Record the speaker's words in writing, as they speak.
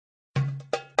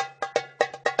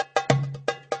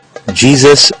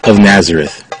Jesus of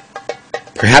Nazareth.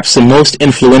 Perhaps the most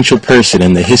influential person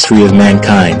in the history of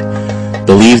mankind,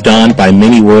 believed on by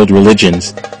many world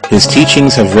religions, his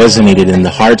teachings have resonated in the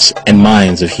hearts and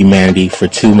minds of humanity for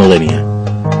 2 millennia.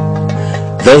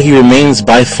 Though he remains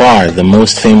by far the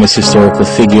most famous historical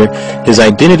figure, his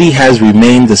identity has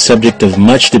remained the subject of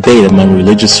much debate among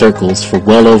religious circles for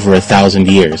well over 1,000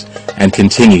 years, and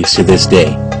continues to this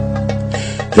day.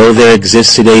 Though there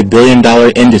exist today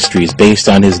billion-dollar industries based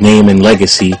on his name and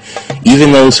legacy,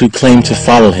 even those who claim to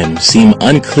follow him seem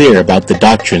unclear about the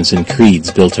doctrines and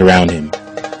creeds built around him.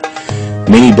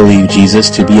 Many believe Jesus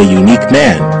to be a unique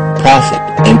man, prophet,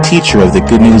 and teacher of the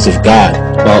good news of God,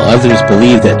 while others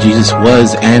believe that Jesus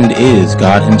was and is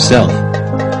God himself,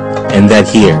 and that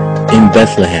here, in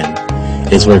Bethlehem,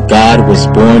 is where God was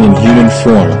born in human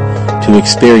form to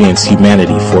experience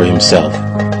humanity for himself.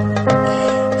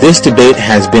 This debate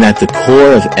has been at the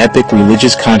core of epic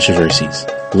religious controversies,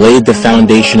 laid the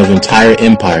foundation of entire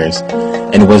empires,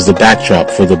 and was the backdrop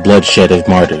for the bloodshed of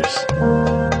martyrs.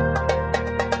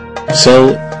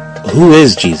 So, who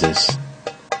is Jesus?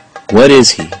 What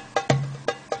is he?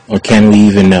 Or can we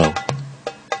even know?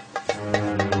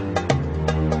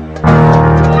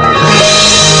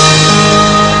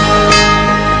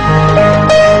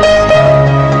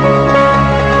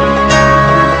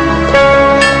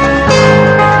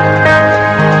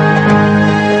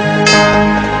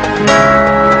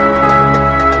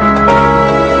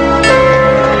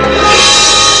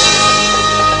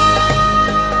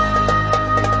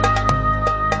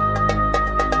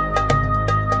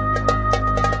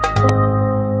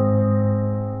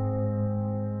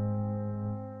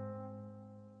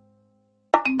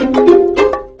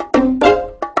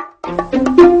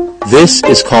 This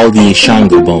is called the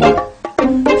Ishango bone.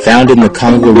 Found in the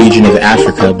Congo region of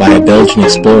Africa by a Belgian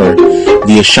explorer,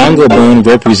 the Ishango bone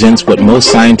represents what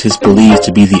most scientists believe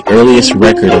to be the earliest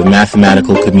record of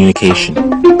mathematical communication.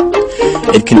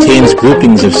 It contains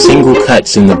groupings of single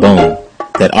cuts in the bone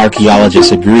that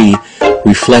archaeologists agree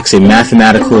reflects a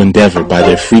mathematical endeavor by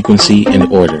their frequency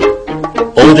and order.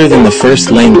 Older than the first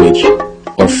language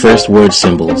or first word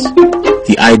symbols,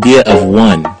 the idea of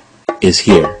one is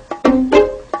here.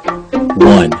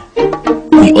 One,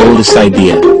 the oldest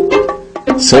idea.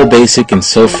 So basic and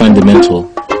so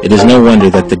fundamental, it is no wonder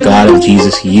that the God of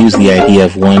Jesus used the idea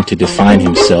of one to define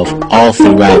himself all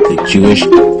throughout the Jewish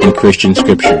and Christian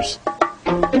scriptures.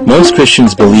 Most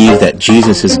Christians believe that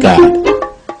Jesus is God,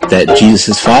 that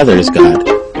Jesus' Father is God,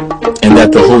 and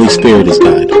that the Holy Spirit is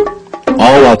God,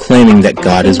 all while claiming that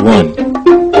God is one.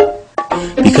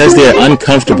 Because they are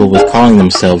uncomfortable with calling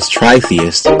themselves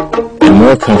tritheists, and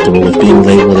more comfortable with being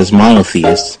labeled as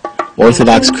monotheists,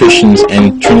 Orthodox Christians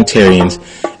and Trinitarians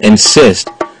insist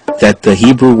that the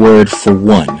Hebrew word for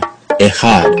one,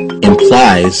 echad,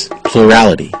 implies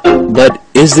plurality. But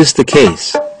is this the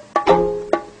case?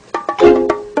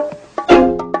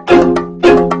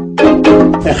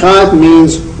 Echad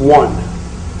means one.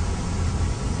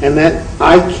 And that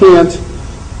I can't,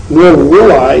 nor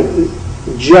will I,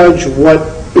 judge what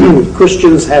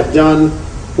Christians have done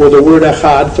with the word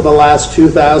echad for the last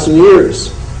 2,000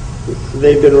 years.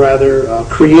 They've been rather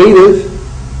creative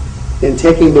in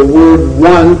taking the word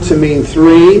one to mean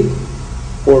three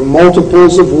or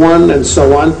multiples of one and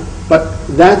so on, but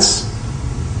that's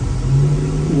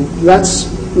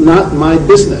not my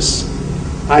business.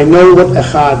 I know what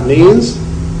echad means,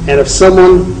 and if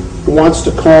someone wants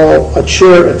to call a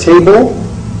chair a table,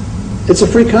 it's a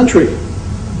free country.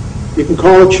 You can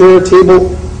call a chair a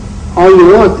table all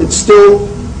you want. It's still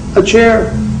a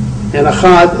chair, and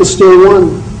echad is still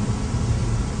one.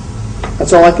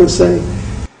 That's all I can say.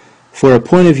 For a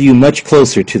point of view much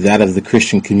closer to that of the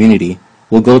Christian community,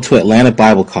 we'll go to Atlanta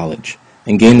Bible College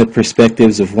and gain the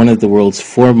perspectives of one of the world's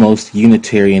foremost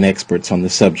Unitarian experts on the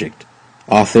subject,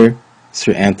 author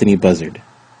Sir Anthony Buzzard.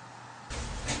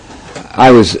 I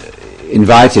was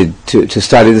invited to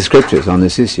study the scriptures on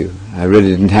this issue. I really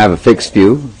didn't have a fixed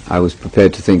view. I was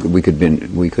prepared to think that we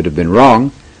could have been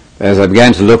wrong. As I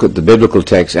began to look at the biblical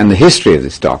text and the history of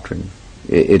this doctrine,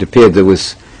 it appeared there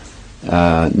was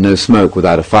no smoke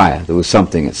without a fire. There was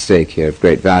something at stake here of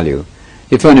great value,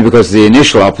 if only because the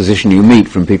initial opposition you meet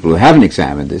from people who haven't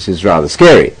examined this is rather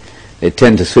scary. They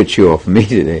tend to switch you off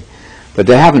immediately, but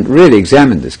they haven't really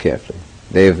examined this carefully.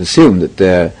 They have assumed that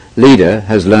their leader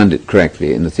has learned it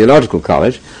correctly in the Theological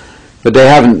College, but they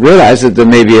haven't realized that there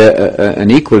may be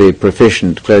an equally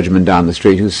proficient clergyman down the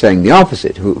street who's saying the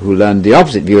opposite, who learned the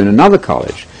opposite view in another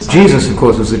college. Jesus, of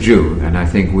course, was a Jew, and I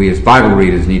think we as Bible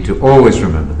readers need to always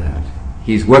remember that.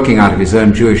 He's working out of his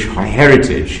own Jewish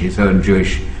heritage, his own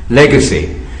Jewish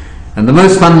legacy. And the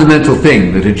most fundamental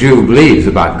thing that a Jew believes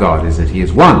about God is that he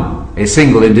is one. a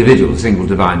single individual, a single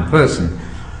divine person.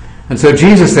 And so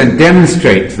Jesus then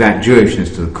demonstrates that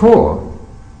Jewishness to the core.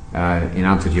 In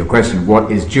answer to your question,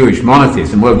 what is Jewish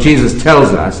monotheism? Well, Jesus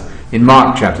tells us in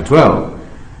Mark chapter 12,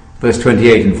 verse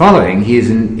 28 and following, he is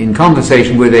in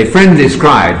conversation with a friendly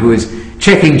scribe who is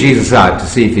checking Jesus out to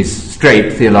see if he's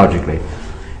straight theologically.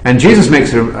 And Jesus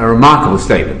makes a remarkable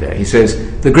statement there. He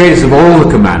says, the greatest of all the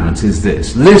commandments is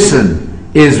this: listen,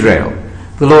 Israel,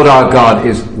 the Lord our God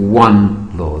is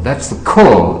one Lord. That's the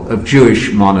core of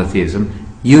Jewish monotheism,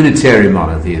 Unitarian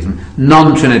monotheism,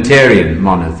 non-Trinitarian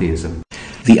monotheism.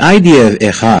 The idea of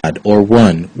echad, or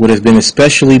one, would have been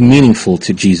especially meaningful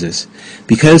to Jesus,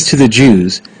 because to the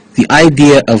Jews, the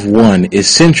idea of one is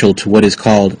central to what is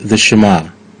called the Shema.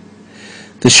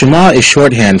 The Shema is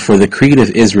shorthand for the Creed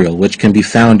of Israel, which can be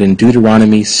found in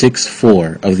Deuteronomy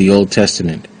 6:4 of the Old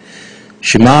Testament.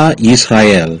 Shema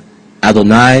Yisrael,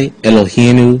 Adonai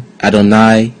Eloheinu,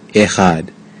 Adonai Echad.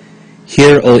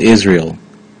 Hear, O Israel,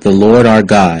 the Lord our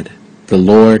God, the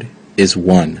Lord is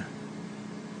one.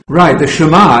 Right, the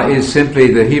Shema is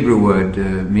simply the Hebrew word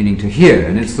meaning to hear,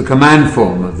 and it's the command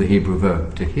form of the Hebrew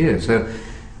verb to hear. So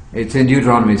it's in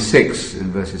Deuteronomy 6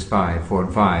 in verses 4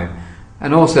 and 5,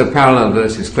 and also parallel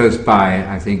verses close by,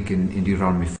 I think, in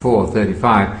Deuteronomy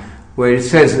 4:35, where it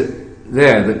says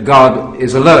there that God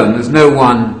is alone, there's no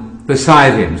one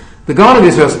beside him. The God of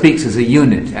Israel speaks as a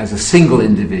unit, as a single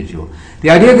individual. The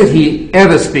idea that he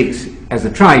ever speaks as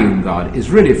a triune God is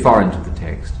really foreign to the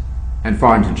text and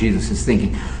foreign to Jesus'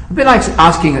 thinking. A bit like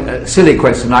asking a silly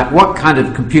question like, what kind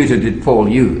of computer did Paul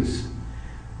use?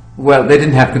 Well, they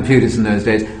didn't have computers in those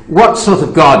days. What sort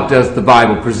of God does the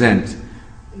Bible present?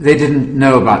 They didn't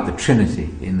know about the Trinity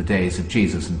in the days of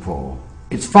Jesus and Paul.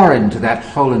 It's foreign to that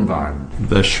whole environment.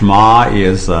 The Shema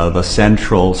is the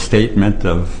central statement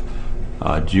of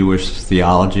Jewish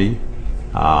theology,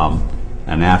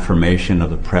 an affirmation of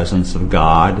the presence of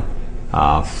God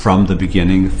from the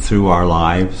beginning through our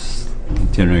lives,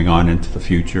 continuing on into the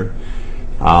future.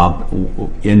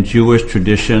 In Jewish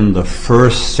tradition, the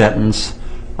first sentence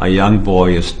a young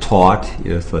boy is taught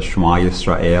is the Shema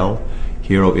Yisrael,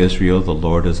 Hear, O Israel, the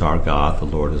Lord is our God, the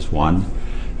Lord is one.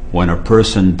 When a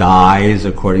person dies,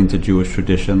 according to Jewish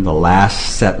tradition, the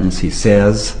last sentence he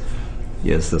says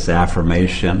is this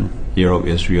affirmation, Hear, O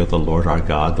Israel, the Lord our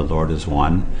God, the Lord is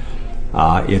one.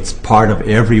 It's part of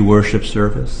every worship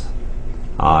service.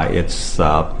 It's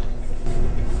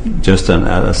just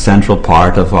a central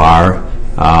part of our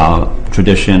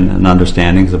tradition and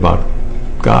understandings about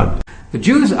God. The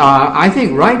Jews are, I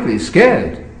think, rightly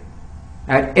scared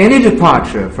at any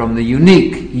departure from the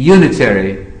unique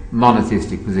unitary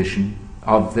monotheistic position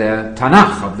of their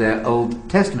Tanakh, of their Old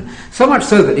Testament. So much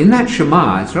so that in that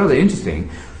Shema, it's rather interesting,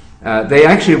 they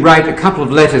actually write a couple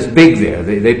of letters big there.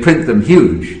 They print them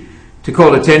huge to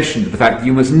call attention to the fact that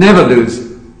you must never lose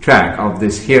track of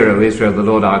this Hear, O Israel, the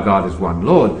Lord our God is one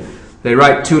Lord. They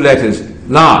write two letters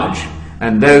large,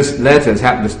 and those letters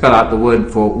happen to spell out the word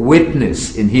for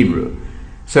witness in Hebrew.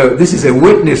 So this is a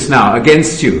witness now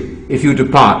against you if you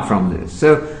depart from this.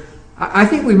 So I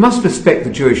think we must respect the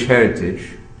Jewish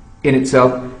heritage in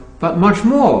itself, but much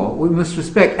more we must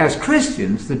respect as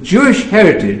Christians the Jewish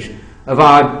heritage of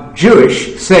our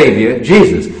Jewish Saviour,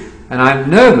 Jesus. And I'm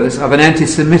nervous of an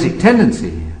anti-Semitic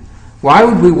tendency here. Why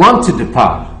would we want to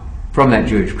depart from that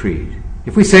Jewish creed?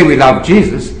 If we say we love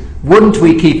Jesus, wouldn't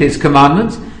we keep his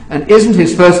commandments? And isn't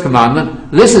his first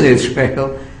commandment, listen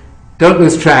Israel, don't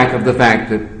lose track of the fact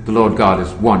that the Lord God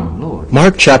is one Lord.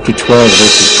 Mark chapter 12,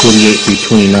 verses 28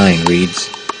 through 29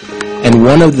 reads, And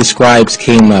one of the scribes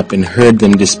came up and heard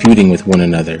them disputing with one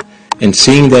another, and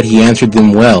seeing that he answered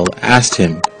them well, asked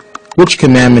him, Which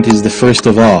commandment is the first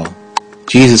of all?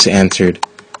 Jesus answered,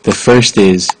 The first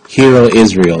is, Hear, O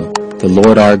Israel, the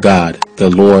Lord our God, the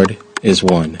Lord is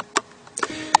one.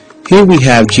 Here we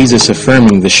have Jesus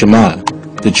affirming the Shema,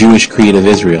 the Jewish creed of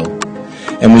Israel.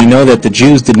 And we know that the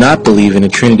Jews did not believe in a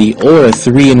Trinity or a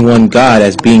three-in-one God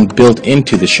as being built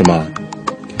into the Shema.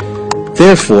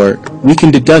 Therefore, we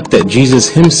can deduct that Jesus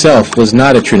himself was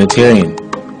not a Trinitarian,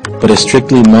 but a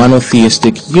strictly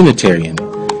monotheistic Unitarian,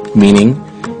 meaning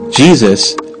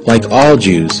Jesus, like all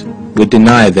Jews, would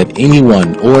deny that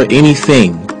anyone or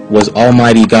anything was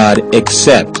Almighty God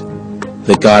except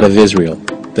the God of Israel,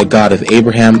 the God of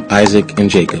Abraham, Isaac,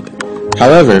 and Jacob.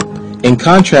 However, in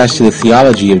contrast to the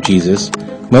theology of Jesus,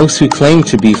 most who claim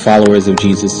to be followers of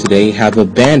Jesus today have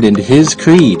abandoned his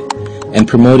creed and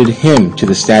promoted him to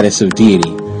the status of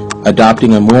deity,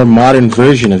 adopting a more modern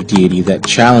version of deity that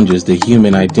challenges the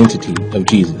human identity of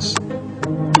Jesus.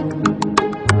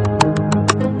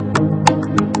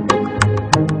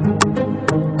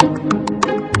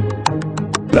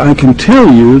 I can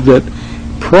tell you that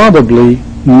probably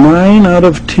 9 out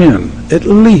of 10, at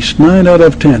least 9 out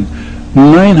of 10,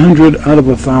 900 out of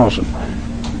 1,000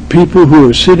 people who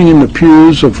are sitting in the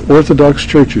pews of Orthodox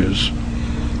churches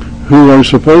who are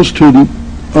supposed to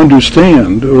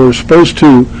understand or are supposed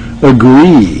to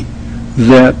agree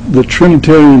that the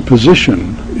Trinitarian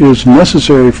position is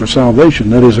necessary for salvation,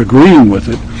 that is, agreeing with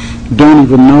it, don't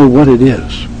even know what it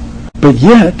is. But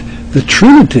yet, the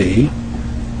Trinity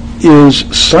is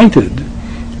cited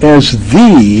as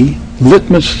the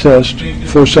litmus test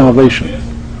for salvation.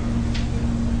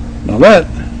 Now that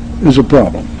is a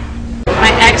problem. My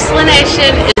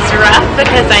explanation is rough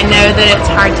because I know that it's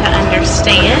hard to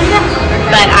understand,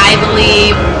 but I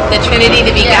believe the Trinity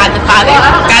to be God the Father,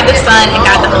 God the Son, and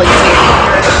God the Holy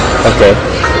Spirit. Okay.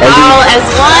 All as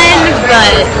one,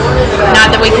 but not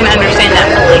that we can understand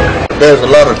that fully. There's a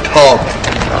lot of talk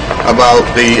about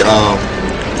the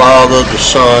Father, the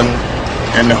Son,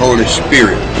 and the Holy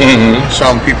Spirit. Mm-hmm.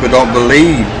 Some people don't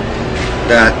believe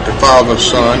that the Father,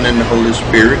 Son, and the Holy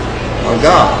Spirit are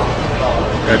God.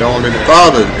 That only the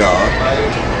Father is God.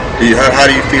 How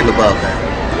do you feel about that?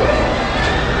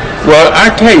 Well,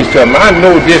 I tell you something. I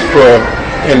know this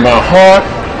in my heart,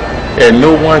 and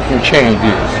no one can change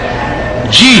this.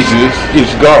 Jesus is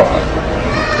God.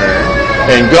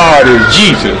 Okay. And God is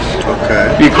Jesus. Okay.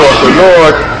 Because the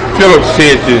Lord, Philip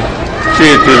said to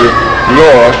the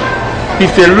Lord, he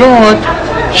said, Lord,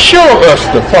 show us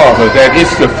the Father, that is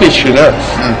sufficient us.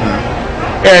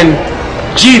 Mm-hmm. And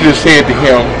Jesus said to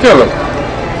him, Philip,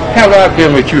 have I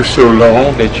been with you so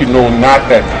long that you know not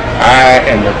that I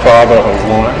and the Father are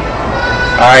one?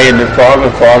 I and the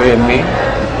Father in me?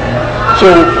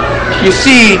 So, you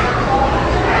see,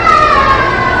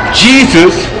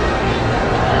 Jesus,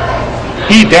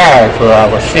 he died for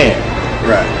our sin.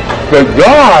 Right. But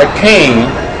God came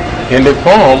in the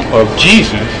form of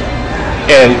Jesus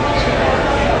and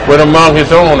went among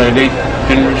his own, and they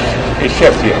didn't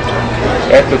accept him.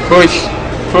 At the first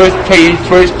page,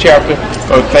 first chapter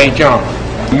of St. John.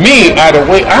 Me, out of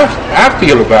the way I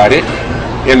feel about it,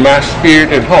 in my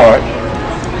spirit and heart,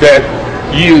 that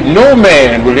no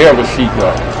man will ever see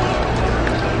God.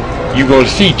 You're going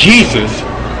to see Jesus,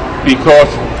 because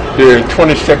the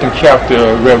 22nd chapter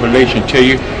of Revelation tell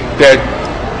you that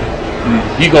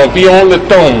he's going to be on the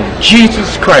throne.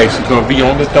 Jesus Christ is going to be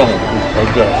on the throne of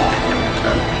God.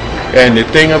 And the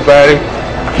thing about it,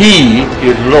 he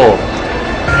is Lord.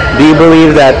 Do you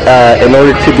believe that in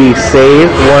order to be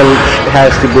saved, one has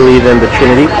to believe in the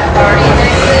Trinity?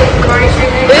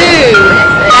 Ooh,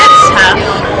 that's tough.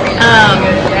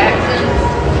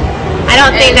 I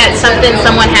don't think that's something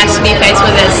someone has to be faced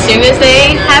with as soon as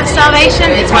they have salvation.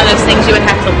 It's one of those things you would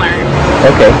have to learn.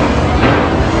 Okay.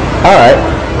 All right.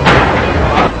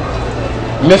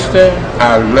 Mister,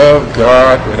 I love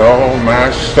God with all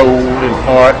my soul and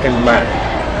heart and mind.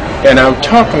 And I'm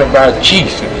talking about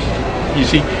Jesus. You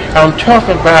see, I'm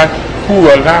talking about who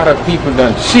a lot of people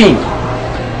done seen.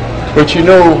 But you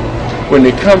know, when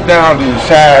they come down to the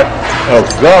side of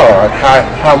God,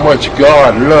 how much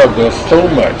God loved us so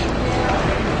much,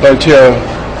 until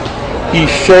he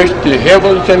searched the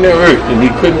heavens and the earth and he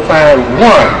couldn't find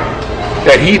one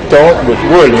that he thought was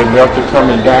worthy enough to come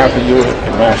and die for you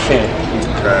and my sin.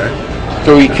 Okay.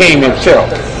 So he came himself.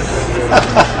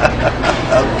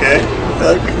 Okay.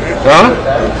 Huh?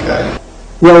 Okay.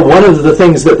 Well, one of the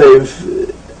things that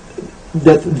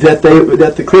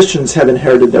that the Christians have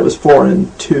inherited that was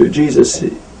foreign to Jesus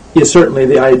is certainly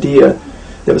the idea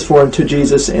that was foreign to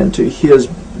Jesus and to his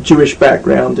Jewish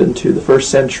background and to the first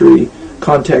century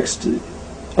context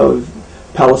of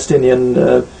Palestinian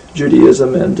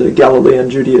Judaism and Galilean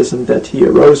Judaism that he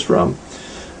arose from,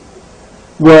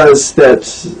 was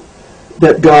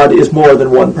that God is more than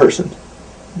one person.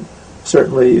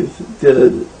 Certainly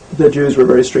the Jews were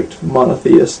very strict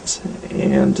monotheists,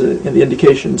 and the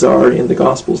indications are in the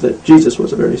Gospels that Jesus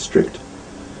was a very strict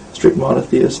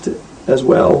monotheist as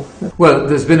well. Well,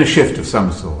 there's been a shift of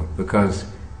some sort, because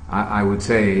I would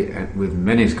say, with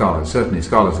many scholars, certainly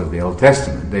scholars of the Old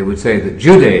Testament, they would say that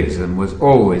Judaism was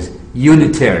always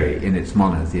unitary in its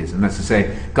monotheism. That's to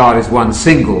say, God is one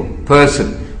single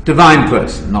person, divine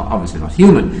person, obviously not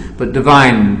human, but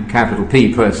divine, capital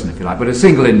P person, if you like, but a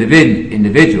single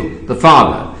individual, the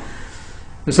Father.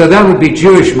 So that would be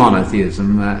Jewish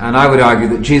monotheism, and I would argue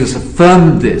that Jesus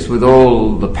affirmed this with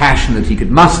all the passion that he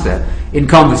could muster in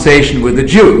conversation with the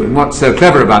Jew. And what's so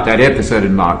clever about that episode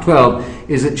in Mark 12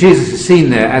 is that Jesus is seen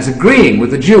there as agreeing with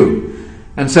the Jew.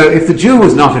 And so if the Jew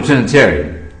was not a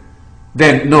Trinitarian,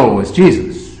 then nor was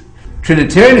Jesus.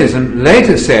 Trinitarianism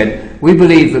later said, we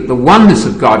believe that the oneness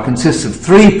of God consists of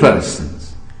three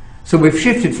persons. So we've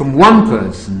shifted from one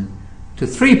person to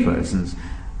three persons.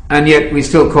 and yet we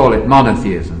still call it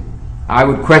monotheism. I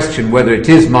would question whether it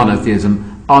is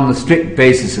monotheism on the strict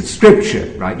basis of Scripture,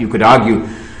 right? You could argue,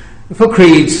 for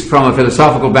creeds from a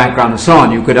philosophical background and so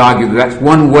on, you could argue that that's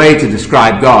one way to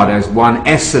describe God, as one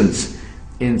essence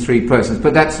in three persons,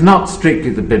 but that's not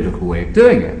strictly the biblical way of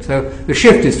doing it. So the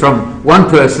shift is from one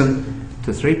person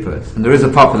to three persons. And there is a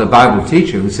popular Bible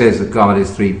teacher who says that God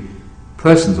is three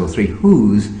persons, or three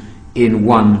who's, in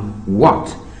one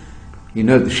what. You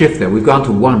note the shift there. We've gone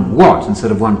to one what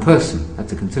instead of one person.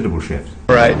 That's a considerable shift.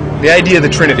 Right. The idea of the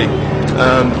Trinity.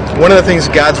 One of the things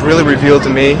God's really revealed to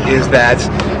me is that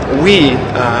we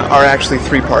are actually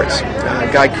three parts.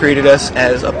 God created us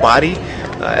as a body,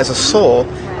 as a soul,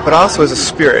 but also as a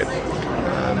spirit.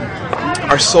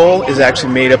 Our soul is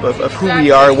actually made up of who we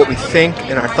are, what we think,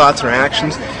 and our thoughts and our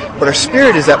actions. But our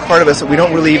spirit is that part of us that we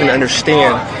don't really even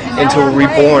understand until we're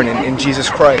reborn in Jesus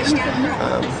Christ.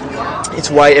 It's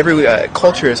why every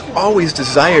culture has always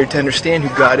desired to understand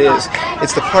who God is.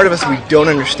 It's the part of us we don't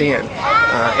understand.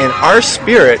 And our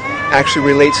spirit actually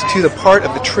relates to the part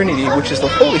of the Trinity, which is the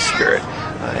Holy Spirit.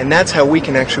 And that's how we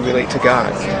can actually relate to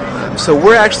God. So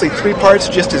we're actually three parts,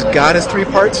 just as God is three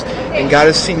parts, and God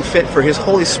has seen fit for His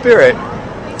Holy Spirit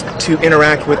to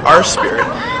interact with our spirit.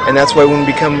 And that's why when we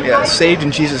become saved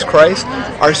in Jesus Christ,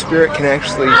 our spirit can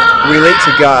actually relate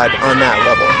to God on that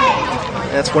level.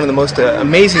 That's one of the most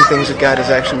amazing things that God has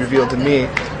actually revealed to me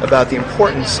about the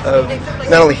importance of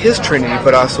not only His Trinity,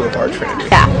 but also of our Trinity.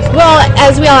 Yeah. Well,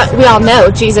 as we all know,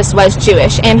 Jesus was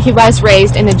Jewish, and He was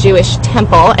raised in a Jewish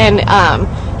temple, and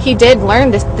He did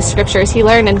learn the Scriptures. He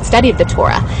learned and studied the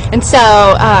Torah. And so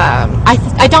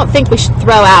I don't think we should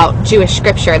throw out Jewish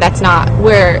Scripture. That's not,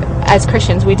 as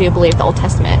Christians, we do believe the Old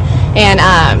Testament.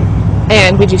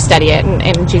 And we do study it,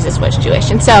 and Jesus was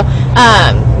Jewish. And so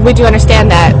we do understand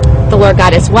that the Lord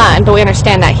God is one, but we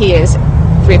understand that He is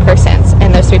three persons,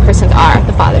 and those three persons are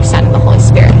the Father, Son, and the Holy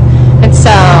Spirit. And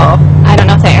so I don't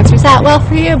know if that answers that well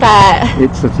for you, but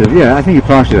It's sort of, yeah, I think it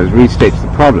partially restates the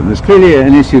problem. There's clearly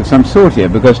an issue of some sort here,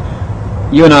 because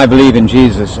you and I believe in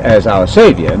Jesus as our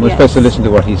Saviour, and we're supposed to listen to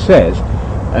what He says.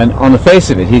 And on the face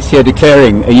of it, He's here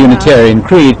declaring a Unitarian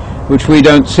creed, which we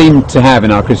don't seem to have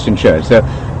in our Christian church. So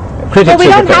critics well, we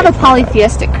of don't the have a faith.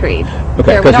 polytheistic creed.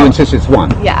 Okay, because you insist it's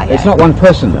one. Yeah. It's not one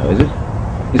person, though, is it?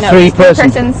 It's No, three it's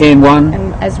persons in one.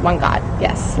 and as one God.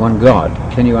 Yes. One God.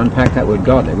 Can you unpack that word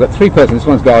God? We've got three persons. This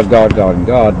one's God, God, God, and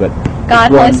God, but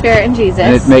God, it's Holy one, Spirit, and Jesus.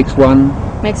 and it makes one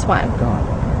makes one.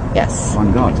 God. Yes.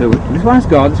 One God. So this one is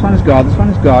God, this one is God, this one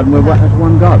is God, and we're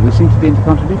one God. We seem to be into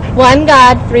contradiction. One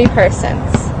God, three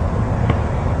persons.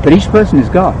 But each person is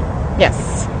God.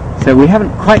 Yes. So we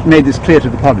haven't quite made this clear to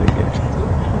the public yet.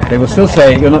 They will still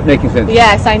say you're not making sense.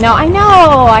 Yes, I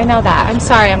know that. I'm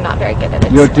sorry, I'm not very good at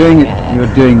it. You're doing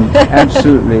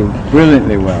absolutely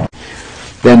brilliantly well.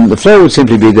 Then the flow would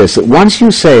simply be this, that once you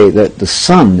say that the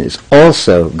Son is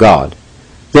also God,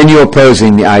 then you're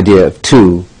opposing the idea of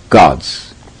two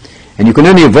gods. And you can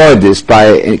only avoid this by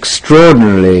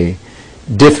extraordinarily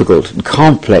difficult and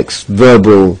complex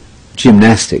verbal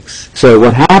gymnastics. So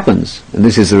what happens, and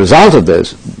this is the result of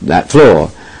that flaw,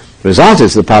 the result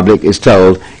is the public is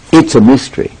told it's a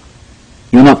mystery.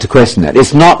 You're not to question that.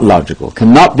 It's not logical,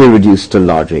 cannot be reduced to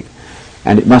logic,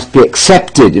 and it must be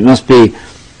accepted. It must be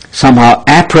somehow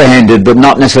apprehended but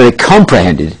not necessarily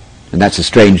comprehended, and that's a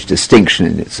strange distinction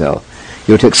in itself.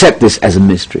 You're to accept this as a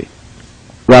mystery.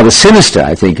 Rather sinister,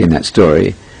 I think, in that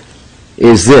story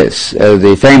is this.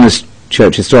 The famous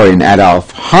church historian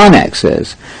Adolf Harnack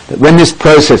says that when this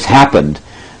process happened,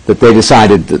 that they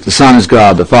decided that the Son is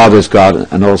God, the Father is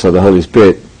God, and also the Holy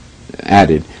Spirit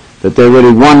added, that they're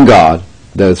really one God,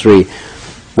 though three.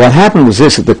 What happened was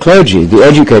this, that the clergy, the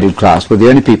educated class, were the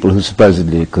only people who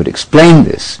supposedly could explain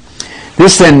this.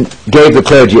 This then gave the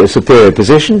clergy a superior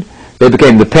position. They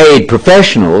became the paid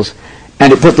professionals,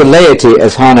 and it put the laity,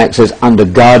 as Harnack says, under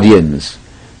guardians.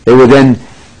 They were then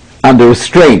under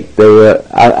restraint. They were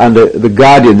under the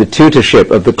guardian, the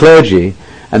tutorship of the clergy,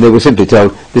 and they were simply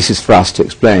told, this is for us to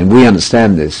explain. We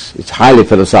understand this. It's highly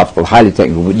philosophical, highly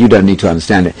technical, but you don't need to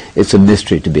understand it. It's a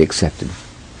mystery to be accepted.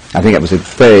 I think that was a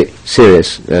very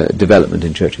serious development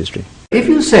in church history. If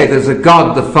you say there's a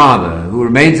God the Father who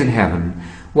remains in heaven,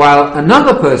 while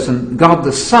another person, God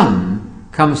the Son,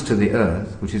 comes to the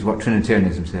earth, which is what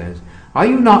Trinitarianism says, are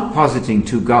you not positing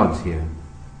two gods here?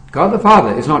 God the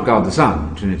Father is not God the Son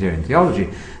in Trinitarian theology.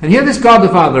 And here this God the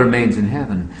Father remains in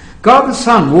heaven. God the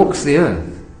Son walks the earth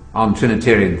on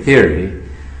Trinitarian theory.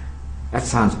 That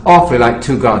sounds awfully like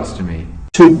two gods to me.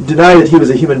 To deny that he was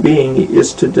a human being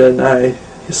is to deny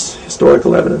his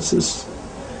historical evidences.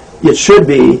 It should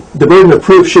be, the burden of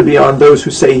proof should be on those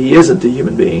who say he isn't a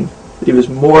human being. that he was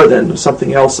more than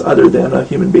something else other than a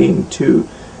human being to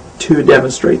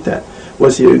demonstrate that.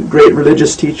 Was he a great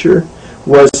religious teacher?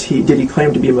 Did he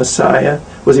claim to be Messiah?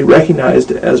 Was he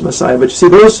recognized as Messiah? But you see,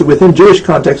 those within Jewish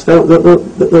context,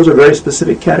 those are very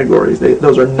specific categories.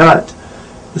 Those are not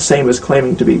the same as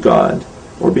claiming to be God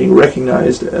or being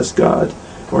recognized as God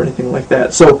or anything like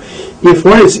that. So if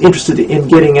one is interested in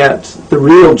getting at the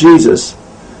real Jesus,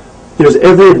 there's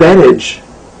every advantage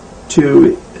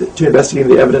to investigating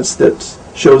the evidence that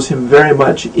shows him very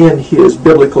much in his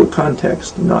biblical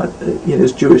context, not in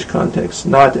his Jewish context,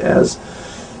 not as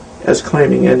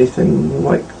claiming anything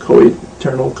like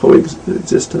eternal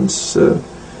coexistence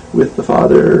with the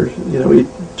Father,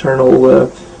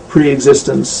 eternal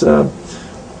pre-existence,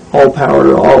 all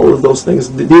power, all of those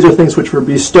things. These are things which were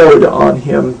bestowed on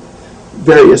him,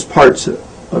 various parts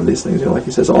of these things. Like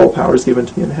he says, all power is given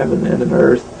to me in heaven and in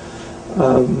earth.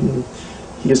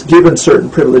 He is given certain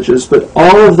privileges, but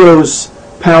all of those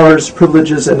powers,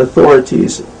 privileges, and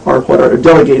authorities are what are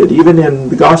delegated. Even in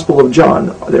the Gospel of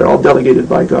John, they're all delegated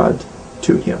by God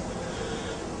to him.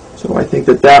 So I think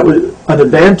that was an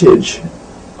advantage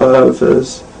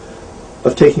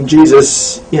of taking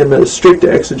Jesus in a strict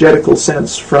exegetical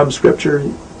sense from Scripture,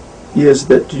 is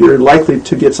that you're likely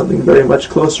to get something very much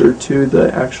closer to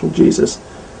the actual Jesus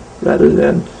rather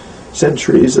than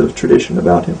centuries of tradition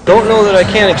about him. Don't know that I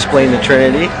can explain the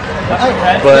Trinity,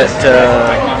 but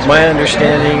my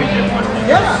understanding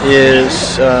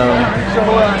is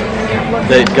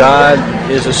that God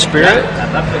is a spirit,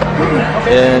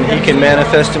 and he can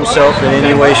manifest himself in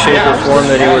any way, shape, or form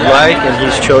that he would like, and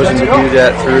he's chosen to do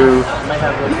that through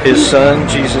his Son,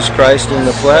 Jesus Christ in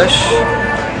the flesh,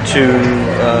 to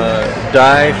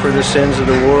die for the sins of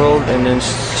the world and then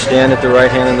stand at the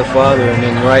right hand of the Father. And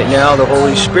then right now the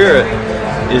Holy Spirit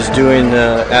is doing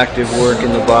the active work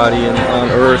in the body and on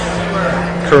earth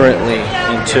currently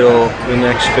until the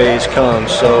next phase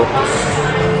comes. So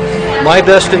my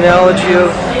best analogy of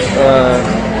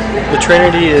the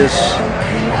Trinity is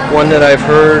one that I've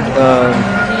heard,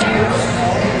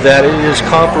 that it is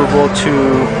comparable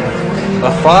to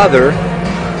a father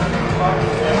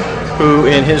who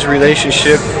in his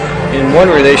relationship, in one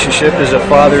relationship, is a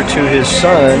father to his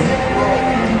son.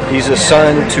 He's a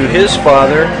son to his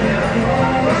father,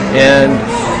 and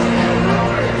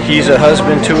he's a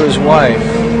husband to his wife.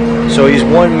 So he's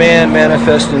one man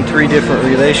manifest in three different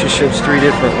relationships, three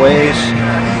different ways.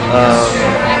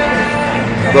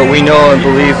 But we know and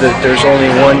believe that there's only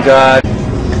one God.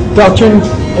 Doctrine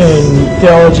and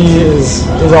theology is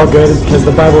all good because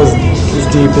the Bible is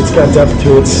deep. It's got depth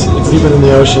to it. It's deeper than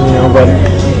the ocean, but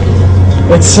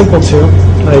it's simple too.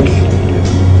 Like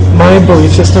my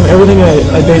belief system, everything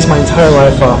I base my entire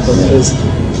life off of is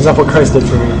off what Christ did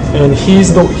for me, and He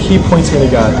points me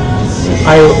to God.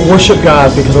 I worship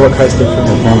God because of what Christ did for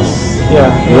me. Yeah.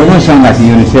 You almost sound like a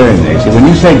Unitarian there. So when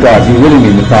you say God, you really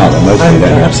mean the Father, mostly.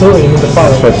 Absolutely, I mean the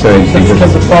Father. That's very interesting.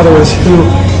 Because the Father is who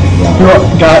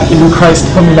Christ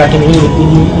put me back in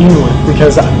union with,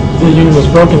 because the union was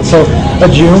broken. So a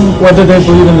Jew, whether they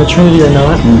believe in the Trinity or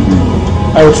not,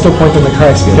 I would still point them to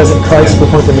Christ, because Christ would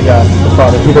point them to God, the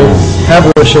Father, who they have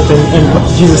worshipped. And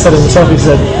Jesus said it himself. He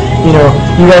said,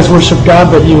 you guys worship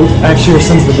God, but you actually your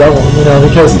son's the devil.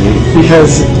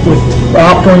 Because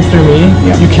without going through me,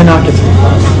 you cannot get to the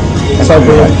Father. So I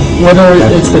believe, whether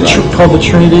it's called the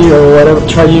Trinity or whatever,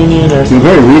 triunion or... You're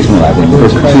very reasonable, I think,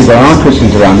 because there are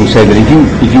Christians around who say that if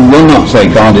you will not say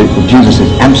Jesus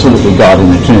is absolutely God in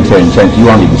the Trinitarian sense, you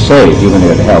aren't even saved, you're going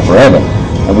to go to hell forever.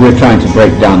 And we're trying to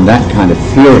break down that kind of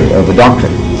theory of the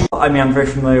doctrine. I mean, I'm very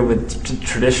familiar with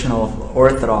traditional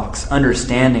Orthodox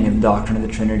understanding of the doctrine of the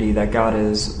Trinity, that God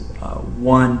is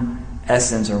one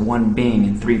essence or one being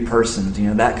in three persons.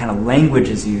 That kind of language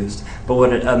is used. But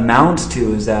what it amounts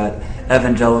to is that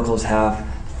evangelicals have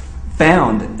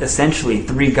found essentially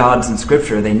three gods in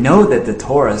Scripture. They know that the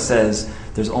Torah says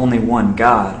there's only one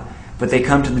God, but they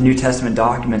come to the New Testament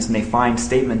documents and they find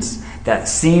statements that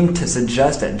seem to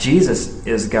suggest that Jesus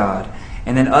is God,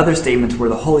 and then other statements where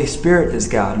the Holy Spirit is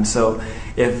God.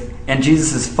 And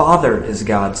Jesus' Father is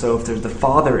God. So if there's the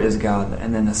Father is God,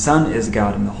 and then the Son is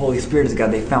God, and the Holy Spirit is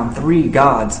God, they found three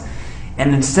gods.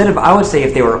 And instead of, I would say,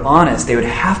 if they were honest, they would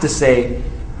have to say,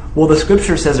 well, the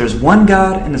Scripture says there's one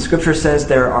God, and the Scripture says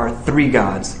there are three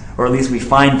gods, or at least we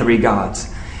find three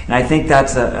gods. And I think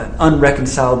that's an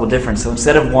unreconcilable difference. So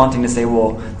instead of wanting to say,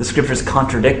 well, the Scriptures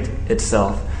contradict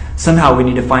itself, somehow we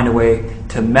need to find a way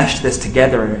to mesh this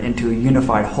together into a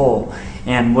unified whole.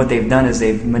 And what they've done is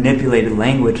they've manipulated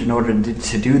language in order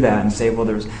to do that and say, well,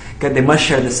 they must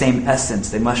share the same essence,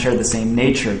 they must share the same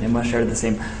nature, they must share the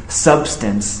same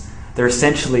substance. They're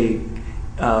essentially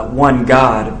one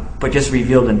God, but just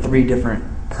revealed in three different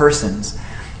persons.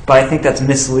 But I think that's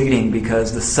misleading,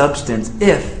 because the substance,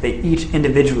 if they each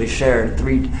individually shared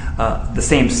the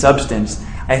same substance,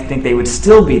 I think they would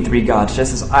still be three gods,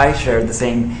 just as I shared the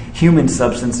same human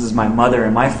substance as my mother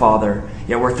and my father,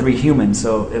 yet we're three humans.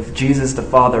 So if Jesus, the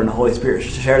Father, and the Holy Spirit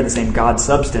share the same God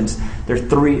substance, they're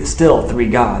still three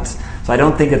gods. So I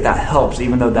don't think that helps,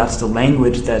 even though that's the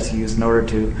language that's used in order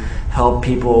to help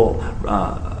people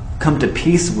come to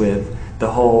peace with the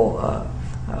whole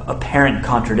apparent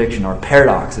contradiction, or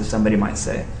paradox, as somebody might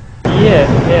say. Yeah.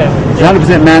 He's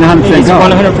 100% man, 100% He's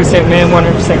God. 100% man,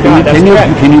 100% God. That's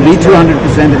correct. Can you be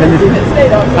 200% of anything?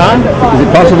 Huh? Is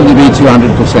it possible to be 200%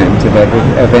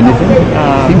 of anything?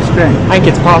 Seems strange. I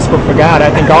think it's possible for God. I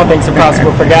think all things are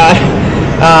possible for God.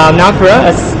 Not for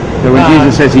us. So when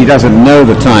Jesus says he doesn't know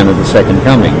the time of the second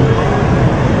coming,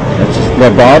 that's the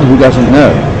God who doesn't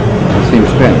know. It seems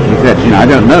strange. He said, I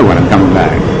don't know when I'm coming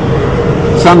back.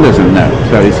 The Son doesn't know.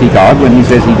 So is he God when he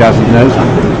says he doesn't know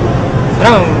something?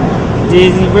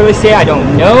 Does he really say I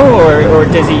don't know, or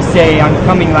does he say I'm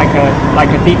coming like a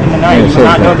thief in the night? Yeah, You will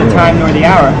not know the time nor the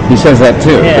hour. He says that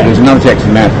too. Yeah. But there's another text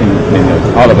in the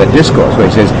Olivet Discourse where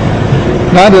he says,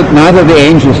 neither the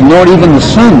angels nor even the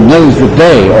Son knows the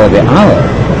day or the hour.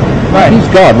 Right. He's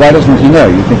God. Why doesn't he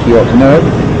know? You think he ought to know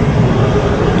everything?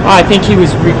 I think he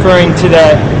was referring to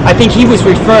the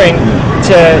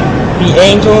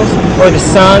angels or the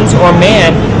sons or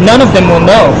man. None of them will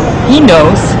know. He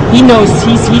knows.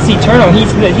 He's eternal.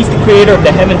 He's the creator of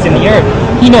the heavens and the earth.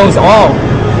 He knows all.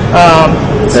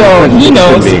 So he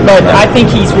knows, but I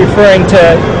think he's referring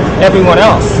to everyone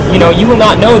else. You will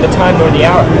not know the time nor the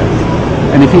hour.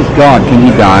 And if he's God, can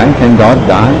he die? Can God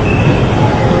die?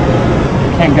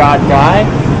 Can God die?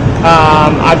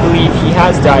 I believe he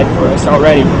has died for us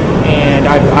already, and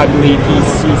I believe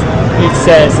it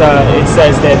says that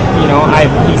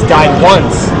he's died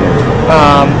once.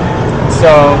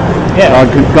 So yeah.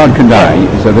 God can die.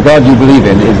 Yeah. So the God you believe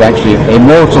in is actually a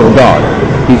mortal God.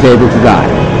 He's able to die.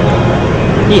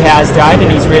 He has died, and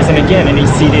he's risen again, and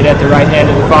he's seated at the right hand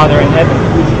of the Father in heaven.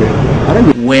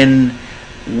 When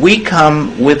we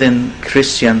come within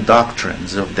Christian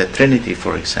doctrines of the Trinity,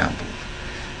 for example,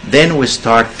 then we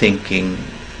start thinking,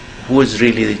 who is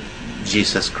really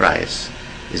Jesus Christ?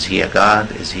 Is he a God?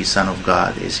 Is he Son of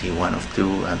God? Is he one of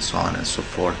two? And so on and so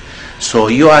forth. So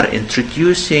you are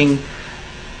introducing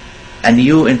a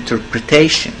new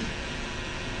interpretation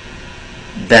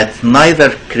that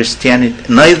neither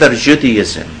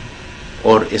Judaism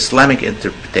or Islamic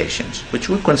interpretations, which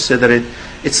we consider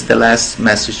it's the last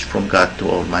message from God to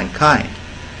all mankind.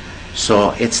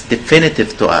 So it's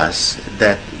definitive to us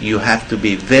that you have to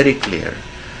be very clear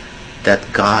that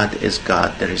God is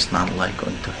God, there is none like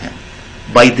unto him,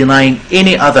 by denying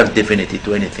any other divinity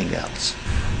to anything else.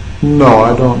 No,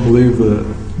 I don't believe the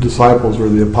disciples or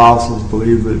the apostles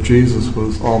believed that Jesus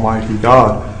was Almighty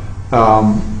God.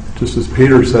 Just as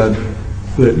Peter said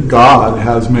that God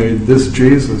has made this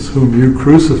Jesus, whom you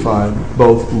crucified,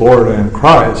 both Lord and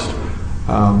Christ.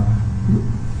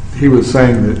 He was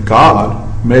saying that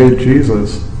God made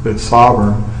Jesus the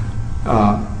sovereign,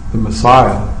 the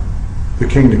Messiah, the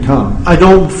King to come. I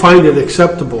don't find it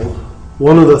acceptable.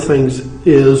 One of the things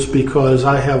is because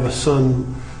I have a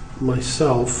son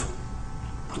myself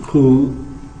who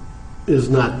is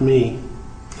not me.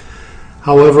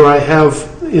 However, I have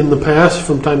in the past,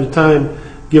 from time to time,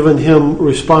 given him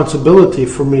responsibility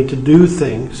for me to do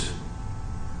things.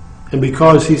 And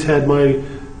because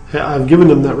I've given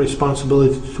him that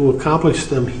responsibility to accomplish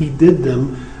them, he did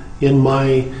them in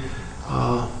my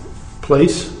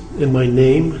place, in my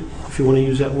name, if you want to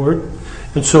use that word.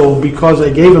 And so because I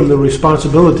gave him the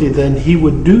responsibility, then he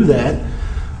would do that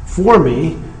for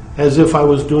me as if I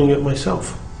was doing it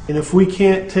myself. And if we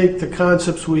can't take the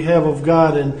concepts we have of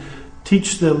God and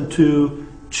teach them to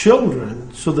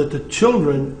children so that the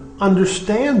children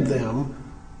understand them,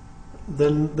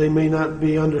 then they may not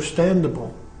be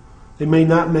understandable. They may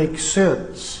not make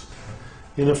sense.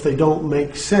 And if they don't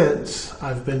make sense,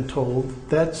 I've been told,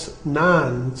 that's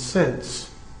nonsense.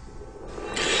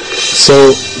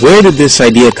 So, where did this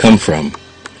idea come from?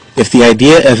 If the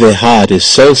idea of Ehad is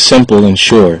so simple and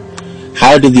sure,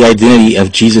 how did the identity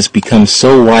of Jesus become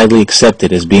so widely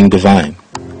accepted as being divine?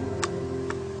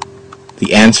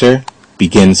 The answer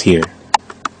begins here.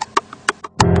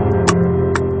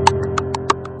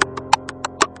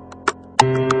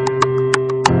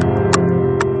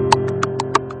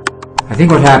 I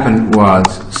think what happened was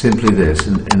simply this,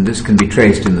 and this can be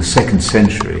traced in the 2nd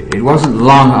century. It wasn't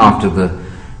long after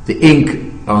the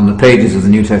ink on the pages of the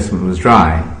New Testament was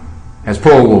dry. As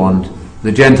Paul warned,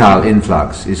 the Gentile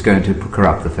influx is going to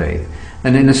corrupt the faith.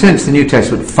 And in a sense, the New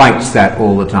Testament fights that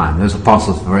all the time. Those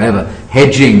apostles are forever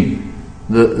hedging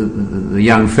the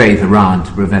young faith around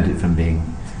to prevent it from being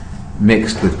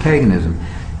mixed with paganism.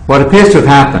 What appears to have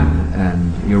happened,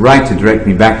 and you're right to direct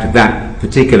me back to that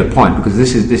particular point, because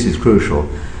this is crucial.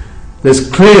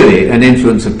 There's clearly an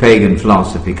influence of pagan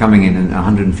philosophy coming in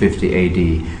 150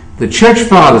 AD. The church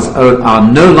fathers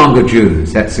are no longer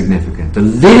Jews. That's significant. The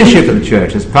leadership of the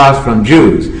church has passed from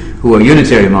Jews, who are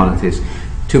Unitarian monotheists,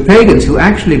 to pagans who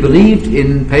actually believed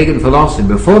in pagan philosophy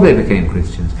before they became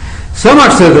Christians. So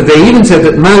much so that they even said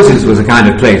that Moses was a kind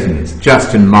of Platonist.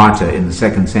 Justin Martyr in the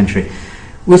 2nd century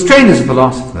was trained as a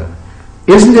philosopher.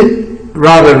 Isn't it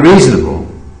rather reasonable,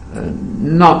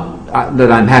 not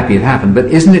that I'm happy it happened, but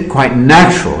isn't it quite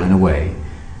natural in a way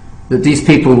that these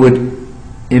people would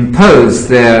impose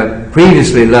their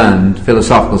previously learned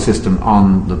philosophical system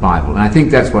on the Bible? And I think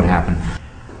that's what happened.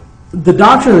 The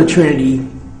doctrine of the Trinity,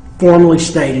 formally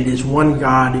stated, is one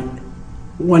God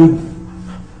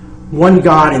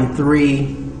in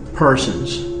three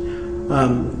persons.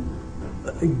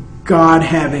 God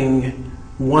having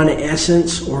one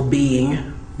essence or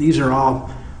being. These are all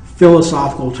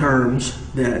philosophical terms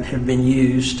that have been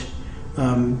used,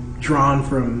 drawn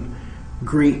from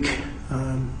Greek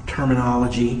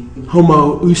terminology.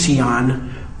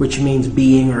 Homoousion, which means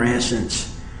being or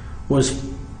essence, was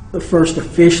first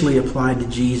officially applied to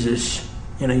Jesus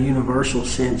in a universal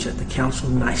sense at the Council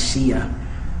of Nicaea,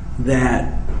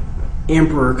 that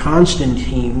Emperor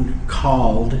Constantine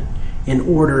called in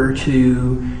order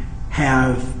to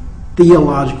have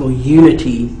theological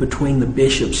unity between the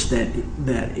bishops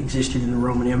that existed in the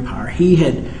Roman Empire. He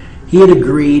had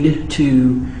agreed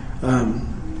to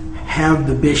have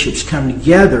the bishops come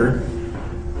together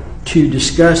to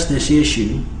discuss this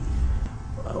issue.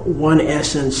 One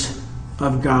essence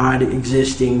of God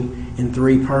existing in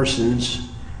three persons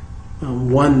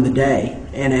won the day,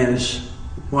 and as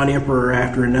one emperor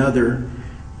after another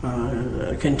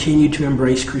continued to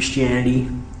embrace Christianity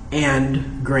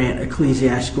and grant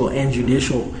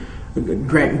judicial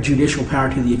power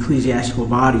to the ecclesiastical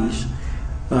bodies,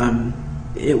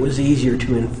 it was easier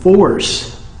to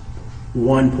enforce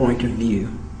one point of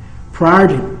view. Prior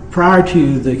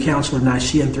to the Council of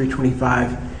Nicaea in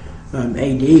 325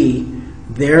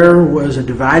 AD, there was a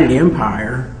divided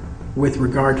empire with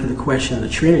regard to the question of the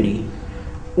Trinity,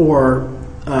 or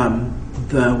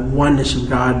the oneness of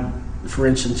God, for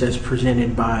instance, as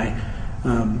presented by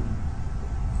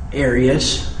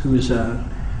Arius, who was a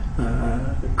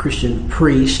Christian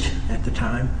priest at the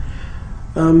time.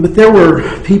 But there were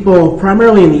people,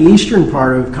 primarily in the eastern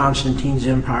part of Constantine's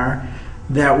empire,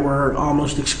 that were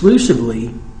almost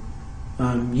exclusively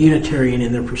Unitarian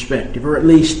in their perspective, or at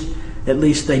least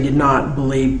they did not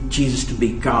believe Jesus to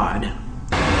be God.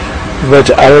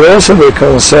 But I would also be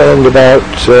concerned about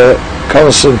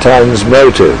Constantine's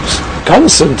motives.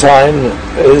 Constantine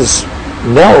is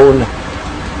known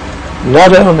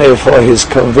not only for his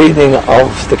convening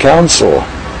of the council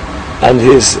and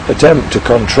his attempt to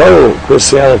control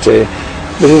Christianity,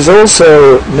 but he's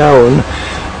also known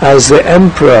as the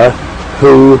emperor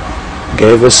who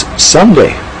gave us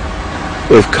Sunday.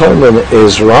 If Coleman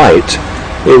is right,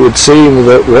 it would seem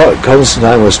that what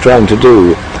Constantine was trying to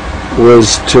do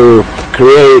was to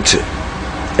create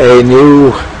a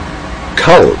new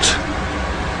cult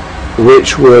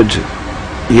which would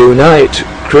unite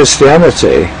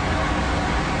Christianity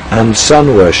and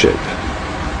sun worship.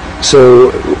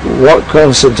 So what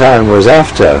Constantine was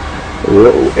after,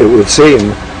 it would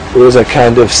seem, was a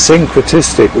kind of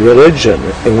syncretistic religion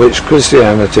in which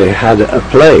Christianity had a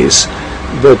place,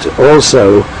 but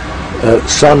also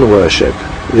sun worship.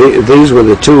 These were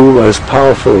the two most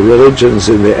powerful religions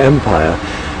in the empire,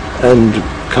 and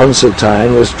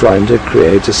Constantine was trying to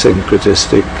create a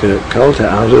syncretistic cult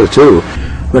out of the two.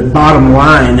 But bottom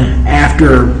line,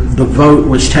 after the vote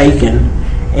was taken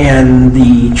and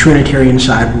the Trinitarian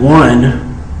side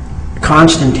won,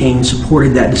 Constantine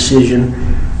supported that decision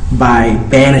by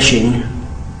banishing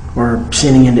or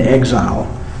sending into exile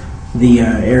the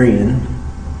Arian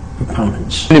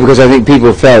opponents. Because I think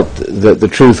people felt that the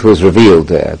truth was revealed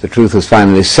there. The truth was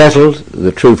finally settled.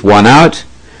 The truth won out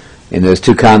in those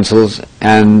two councils,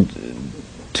 and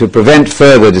to prevent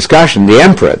further discussion, the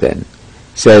emperor then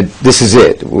said, this is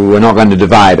it, we're not going to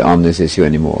divide on this issue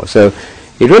anymore. So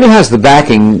it really has the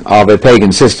backing of a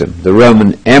pagan system. The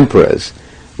Roman emperors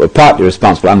were partly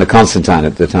responsible, under Constantine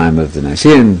at the time of the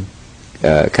Nicene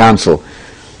Council.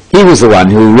 He was the one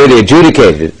who really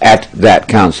adjudicated at that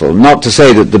council. Not to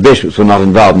say that the bishops were not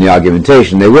involved in the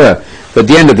argumentation, they were, but at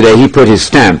the end of the day he put his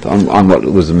stamp on what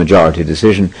was the majority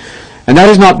decision, and that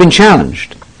has not been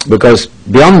challenged. because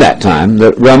beyond that time,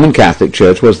 the Roman Catholic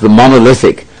Church was the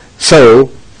monolithic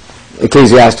sole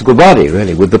ecclesiastical body,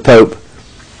 really, with the Pope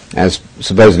as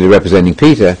supposedly representing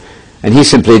Peter, and he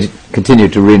simply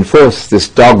continued to reinforce this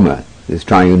dogma, this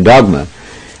triune dogma.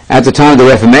 At the time of the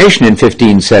Reformation in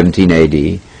 1517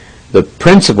 AD, the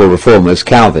principal reformers,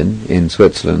 Calvin in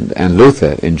Switzerland and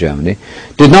Luther in Germany,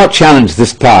 did not challenge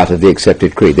this part of the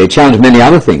accepted creed. They challenged many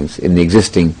other things in the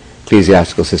existing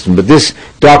ecclesiastical system, but this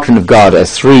doctrine of God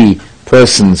as three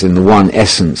persons in the one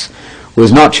essence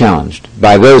was not challenged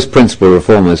by those principal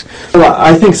reformers. Well,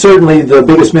 I think certainly the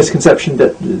biggest misconception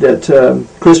that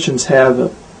Christians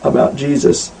have about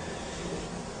Jesus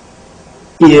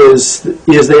is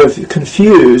they have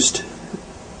confused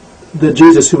the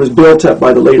Jesus who was built up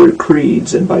by the later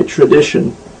creeds and by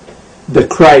tradition, the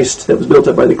Christ that was built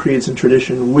up by the creeds and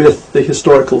tradition, with the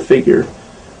historical figure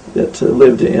that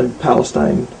lived in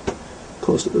Palestine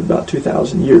close to about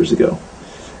 2,000 years ago.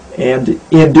 And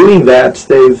in doing that,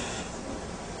 they've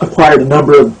acquired a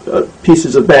number of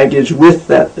pieces of baggage with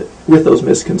those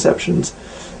misconceptions,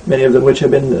 many of them which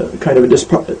have been kind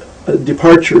of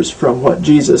departures from what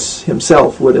Jesus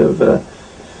himself would have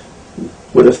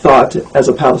thought as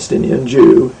a Palestinian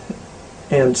Jew,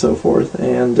 and so forth,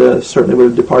 and certainly would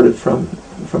have departed from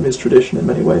his tradition in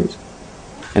many ways.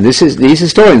 And these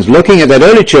historians, looking at that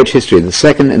early church history, the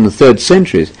 2nd and the 3rd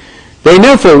centuries, they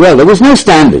know full well there was no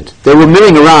standard. They were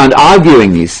milling around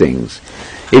arguing these things.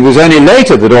 It was only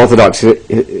later that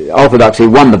Orthodoxy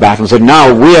won the battle and said,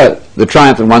 now we're the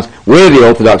triumphant ones, we're the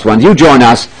Orthodox ones, you join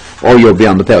us or you're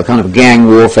beyond the pale, kind of gang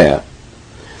warfare.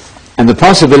 And the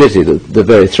possibility, the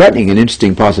very threatening and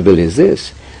interesting possibility is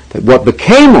this, that what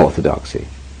became Orthodoxy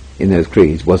in those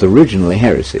creeds was originally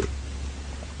heresy.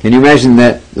 Can you imagine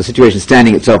that the situation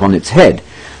standing itself on its head?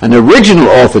 An original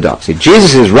Orthodoxy,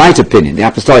 Jesus' right opinion, the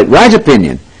apostolic right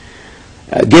opinion,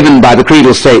 given by the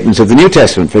creedal statements of the New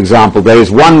Testament, for example, there is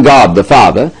one God, the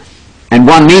Father, and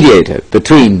one mediator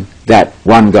between that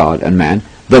one God and man,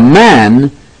 the man,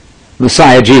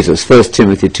 Messiah Jesus, 1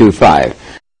 Timothy 2:5.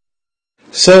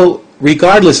 So,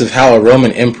 regardless of how a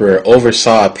Roman emperor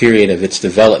oversaw a period of its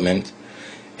development,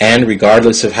 and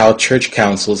regardless of how church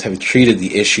councils have treated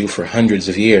the issue for hundreds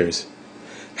of years,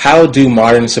 how do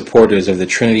modern supporters of the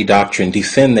Trinity doctrine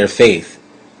defend their faith?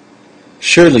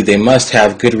 Surely they must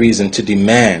have good reason to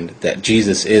demand that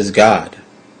Jesus is God,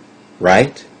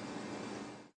 right?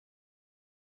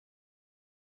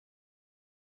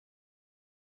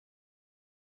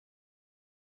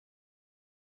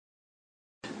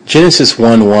 Genesis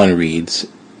 1:1 reads,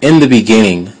 "In the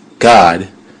beginning, God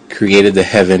created the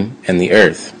heaven and the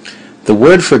earth." The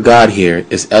word for God here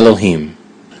is Elohim.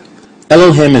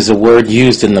 Elohim is a word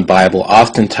used in the Bible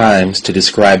oftentimes to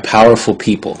describe powerful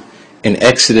people. In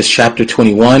Exodus chapter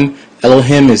 21,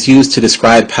 Elohim is used to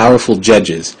describe powerful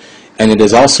judges, and it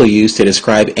is also used to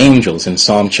describe angels in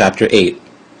Psalm chapter 8.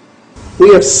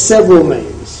 We have several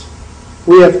names.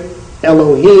 We have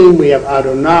Elohim, we have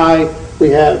Adonai, we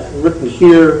have written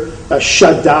here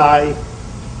Shaddai.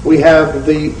 We have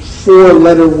the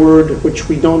four-letter word, which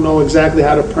we don't know exactly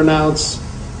how to pronounce,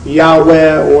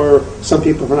 Yahweh, or some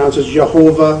people pronounce it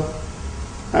Jehovah.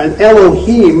 And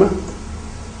Elohim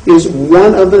is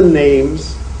one of the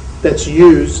names that's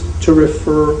used to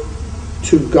refer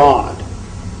to God.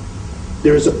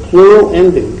 There is a plural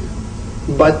ending,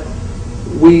 but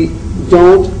we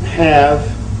don't have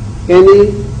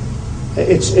any.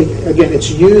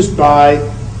 It's used by,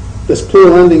 this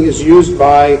plural ending is used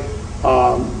by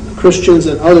Christians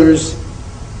and others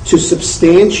to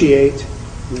substantiate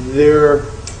their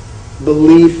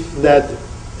belief that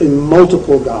in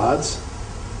multiple gods,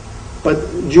 but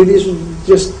Judaism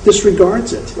just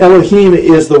disregards it. Elohim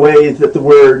is the way that the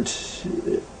word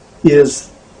is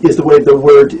the way the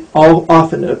word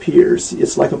often appears.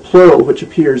 It's like a plural which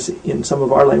appears in some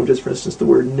of our languages. For instance, the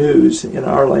word news in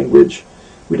our language,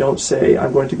 we don't say,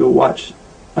 I'm going to go watch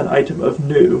an item of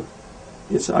new.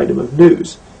 It's an item of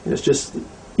news. And it's just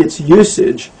its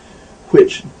usage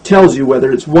which tells you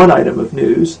whether it's one item of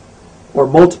news or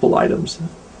multiple items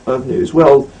of news.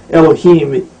 Well,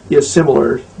 Elohim is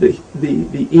similar. The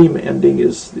im ending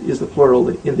is the plural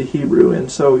in the Hebrew,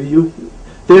 and so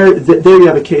there you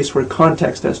have a case where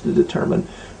context has to determine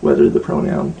whether the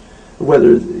pronoun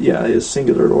is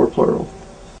singular or plural.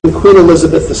 Queen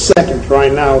Elizabeth II,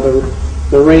 right now,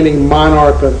 the reigning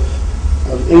monarch of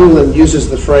England, uses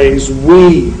the phrase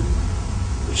 "we."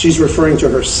 She's referring to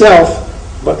herself,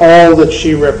 but all that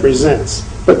she represents.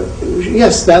 But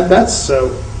yes, that's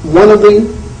one of the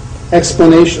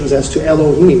explanations as to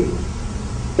Elohim,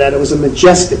 that it was a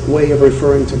majestic way of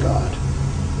referring to God.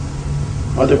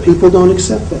 Other people don't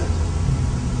accept that.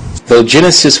 Though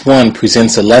Genesis 1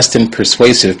 presents a less than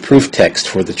persuasive proof text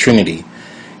for the Trinity,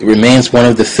 it remains one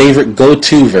of the favorite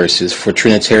go-to verses for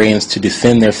Trinitarians to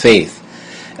defend their faith,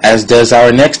 as does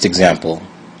our next example,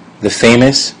 the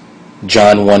famous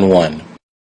John 1:1.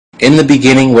 In the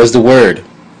beginning was the Word,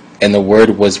 and the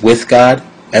Word was with God,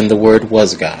 and the Word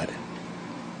was God.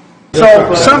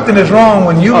 So something is wrong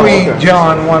when you read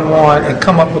John 1:1 and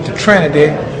come up with the Trinity,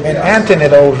 and Anthony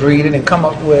those read it and come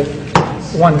up with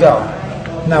one God.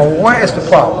 Now, where is the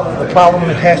problem? The problem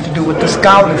has to do with the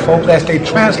scholarly folk as they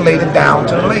translate it down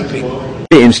to the lay people. It's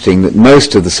very interesting that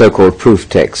most of the so-called proof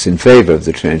texts in favor of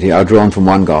the Trinity are drawn from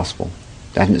one gospel.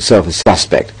 That in itself is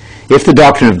suspect. If the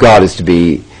doctrine of God is to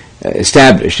be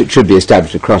established, it should be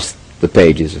established across the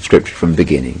pages of Scripture from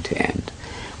beginning to end.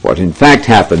 What in fact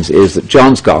happens is that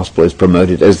John's Gospel is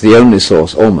promoted as the only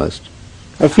source, almost.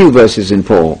 A few verses in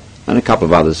Paul and a couple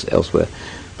of others elsewhere,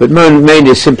 but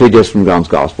mainly simply just from John's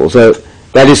Gospel. So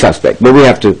that is suspect, but we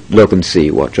have to look and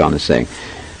see what John is saying.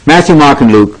 Matthew, Mark,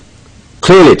 and Luke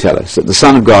clearly tell us that the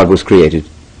Son of God was created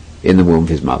in the womb of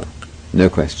his mother. No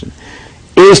question.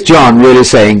 Is John really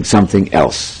saying something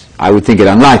else? I would think it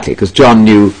unlikely, because John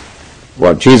knew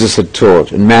what Jesus had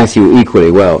taught, and Matthew equally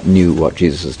well knew what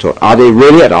Jesus has taught. Are they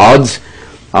really at odds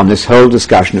on this whole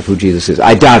discussion of who Jesus is?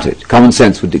 I doubt it. Common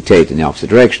sense would dictate in the opposite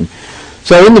direction.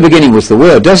 So in the beginning was the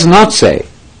Word does not say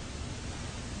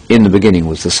in the beginning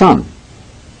was the Son.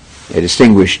 A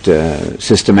distinguished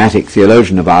systematic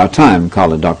theologian of our time,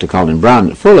 Dr. Colin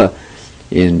Brown at Fuller,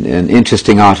 in an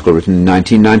interesting article written in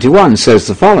 1991, says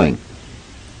the following.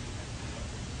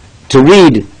 To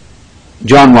read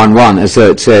John 1:1 as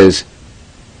though it says,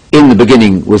 in the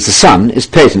beginning was the Son, is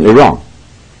patently wrong.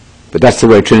 But that's the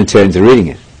way Trinitarians are reading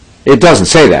it. It doesn't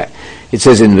say that. It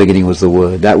says in the beginning was the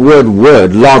Word. That word,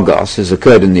 logos, has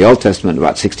occurred in the Old Testament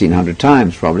about 1,600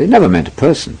 times probably. It never meant a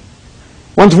person.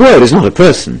 One's word is not a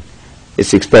person.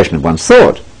 It's the expression of one's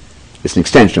thought. It's an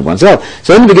extension of oneself.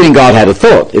 So in the beginning God had a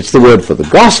thought. It's the word for the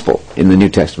gospel in the New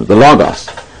Testament, the logos.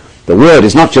 The word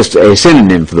is not just a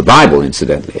synonym for the Bible,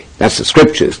 incidentally. That's the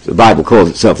Scriptures. The Bible calls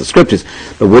itself the Scriptures.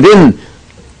 But within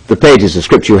the pages of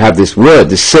Scripture you have this word,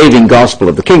 this saving gospel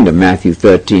of the kingdom, Matthew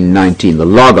 13:19, the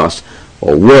logos,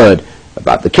 or word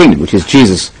about the kingdom, which is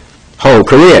Jesus' whole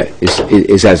career,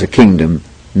 is as a kingdom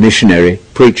missionary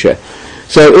preacher.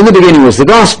 So in the beginning was the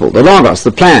gospel, the logos,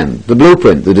 the plan, the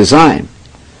blueprint, the design.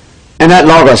 And that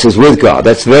logos is with God.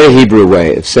 That's a very Hebrew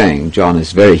way of saying. John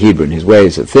is very Hebrew in his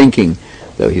ways of thinking,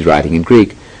 though he's writing in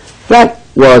Greek. That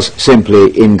was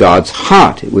simply in God's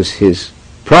heart. It was his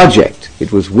project.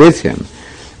 It was with him.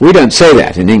 We don't say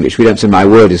that in English. We don't say, my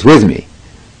word is with me.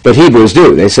 But Hebrews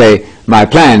do. They say, my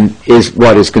plan is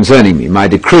what is concerning me. My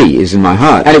decree is in my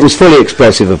heart. And it was fully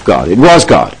expressive of God. It was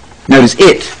God. Notice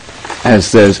it, as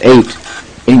those 8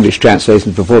 English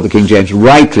translations before the King James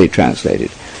rightly translated.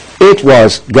 It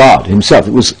was God himself.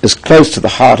 It was as close to the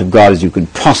heart of God as you can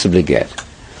possibly get.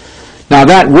 Now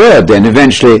that word then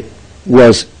eventually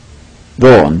was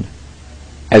born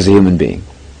as a human being.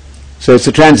 So it's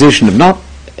the transition of not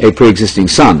a pre-existing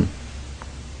son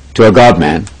to a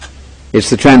God-man.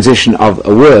 It's the transition of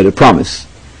a word, a promise,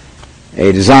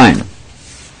 a design,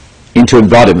 into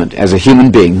embodiment as a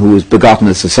human being who was begotten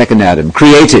as the second Adam,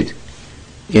 created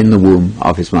in the womb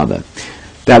of his mother.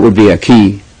 That would be a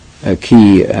key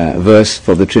verse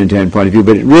for the Trinitarian point of view,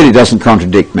 but it really doesn't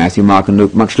contradict Matthew, Mark, and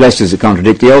Luke, much less does it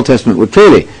contradict the Old Testament, where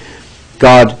clearly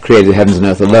God created the heavens and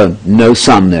earth alone. No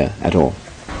son there at all.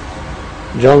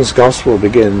 John's Gospel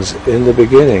begins, in the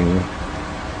beginning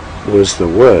was the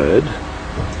Word,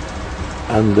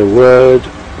 and the Word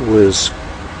was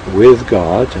with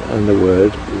God, and the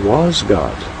Word was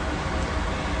God.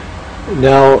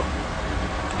 Now,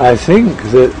 I think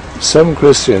that some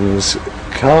Christians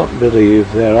can't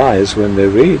believe their eyes when they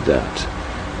read that,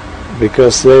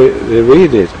 because they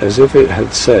read it as if it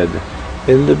had said,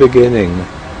 in the beginning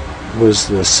was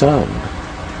the Son,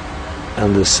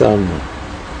 and the Son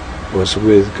was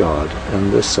with God,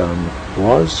 and the Son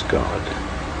was God.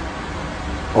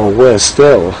 Or worse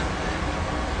still,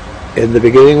 in the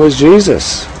beginning was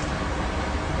Jesus.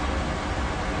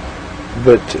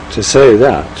 But to say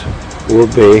that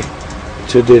would be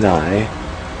to deny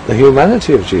the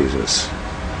humanity of Jesus.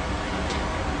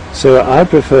 So I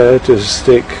prefer to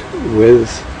stick with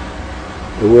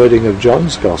the wording of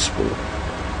John's Gospel,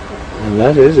 and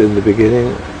that is, in the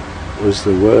beginning was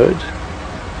the Word,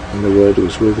 and the Word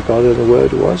was with God, and the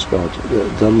Word was God.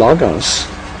 The Logos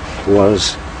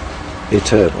was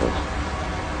eternal,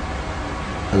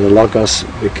 and the Logos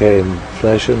became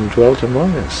flesh and dwelt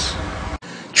among us.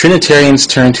 Trinitarians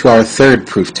turn to our third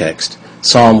proof text,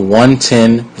 Psalm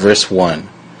 110, verse 1.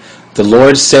 The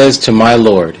Lord says to my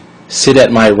Lord, Sit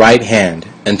at my right hand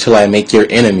until I make your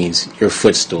enemies your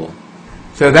footstool.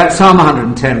 So that Psalm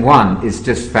 110:1 is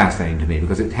just fascinating to me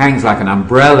because it hangs like an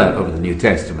umbrella over the New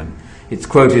Testament. It's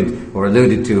quoted or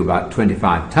alluded to about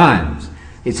 25 times.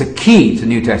 It's a key to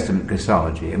New Testament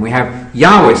Christology. And we have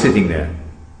Yahweh sitting there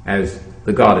as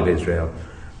the God of Israel.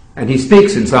 And he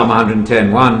speaks in Psalm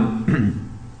 110:1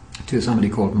 to somebody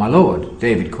called my Lord.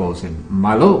 David calls him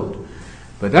my Lord.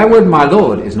 But that word my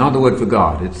Lord is not the word for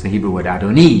God. It's the Hebrew word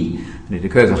Adoni. And it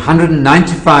occurs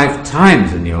 195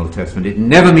 times in the Old Testament. It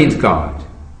never means God.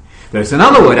 There's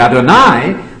another word,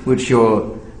 Adonai, which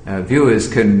your viewers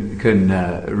can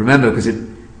remember because it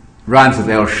rhymes with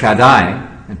El Shaddai,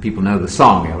 and people know the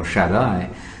song El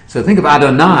Shaddai. So think of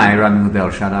Adonai rhyming with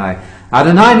El Shaddai.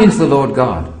 Adonai means the Lord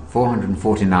God,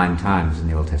 449 times in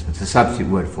the Old Testament. It's a substitute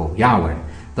word for Yahweh,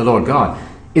 the Lord God.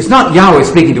 It's not Yahweh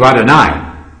speaking to Adonai.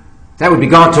 That would be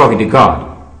God talking to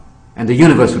God, and the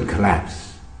universe would collapse.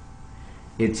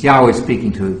 It's Yahweh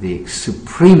speaking to the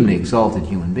supremely exalted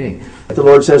human being. The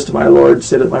Lord says to my Lord,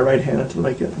 sit at my right hand until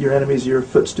I make your enemies your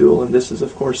footstool. And this is,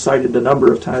 of course, cited a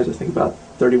number of times. I think about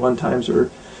 31 times, or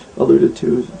alluded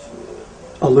to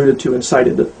and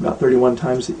cited about 31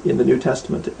 times in the New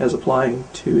Testament as applying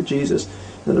to Jesus.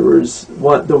 In other words,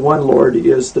 the one Lord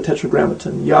is the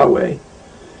Tetragrammaton. Yahweh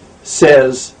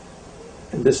says,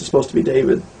 and this is supposed to be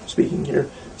David speaking here,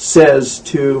 says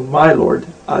to my Lord,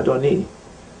 Adoni,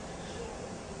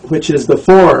 which is the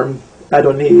form,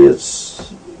 Adoni,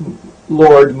 it's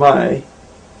Lord my,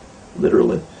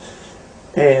 literally.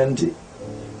 And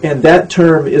that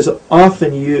term is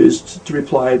often used to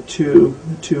reply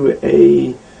to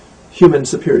a human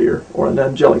superior or an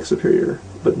angelic superior,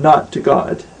 but not to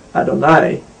God.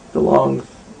 Adonai, the long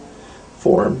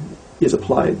form, is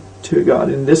applied to God.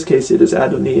 In this case, it is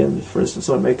Adoni, and for instance,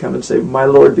 someone may come and say, my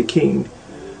Lord the King.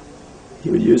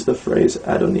 He would use the phrase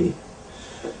Adoni,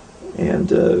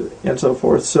 and so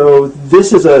forth. So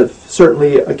this is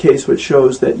certainly a case which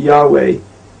shows that Yahweh,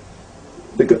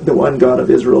 the one God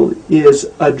of Israel, is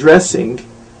addressing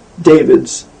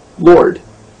David's Lord.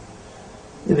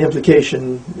 And the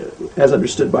implication, as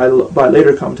understood by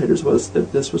later commentators, was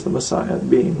that this was the Messiah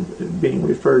being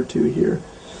referred to here.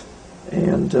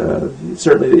 And it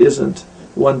certainly isn't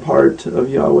one part of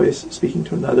Yahweh speaking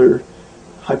to another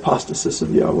hypostasis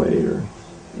of Yahweh or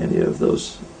any of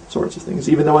those sorts of things.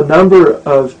 Even though a number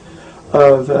of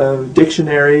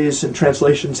dictionaries and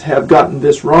translations have gotten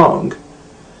this wrong,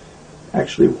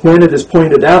 actually, when it is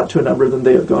pointed out to a number of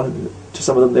them,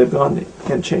 some of them they've gone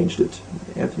and changed it.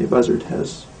 Anthony Buzzard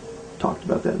has talked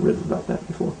about that and written about that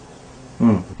before.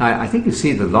 I think you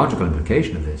see the logical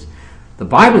implication of this. The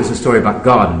Bible is a story about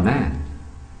God and man.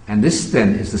 And this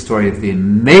then is the story of the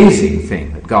amazing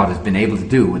thing that God has been able to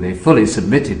do with a fully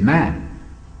submitted man.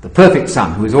 The perfect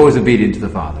Son, who is always obedient to the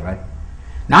Father, right?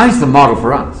 Now he's the model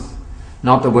for us.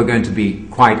 Not that we're going to be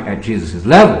quite at Jesus'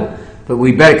 level, but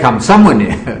we better come somewhere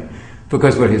near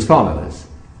because we're his followers.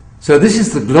 So this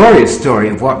is the glorious story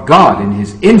of what God, in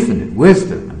his infinite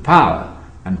wisdom and power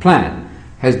and plan,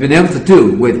 has been able to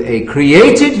do with a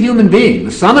created human being,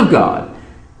 the Son of God.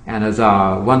 And as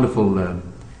our wonderful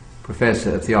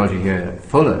professor of theology here,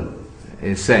 Fuller,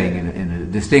 is saying in a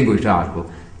distinguished article,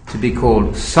 to be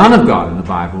called Son of God in the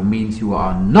Bible means you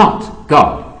are not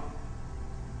God.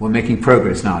 We're making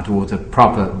progress now towards a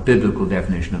proper biblical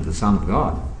definition of the Son of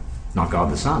God, not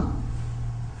God the Son.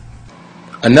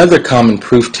 Another common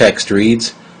proof text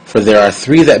reads, "For there are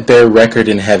three that bear record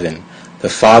in heaven, the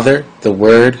Father, the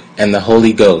Word, and the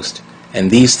Holy Ghost,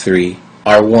 and these three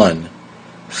are one."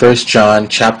 1 John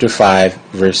chapter 5,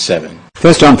 verse 7.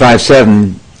 1 John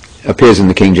 5:7 appears in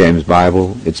the King James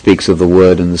Bible. It speaks of the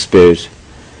Word and the Spirit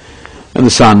and the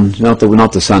Son, not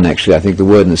the Son actually, I think the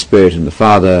Word and the Spirit and the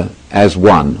Father as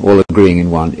one, all agreeing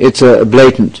in one. It's a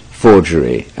blatant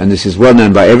forgery, and this is well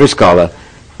known by every scholar.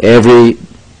 Every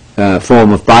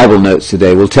form of Bible notes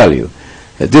today will tell you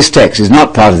that this text is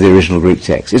not part of the original Greek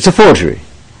text. It's a forgery.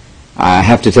 I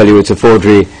have to tell you it's a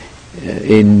forgery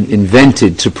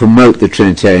invented to promote the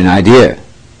Trinitarian idea,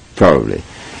 probably.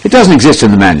 It doesn't exist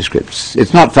in the manuscripts.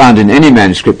 It's not found in any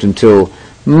manuscript until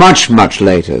much, much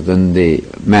later than the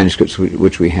manuscripts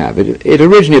which we have. It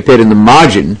originally appeared in the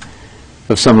margin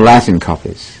of some Latin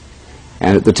copies.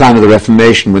 And at the time of the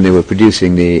Reformation, when they were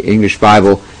producing the English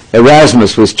Bible,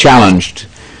 Erasmus was challenged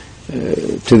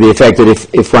to the effect that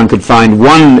if one could find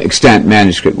one extant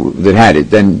manuscript that had it,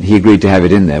 then he agreed to have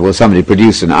it in there. Well, somebody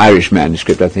produced an Irish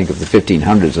manuscript, I think of the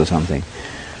 1500s or something,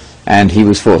 and he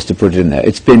was forced to put it in there.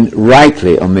 It's been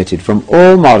rightly omitted from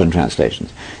all modern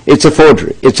translations. It's a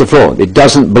forgery. It's a fraud. It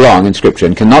doesn't belong in Scripture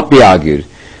and cannot be argued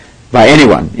by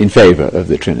anyone in favor of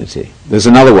the Trinity. There's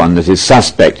another one that is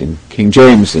suspect in King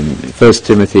James in 1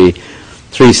 Timothy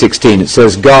 3:16. It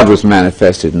says, God was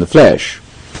manifested in the flesh.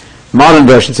 Modern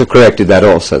versions have corrected that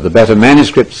also. The better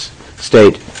manuscripts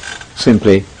state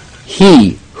simply,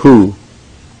 he who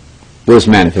was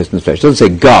manifested in the flesh. It doesn't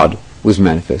say God was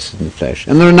manifested in the flesh.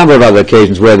 And there are a number of other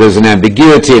occasions where there's an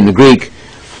ambiguity in the Greek,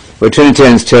 where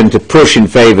Trinitarians tend to push in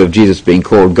favor of Jesus being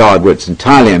called God, where it's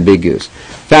entirely ambiguous. The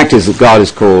fact is that God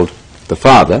is called the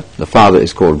Father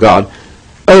is called God,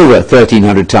 over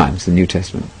 1,300 times in the New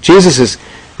Testament. Jesus is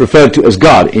referred to as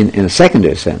God in a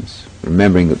secondary sense,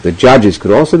 remembering that the judges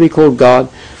could also be called God.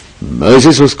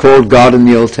 Moses was called God in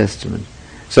the Old Testament.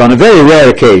 So on a very rare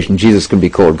occasion, Jesus can be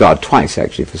called God, twice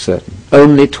actually for certain,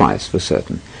 only twice for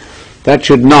certain. That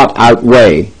should not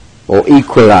outweigh or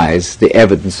equalize the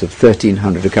evidence of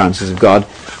 1,300 occurrences of God,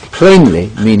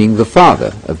 plainly meaning the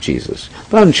Father of Jesus.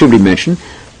 But it should be mentioned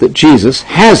that Jesus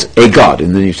has a God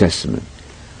in the New Testament.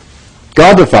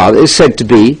 God the Father is said to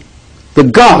be the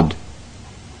God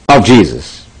of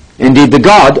Jesus. Indeed, the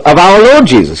God of our Lord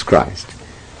Jesus Christ.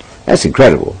 That's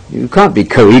incredible. You can't be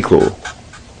co-equal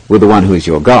with the one who is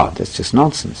your God. That's just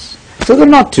nonsense. So there are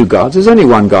not two gods. There's only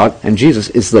one God, and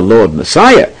Jesus is the Lord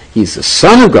Messiah. He's the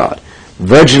Son of God,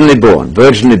 virginally born,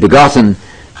 virginally begotten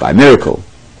by miracle.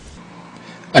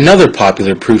 Another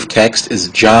popular proof text is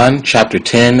John chapter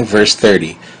 10, verse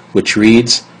 30, which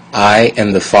reads, I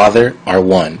and the Father are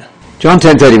one. John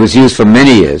 10:30 was used for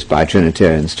many years by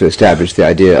Trinitarians to establish the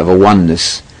idea of a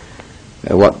oneness,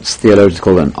 what's theologians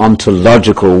call an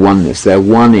ontological oneness. They're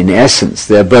one in essence.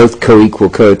 They're both co-equal,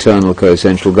 co-eternal,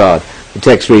 co-essential God. The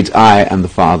text reads, I and the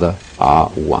Father are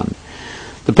one.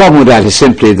 The problem with that is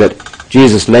simply that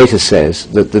Jesus later says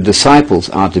that the disciples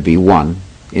are to be one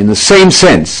in the same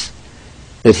sense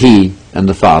that he and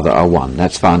the Father are one.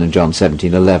 That's found in John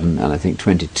 17:11 and I think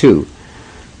 22.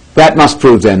 That must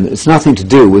prove then that it's nothing to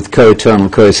do with co-eternal,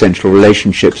 co-essential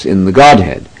relationships in the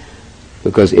Godhead.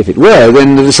 Because if it were,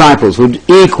 then the disciples would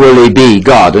equally be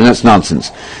God, and that's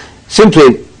nonsense.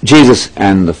 Simply, Jesus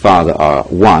and the Father are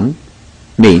one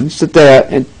means that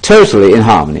they're totally in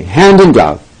harmony, hand in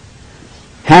glove.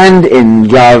 Hand in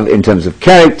glove in terms of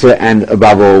character and,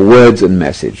 above all, words and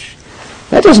message.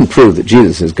 That doesn't prove that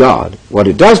Jesus is God. What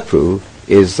it does prove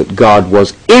is that God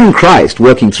was in Christ,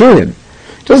 working through him.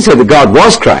 It doesn't say that God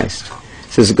was Christ.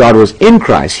 It says that God was in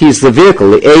Christ. He's the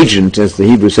vehicle, the agent, as the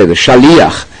Hebrews say, the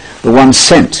shaliach, the one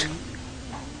sent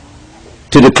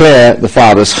to declare the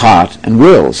Father's heart and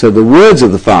will. So the words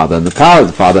of the Father and the power of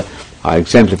the Father are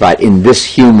exemplified in this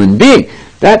human being.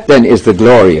 That then is the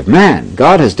glory of man.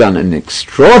 God has done an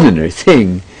extraordinary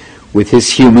thing with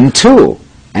his human tool.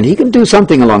 And he can do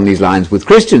something along these lines with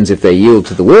Christians if they yield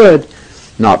to the Word,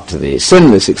 not to the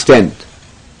sinless extent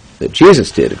that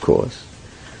Jesus did, of course.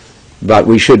 But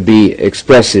we should be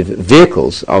expressive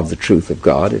vehicles of the truth of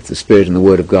God if the Spirit and the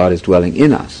Word of God is dwelling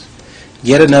in us.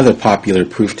 Yet another popular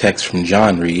proof text from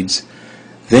John reads,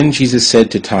 Then Jesus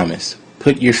said to Thomas,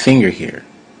 Put your finger here.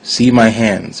 See my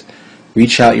hands.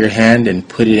 Reach out your hand and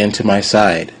put it into my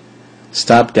side.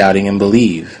 Stop doubting and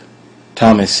believe.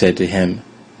 Thomas said to him,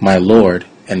 My Lord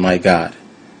and my God.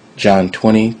 John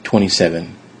 20:27.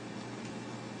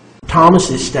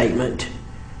 Thomas's statement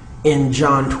in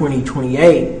John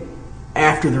 20:28,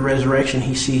 after the resurrection,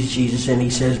 he sees Jesus and he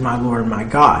says, My Lord and my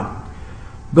God.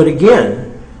 But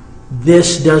again,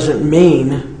 this doesn't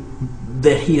mean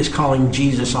that he is calling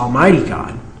Jesus Almighty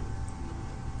God.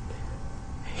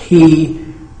 He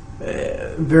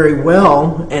very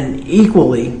well and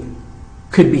equally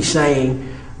could be saying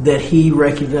that he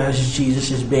recognizes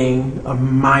Jesus as being a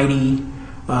mighty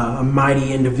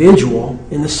individual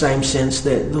in the same sense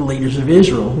that the leaders of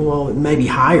Israel, well, it may be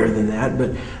higher than that,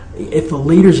 but if the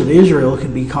leaders of Israel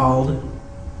could be called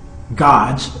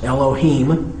gods,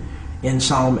 Elohim, in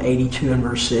Psalm 82 and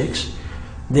verse 6,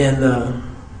 then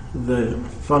the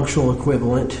functional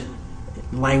equivalent,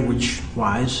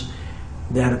 language-wise,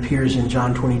 that appears in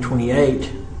John 20:28,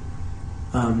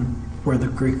 where the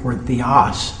Greek word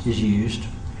theos is used,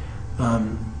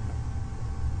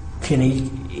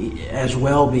 can as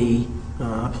well be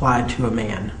applied to a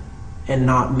man and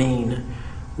not mean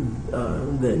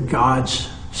that God's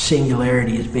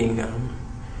singularity is being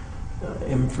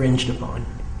infringed upon.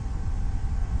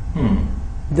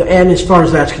 And as far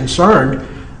as that's concerned,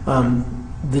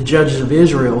 the judges of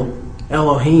Israel,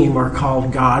 Elohim, are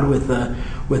called God with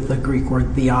the Greek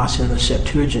word theos in the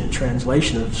Septuagint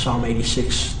translation of Psalm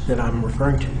 86 that I'm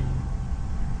referring to.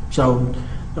 So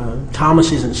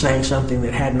Thomas isn't saying something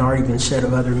that hadn't already been said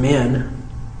of other men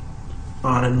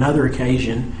on another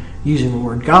occasion using the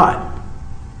word God.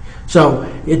 So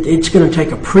it's going to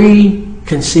take a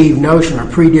preconceived notion or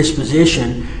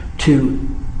predisposition to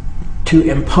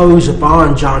impose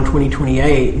upon John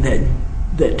 20:28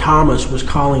 that Thomas was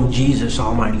calling Jesus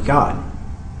Almighty God.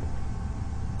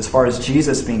 As far as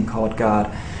Jesus being called God,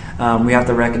 we have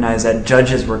to recognize that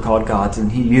judges were called gods,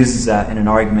 and he uses that in an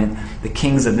argument. The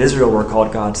kings of Israel were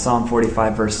called gods, Psalm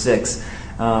 45, verse 6.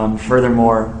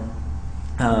 Furthermore,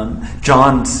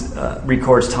 John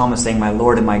records Thomas saying, "My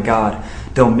Lord and my God."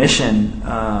 Domitian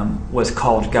was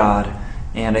called God,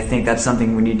 and I think that's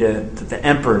something we need to. The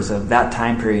emperors of that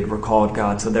time period were called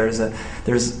God. So there's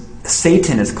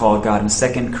Satan is called God in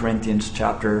 2 Corinthians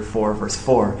chapter 4, verse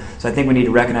 4. So I think we need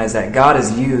to recognize that God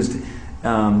is used,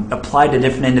 applied to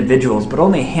different individuals, but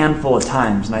only a handful of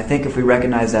times. And I think if we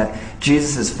recognize that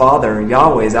Jesus' Father,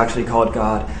 Yahweh, is actually called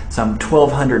God some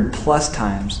 1,200 plus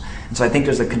times. And so I think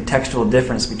there's a contextual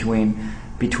difference between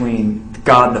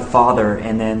God the Father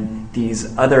and then these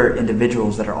other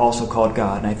individuals that are also called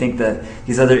God. And I think that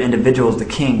these other individuals, the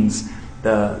kings,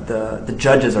 the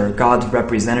judges, are God's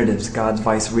representatives, God's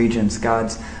vice-regents,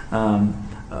 God's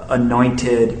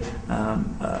anointed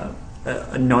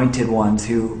ones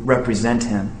who represent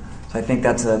Him. So I think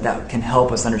that can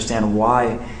help us understand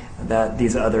why that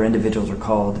these other individuals are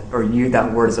called, or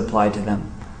that word is applied to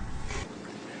them.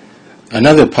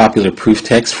 Another popular proof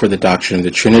text for the doctrine of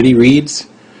the Trinity reads,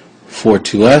 "For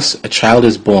to us a child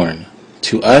is born,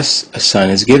 to us a son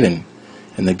is given,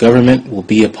 and the government will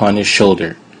be upon his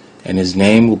shoulder, and his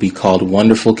name will be called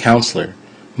Wonderful Counselor,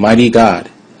 Mighty God,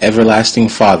 Everlasting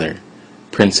Father,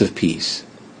 Prince of Peace."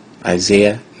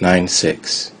 Isaiah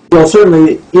 9:6. Well,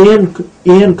 certainly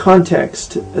in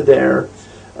context there,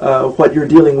 what you're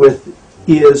dealing with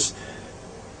is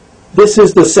this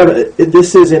is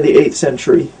in the 8th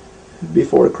century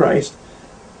before Christ,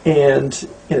 and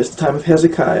it's the time of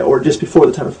Hezekiah, or just before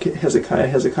the time of Hezekiah.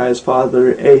 Hezekiah's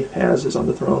father Ahaz is on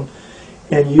the throne,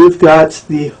 and you've got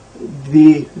the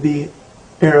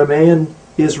Aramean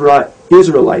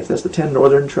Israelites, that's the 10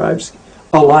 northern tribes,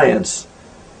 alliance,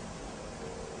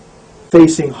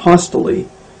 facing hostilely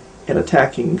and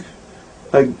attacking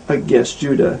against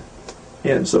Judah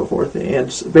and so forth.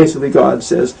 And basically God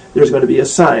says there's going to be a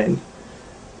sign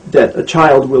that a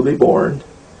child will be born,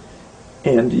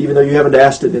 and even though you haven't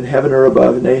asked it in heaven or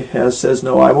above, and Ahaz says,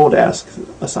 "No, I won't ask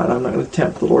a sign, I'm not going to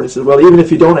tempt the Lord." He says, "Well, even if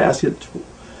you don't ask it,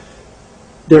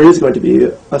 there is going to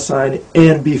be a sign,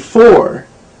 and before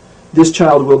this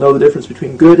child will know the difference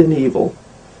between good and evil,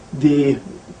 the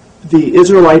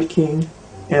Israelite king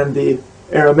and the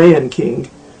Aramean king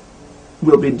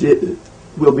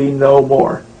will be no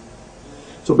more."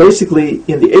 So basically,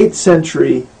 in the 8th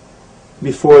century,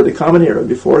 before the Common Era,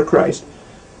 before Christ,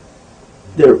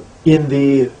 there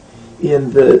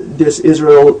this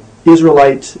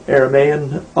Israelite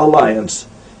Aramean alliance,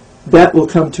 that will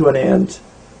come to an end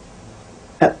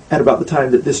at about the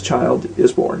time that this child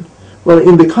is born. Well,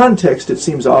 in the context, it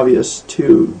seems obvious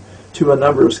to a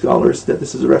number of scholars that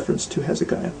this is a reference to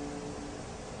Hezekiah.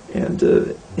 And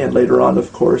later on,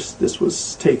 of course, this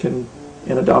was taken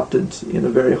and adopted in a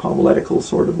very homiletical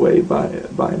sort of way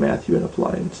by Matthew and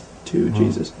applied to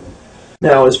Jesus.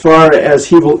 Now, as far as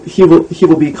he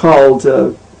will be called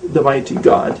the mighty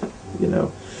God,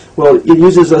 well, it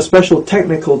uses a special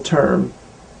technical term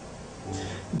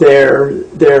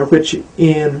there which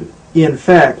in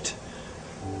fact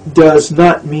does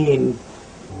not mean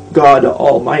God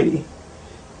Almighty.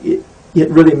 It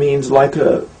really means like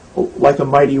a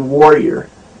mighty warrior,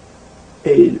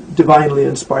 a divinely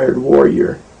inspired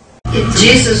warrior. If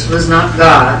Jesus was not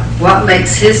God, what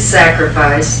makes his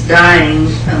sacrifice,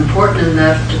 dying, important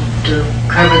enough to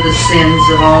cover the sins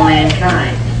of all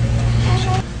mankind?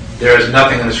 There is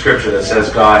nothing in the Scripture that says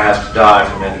God has to die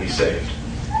for men to be saved.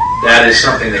 That is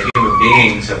something that human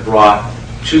beings have brought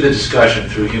to the discussion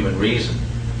through human reason.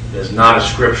 It is not a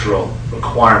scriptural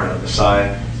requirement of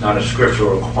Messiah, not a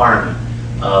scriptural requirement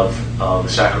of the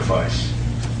sacrifice.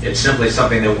 It's simply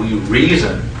something that we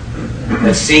reason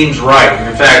that seems right. And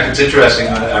in fact, it's interesting.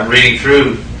 I'm reading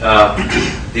through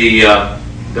the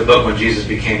book When Jesus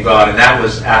Became God, and that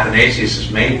was Athanasius'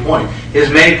 main point. His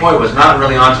main point was not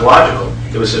really ontological;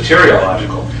 it was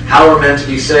soteriological. How are men to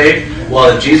be saved? Well,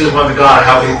 if Jesus went to God,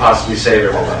 how could He possibly save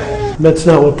everybody? That's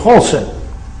not what Paul said.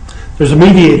 There's a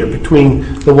mediator between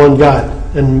the one God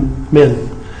and men.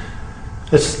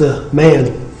 That's the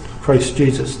man, Christ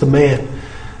Jesus, the man.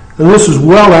 And this is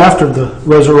well after the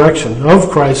resurrection of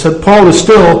Christ, that Paul is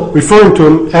still referring to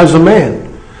him as a man.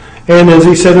 And as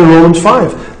he said in Romans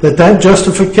 5, that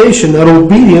justification, that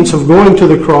obedience of going to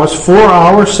the cross for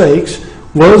our sakes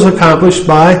was accomplished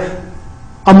by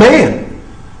a man.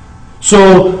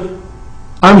 So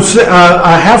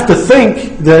I have to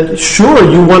think that sure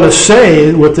you want to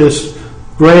say with this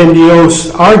grandiose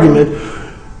argument,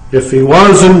 if he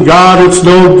wasn't God, it's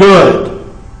no good.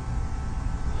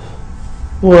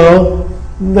 Well,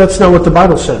 that's not what the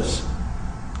Bible says.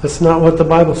 That's not what the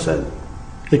Bible said.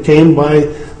 It came by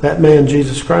that man,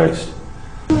 Jesus Christ.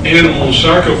 Animal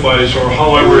sacrifice, or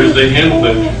however they handled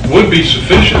it, would be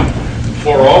sufficient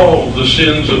for all the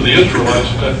sins of the Israelites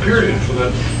at that period, for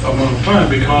that amount of time,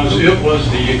 because it was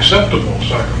the acceptable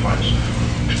sacrifice.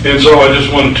 And so I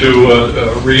just wanted to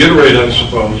reiterate, I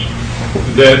suppose,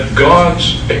 that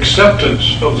God's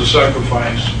acceptance of the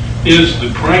sacrifice is the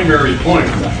primary point.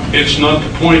 It's not the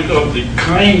point of the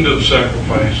kind of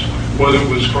sacrifice, whether it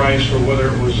was Christ or whether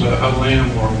it was a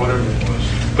lamb or whatever it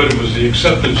was. But it was the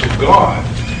acceptance of God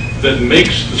that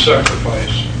makes the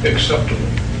sacrifice acceptable.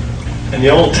 In the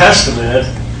Old Testament,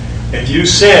 if you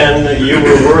sinned, you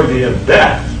were worthy of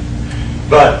death.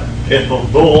 But if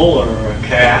a bull or a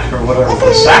calf or whatever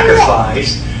was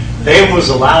sacrificed, they was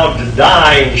allowed to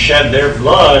die and shed their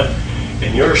blood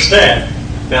in your stead.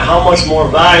 Now, how much more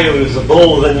value is a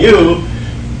bull than you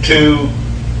to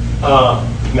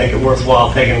make it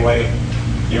worthwhile taking away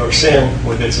your sin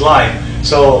with its life?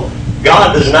 So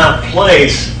God does not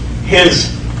place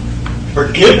His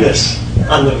forgiveness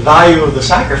on the value of the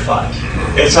sacrifice.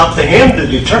 It's up to Him to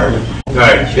determine.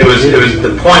 Right. It was.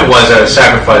 The point was that a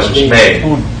sacrifice was made.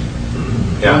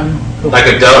 Yeah, like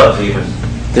a dove, even.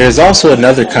 There is also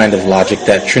another kind of logic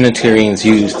that Trinitarians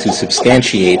use to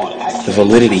substantiate the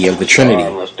validity of the Trinity.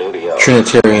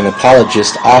 Trinitarian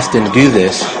apologists often do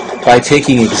this by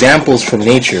taking examples from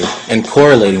nature and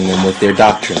correlating them with their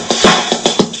doctrine.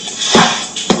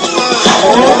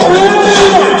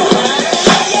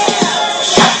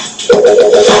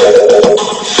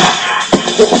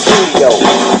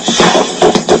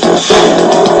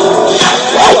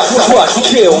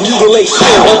 Kill, mutilate,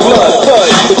 blood,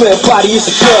 the clear body is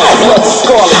a gun, blood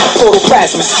scarlet,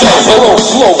 protoplasm, slow,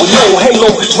 slow, with no halo,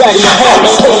 dragging the hand,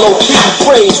 stay low key,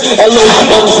 praise, L-O-E,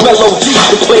 melody,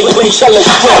 the play, shallow,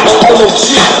 L-O-G,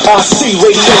 I-C,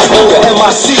 radiation, the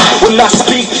M-I-C, when I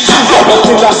speak,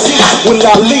 then I see, when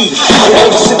I leave, the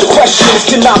answer to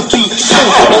questions cannot be seen,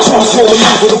 choose your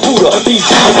maneuver, the Buddha, be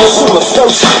sooner,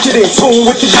 first, get in tune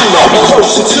with the unit,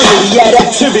 versatility, add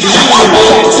activity,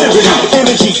 activity,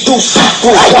 energy, through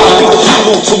sequel, copy the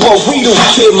people to what we do,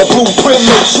 kid, my blueprint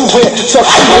makes you wear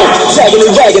tuxedo, tagging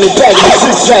and ragging and bagging and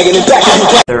zigzagging and back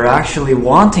and They're actually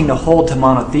wanting to hold to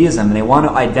monotheism, and they want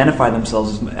to identify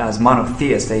themselves as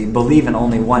monotheists. They believe in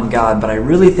only one God, but I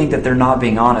really think that they're not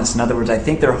being honest. In other words, I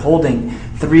think they're holding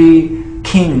three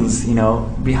kings,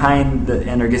 behind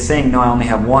and they're just saying, no, I only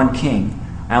have one king.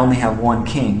 I only have one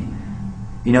king.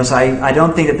 So I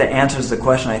don't think that answers the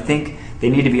question. I think they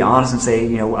need to be honest and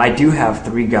say, I do have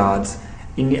three gods,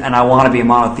 and I want to be a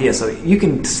monotheist. So you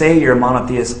can say you're a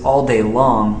monotheist all day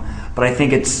long, but I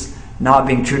think it's not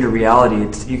being true to reality.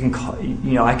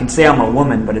 I can say I'm a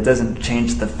woman, but it doesn't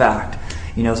change the fact.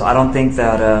 So I don't think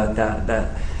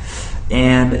that.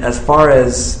 And as far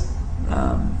as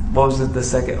what was it? The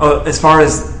second? Oh, as far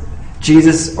as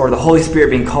Jesus or the Holy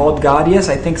Spirit being called God, yes,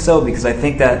 I think so, because I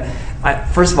think that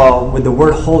first of all, with the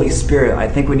word Holy Spirit, I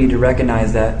think we need to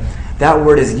recognize that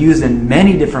word is used in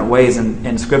many different ways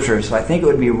in Scripture. So I think it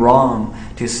would be wrong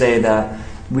to say that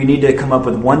we need to come up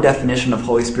with one definition of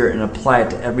Holy Spirit and apply it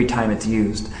to every time it's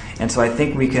used. And so I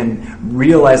think we can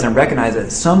realize and recognize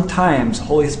that sometimes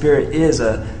Holy Spirit is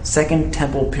a Second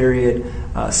Temple period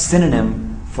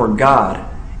synonym for God.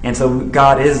 And so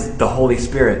God is the Holy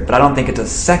Spirit. But I don't think it's a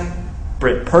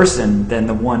separate person than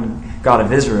the one God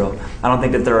of Israel. I don't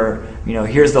think that there are,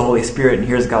 here's the Holy Spirit and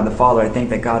here's God the Father. I think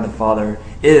that God the Father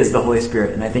is the Holy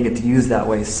Spirit, and I think it's used that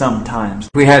way sometimes.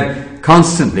 We had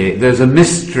constantly, there's a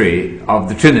mystery of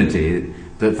the Trinity,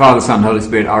 that Father, Son, and Holy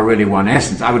Spirit are really one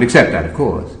essence. I would accept that, of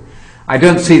course. I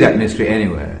don't see that mystery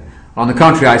anywhere. On the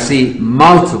contrary, I see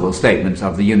multiple statements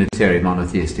of the Unitarian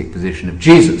monotheistic position of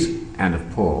Jesus and of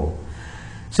Paul.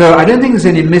 So I don't think there's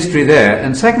any mystery there.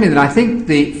 And secondly, then I think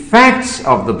the facts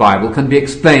of the Bible can be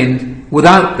explained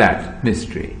without that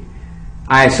mystery.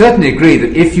 I certainly agree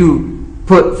that if you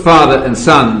put Father and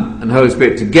Son and Holy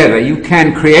Spirit together, you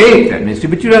can create that mystery,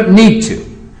 but you don't need to.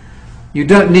 You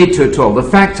don't need to at all. The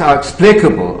facts are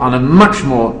explicable on a much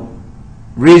more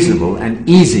reasonable and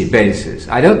easy basis.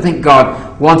 I don't think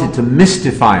God wanted to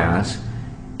mystify us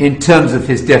in terms of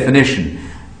His definition.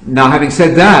 Now, having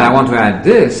said that, I want to add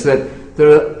this, that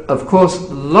there are, of course,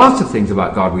 lots of things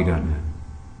about God we don't know.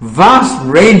 Vast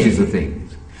ranges of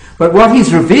things. But what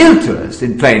He's revealed to us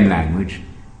in plain language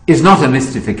is not a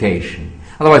mystification.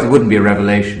 Otherwise it wouldn't be a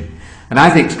revelation. And I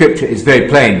think Scripture is very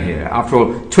plain here. After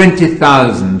all,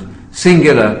 20,000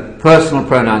 singular personal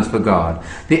pronouns for God,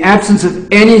 the absence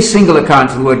of any single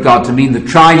account of the word God to mean the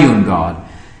triune God,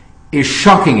 is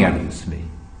shocking evidence to me.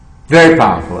 Very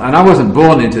powerful. And I wasn't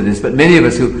born into this, but many of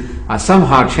us who are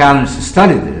somehow challenged to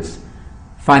study this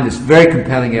find this very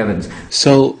compelling evidence.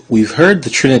 So, we've heard the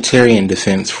Trinitarian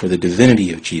defense for the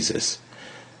divinity of Jesus.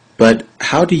 But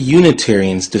how do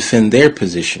Unitarians defend their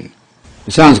position?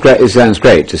 It sounds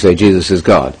great to say Jesus is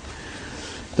God.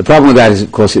 The problem with that is,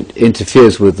 of course, it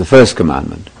interferes with the first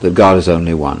commandment, that God is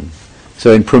only one.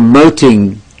 So in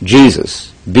promoting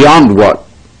Jesus beyond what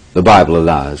the Bible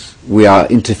allows, we are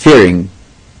interfering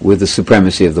with the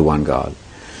supremacy of the one God.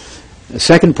 The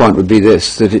second point would be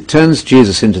this, that it turns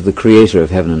Jesus into the creator of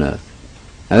heaven and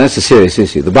earth. And that's a serious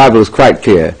issue. The Bible is quite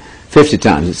clear. 50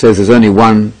 times it says there's only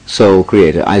one sole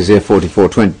creator. Isaiah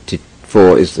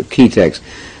 44:24 is the key text.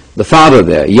 The Father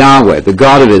there, Yahweh, the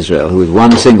God of Israel, who is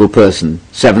one single person,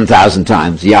 7,000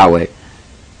 times, Yahweh,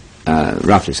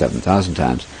 roughly 7,000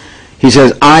 times. He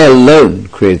says, I alone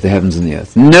created the heavens and the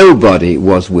earth. Nobody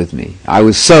was with me. I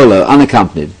was solo,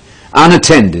 unaccompanied,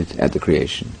 unattended at the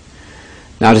creation.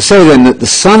 Now to say then that the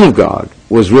Son of God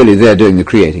was really there doing the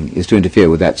creating is to interfere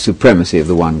with that supremacy of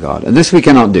the one God. And this we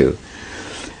cannot do.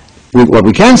 What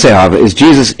we can say, however, is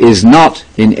Jesus is not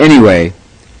in any way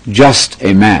just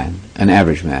a man, an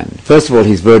average man. First of all,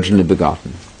 he's virginally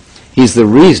begotten. He's the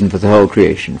reason for the whole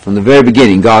creation. From the very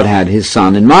beginning, God had his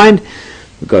Son in mind,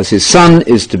 because his Son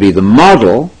is to be the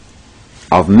model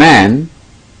of man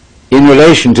in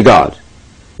relation to God.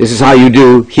 This is how you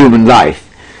do human life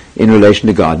in relation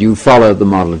to God. You follow the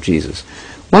model of Jesus.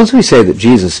 Once we say that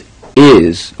Jesus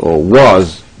is or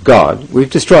was God, we've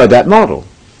destroyed that model.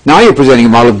 Now you're presenting a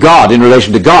model of God in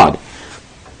relation to God.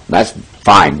 That's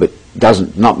fine, but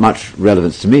not much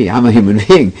relevance to me. I'm a human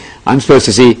being. I'm supposed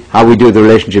to see how we do the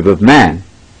relationship of man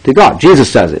to God.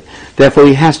 Jesus does it. Therefore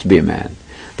he has to be a man.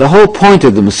 The whole point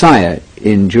of the Messiah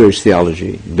in Jewish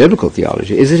theology, biblical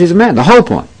theology, is that he's a man. The whole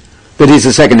point. That he's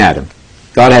the second Adam.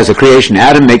 God has a creation.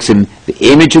 Adam makes him the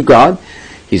image of God.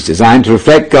 He's designed to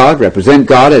reflect God, represent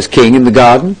God as king in the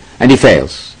garden, and he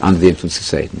fails under the influence of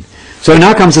Satan. So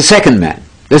now comes the second man.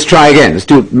 Let's try again. Let's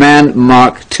do man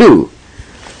Mark 2.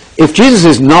 If Jesus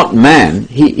is not man,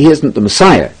 he isn't the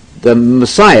Messiah. The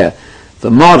Messiah, the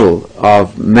model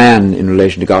of man in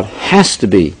relation to God, has to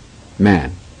be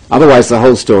man. Otherwise the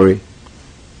whole story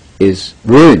is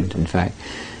ruined, in fact.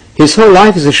 His whole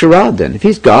life is a charade then. If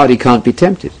he's God, he can't be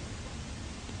tempted.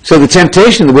 So the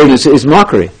temptation in the wilderness is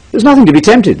mockery. There's nothing to be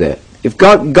tempted there. If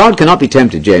God cannot be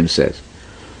tempted, James says.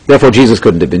 Therefore Jesus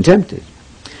couldn't have been tempted.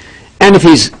 And if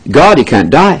he's God, he can't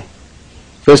die.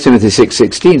 1 Timothy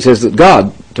 6:16 says that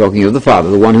God, talking of the Father,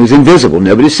 the one who's invisible,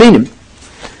 nobody's seen him,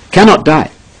 cannot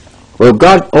die. Well,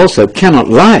 God also cannot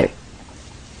lie.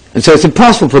 And so it's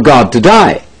impossible for God to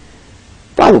die.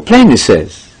 The Bible plainly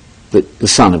says that the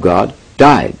Son of God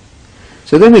died.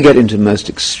 So then we get into the most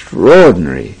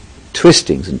extraordinary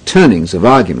twistings and turnings of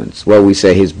arguments. Well, we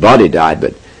say his body died,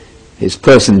 but his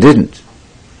person didn't.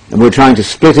 And we're trying to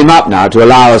split him up now to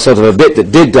allow a sort of a bit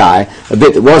that did die, a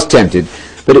bit that was tempted,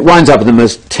 but it winds up with the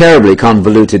most terribly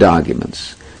convoluted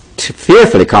arguments.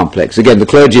 Fearfully complex. Again, the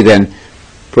clergy then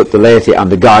put the laity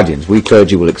under guardians. We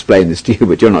clergy will explain this to you,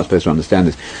 but you're not supposed to understand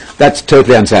this. That's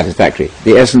totally unsatisfactory.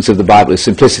 The essence of the Bible is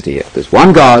simplicity here. There's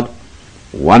one God,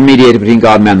 one mediator between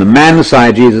God and man, the man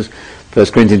Messiah Jesus. 1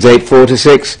 Corinthians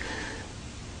 8:4-6,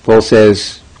 Paul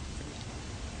says,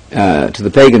 to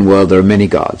the pagan world there are many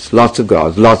gods, lots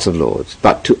of lords.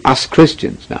 But to us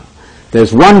Christians now,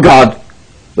 there's one God,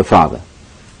 the Father.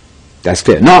 That's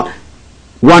clear. Not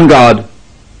one God,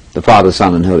 the Father,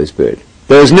 Son, and Holy Spirit.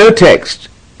 There is no text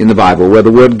in the Bible where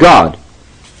the word God,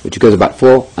 which occurs about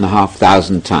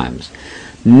 4,500 times,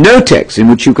 no text in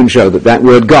which you can show that that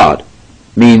word God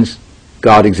means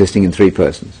God existing in three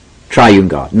persons. Triune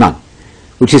God. None.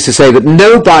 Which is to say that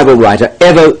no Bible writer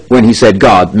ever, when he said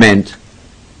God, meant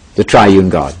the triune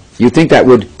God. You'd think that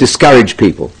would discourage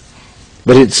people.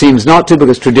 But it seems not to,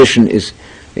 because tradition is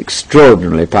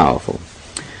extraordinarily powerful.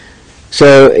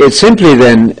 So it's simply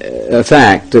then a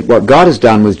fact that what God has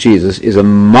done with Jesus is a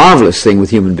marvelous thing with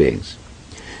human beings.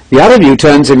 The other view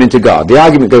turns him into God. The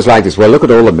argument goes like this: well, look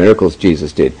at all the miracles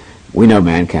Jesus did. We know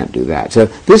man can't do that. So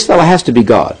this fellow has to be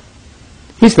God.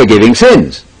 He's forgiving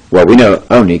sins. Well, we know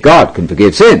only God can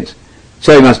forgive sins.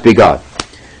 So he must be God.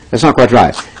 That's not quite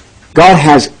right. God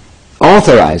has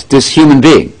authorized this human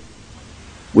being,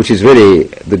 which is really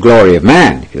the glory of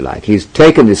man, if you like. He's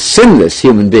taken this sinless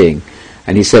human being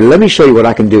and he said, let me show you what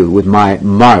I can do with my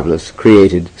marvelous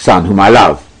created Son, whom I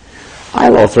love.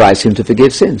 I'll authorize him to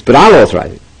forgive sins, but I'll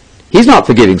authorize it. He's not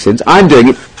forgiving sins. I'm doing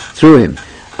it through him.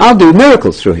 I'll do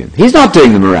miracles through him. He's not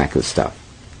doing the miraculous stuff.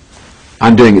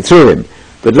 I'm doing it through him.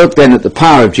 But look then at the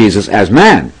power of Jesus as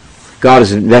man. God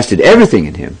has invested everything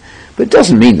in him. But it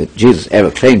doesn't mean that Jesus ever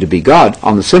claimed to be God.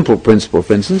 On the simple principle,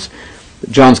 for instance,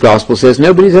 John's Gospel says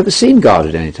nobody's ever seen God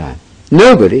at any time.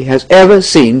 Nobody has ever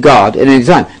seen God at any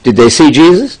time. Did they see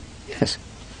Jesus? Yes.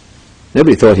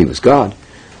 Nobody thought he was God.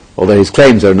 Although his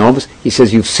claims are enormous, he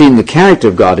says, you've seen the character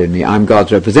of God in me. I'm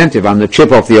God's representative. I'm the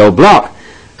chip off the old block.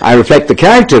 I reflect the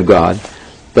character of God.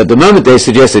 But the moment they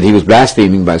suggested he was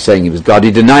blaspheming by saying he was God,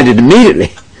 he denied it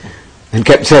immediately and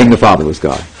kept saying the Father was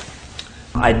God.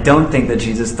 I don't think that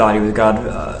Jesus thought he was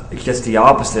God. Just the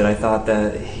opposite. I thought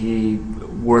that he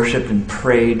worshipped and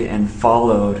prayed and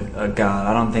followed God.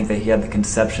 I don't think that he had the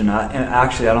conception. And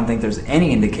actually, I don't think there's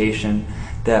any indication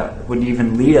that would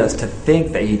even lead us to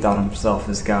think that he thought himself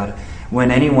as God.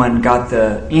 When anyone got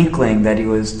the inkling that he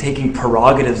was taking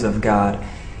prerogatives of God,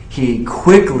 he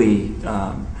quickly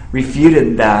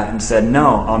refuted that and said,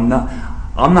 no, I'm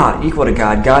not equal to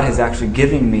God. God has actually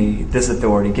given me this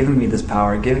authority, given me this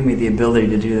power, given me the ability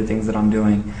to do the things that I'm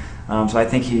doing. So I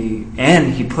think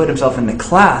he put himself in the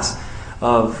class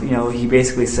of, he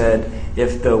basically said,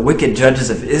 if the wicked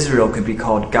judges of Israel could be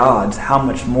called gods, how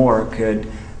much more could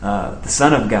the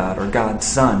Son of God or God's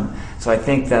Son? So I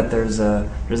think that there's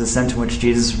a sense in which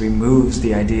Jesus removes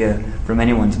the idea from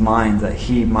anyone's mind that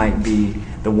he might be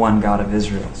the one God of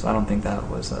Israel. So I don't think that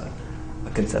was a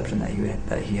conception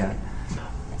that he had.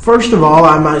 First of all,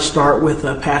 I might start with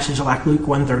a passage like Luke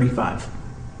 1:35,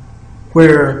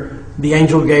 where the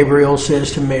angel Gabriel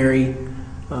says to Mary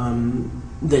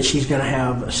that she's going to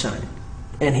have a son,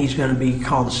 and he's going to be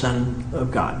called the Son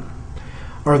of God,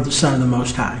 or the Son of the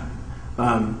Most High.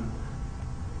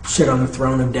 Sit on the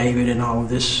throne of David and all of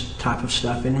this type of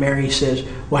stuff. And Mary says,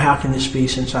 well, how can this be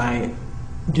since I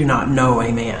do not know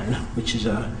a man, which is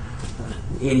an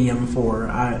idiom for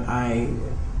I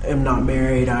am not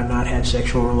married, I've not had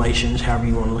sexual relations, however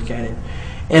you want to look at it.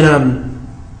 And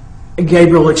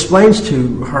Gabriel explains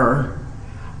to her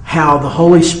how the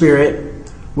Holy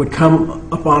Spirit would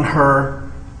come upon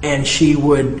her and she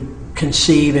would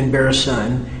conceive and bear a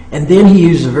son. And then he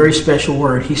uses a very special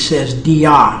word. He says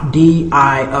dia,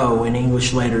 D-I-O in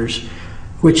English letters,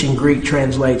 which in Greek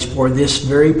translates for this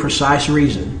very precise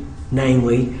reason,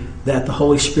 namely that the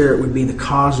Holy Spirit would be the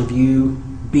cause of you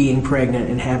being pregnant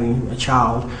and having a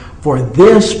child. For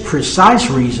this precise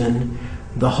reason,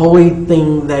 the holy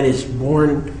thing that is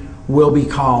born will be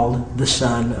called the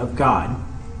Son of God.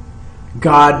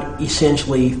 God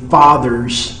essentially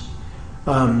fathers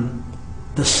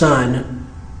the Son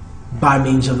by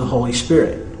means of the Holy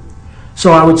Spirit.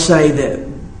 So I would say that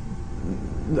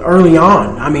early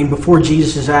on, before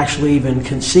Jesus is actually even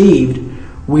conceived,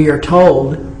 we are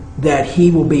told that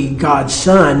he will be God's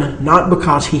Son, not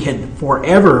because he had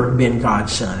forever been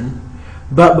God's Son,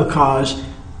 but because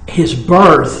his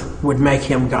birth would make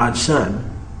him God's Son.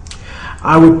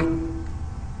 I would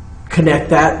connect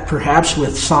that perhaps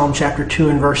with Psalm chapter 2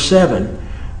 and verse 7.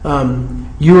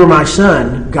 You are my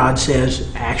son, God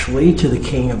says, actually, to the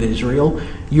king of Israel.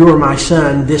 You are my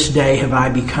son, this day have I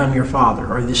become your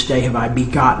father, or this day have I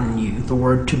begotten you. The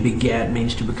word to beget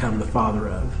means to become the father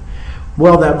of.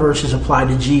 Well, that verse is applied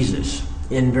to Jesus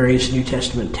in various New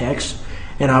Testament texts.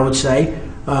 And I would say,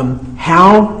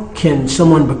 how can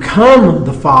someone become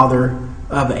the father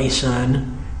of a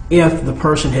son if the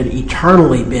person had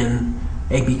eternally been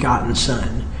a begotten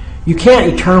son? You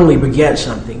can't eternally beget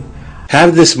something.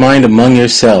 Have this mind among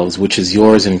yourselves, which is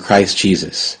yours in Christ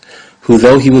Jesus, who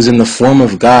though he was in the form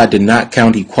of God, did not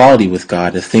count equality with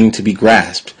God a thing to be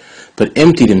grasped, but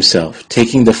emptied himself,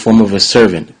 taking the form of a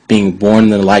servant, being born in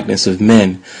the likeness of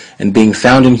men, and being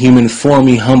found in human form,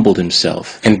 he humbled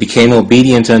himself, and became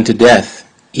obedient unto death,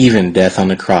 even death on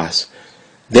the cross.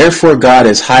 Therefore God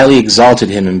has highly exalted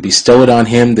him, and bestowed on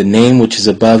him the name which is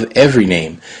above every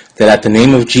name, that at the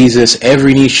name of Jesus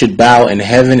every knee should bow in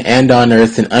heaven and on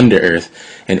earth and under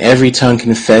earth, and every tongue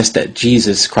confess that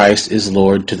Jesus Christ is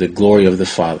Lord, to the glory of the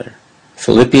Father.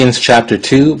 Philippians chapter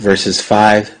 2, verses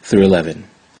 5 through 11.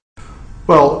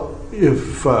 Well,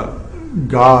 if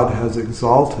God has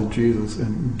exalted Jesus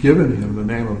and given him the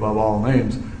name above all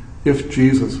names, if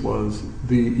Jesus was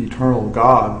the eternal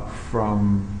God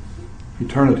from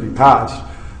eternity past,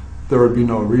 there would be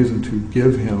no reason to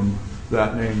give him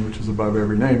that name which is above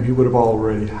every name. He would have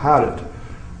already had it.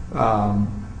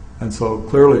 And so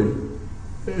clearly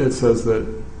it says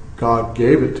that God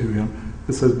gave it to him.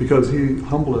 It says because he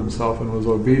humbled himself and was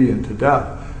obedient to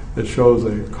death. It shows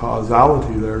a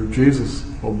causality there. Jesus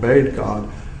obeyed God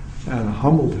and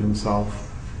humbled himself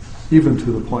even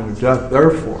to the point of death.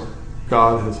 Therefore,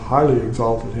 God has highly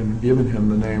exalted him and given him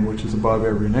the name which is above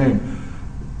every name.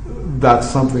 That's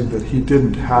something that he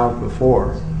didn't have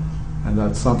before. And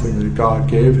that's something that God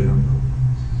gave him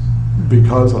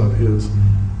because of his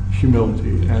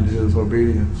humility and his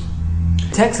obedience.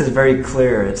 The text is very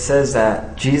clear. It says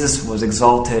that Jesus was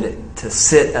exalted to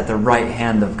sit at the right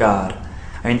hand of God.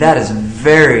 I mean, that is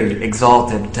very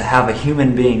exalted, to have a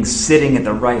human being sitting at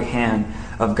the right hand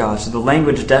of God. So the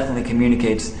language definitely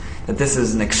communicates that this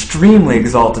is an extremely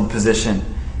exalted position.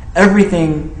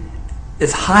 Everything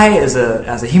as high as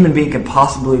a human being can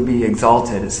possibly be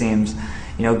exalted, it seems.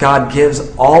 You know, God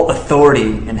gives all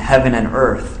authority in heaven and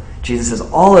earth. Jesus says,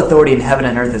 all authority in heaven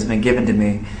and earth has been given to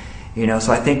me. You know,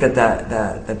 so I think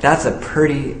that's a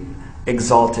pretty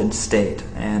exalted state.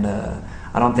 And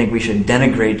I don't think we should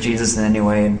denigrate Jesus in any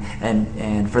way.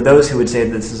 And for those who would say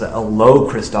that this is a low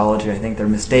Christology, I think they're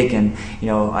mistaken. You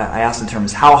know, I asked the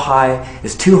terms, how high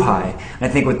is too high? And I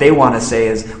think what they want to say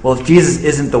is, well, if Jesus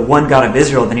isn't the one God of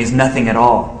Israel, then he's nothing at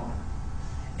all.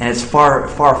 And it's far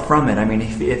from it. I mean,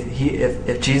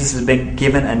 if Jesus has been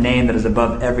given a name that is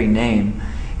above every name,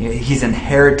 you know, he's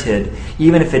inherited,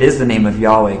 even if it is the name of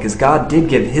Yahweh, because God did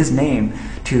give his name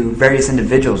to various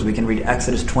individuals. We can read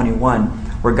Exodus 21,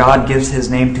 where God gives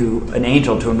his name to an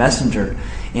angel, to a messenger.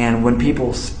 And when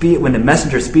people speak, when the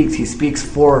messenger speaks, he speaks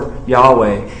for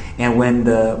Yahweh. And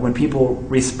when people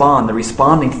respond, they're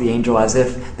responding to the angel as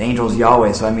if the angel is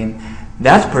Yahweh. So I mean,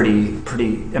 that's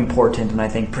pretty important, and I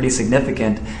think pretty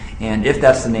significant. And if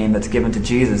that's the name that's given to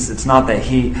Jesus, it's not that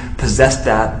he possessed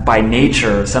that by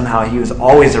nature, somehow he was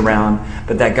always around,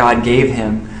 but that God gave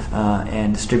him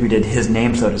and distributed his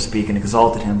name, so to speak, and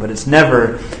exalted him. But it's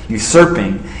never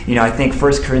usurping. You know, I think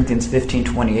 1 Corinthians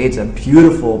 15:28 is a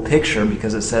beautiful picture,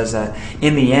 because it says that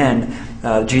in the end,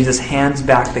 Jesus hands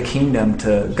back the kingdom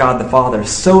to God the Father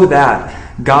so that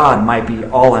God might be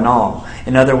all in all.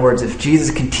 In other words, if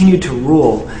Jesus continued to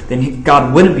rule, then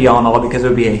God wouldn't be all in all, because it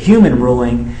would be a human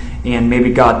ruling and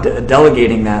maybe God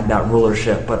delegating that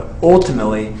rulership. But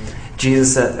ultimately,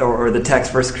 Jesus, or the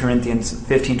text, 1 Corinthians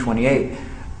 15:28,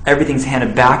 everything's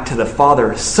handed back to the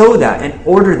Father so that, in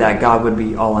order that God would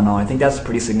be all in all. I think that's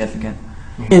pretty significant.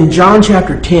 In John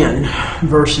chapter 10,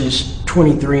 verses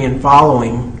 23 and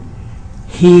following,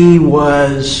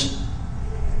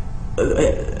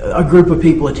 a group of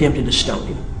people attempted to stone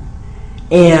him.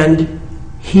 And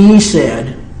he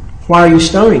said, "Why are you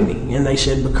stoning me?" And they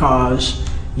said, "Because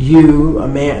you,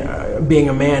 being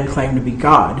a man, claim to be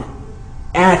God."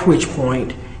 At which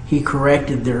point, he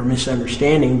corrected their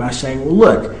misunderstanding by saying, "Well,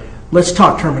 look, let's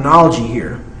talk terminology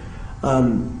here.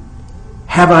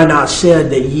 Have I not said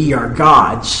that ye are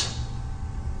gods?"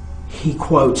 He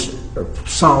quotes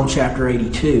Psalm chapter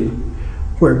 82,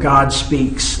 where God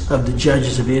speaks of the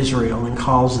judges of Israel and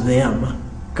calls them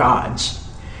gods.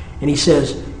 And he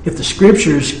says, if the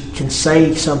Scriptures can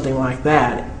say something like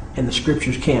that, and the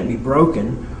Scriptures can't be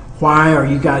broken, why are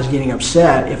you guys getting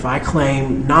upset if I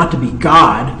claim not to be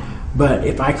God, but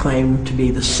if I claim to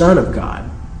be the Son of God?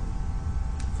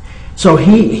 So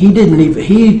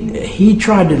he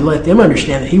tried to let them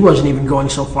understand that he wasn't even going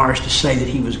so far as to say that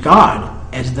he was God,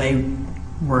 as they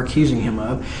were accusing him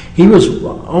of. He was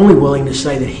only willing to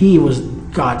say that he was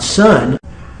God's Son,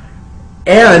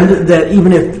 and that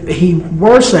even if he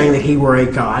were saying that he were a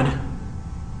God,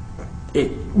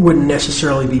 it wouldn't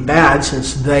necessarily be bad,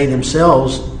 since they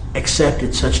themselves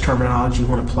accepted such terminology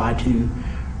when applied to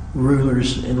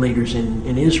rulers and leaders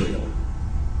in Israel.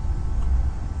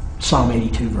 Psalm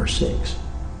 82, verse 6.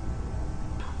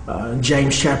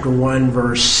 James chapter 1,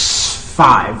 verse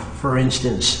 5, for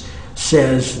instance,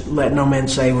 says, "Let no man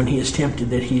say when he is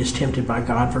tempted that he is tempted by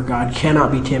God, for God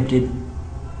cannot be tempted,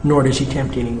 nor does he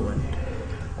tempt anyone."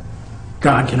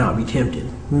 God cannot be tempted.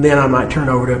 And then I might turn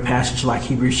over to a passage like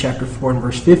Hebrews chapter 4 and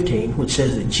verse 15, which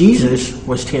says that Jesus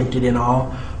was tempted in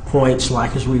all points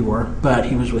like as we were, but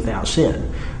he was without sin.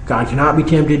 God cannot be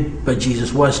tempted, but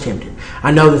Jesus was tempted.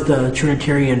 I know that the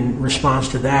Trinitarian response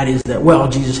to that is that, well,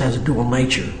 Jesus has a dual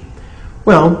nature.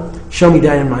 Well, show me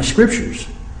that in my Scriptures.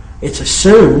 It's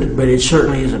assumed, but it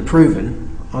certainly isn't proven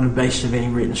on the basis of any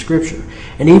written Scripture.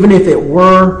 And even if it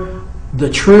were the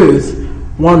truth,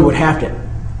 one would have to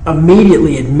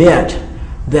immediately admit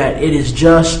that it is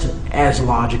just as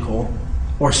logical,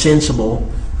 or sensible,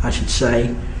 I should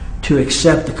say, to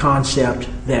accept the concept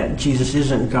that Jesus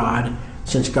isn't God,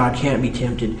 since God can't be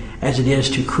tempted, as it is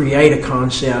to create a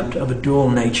concept of a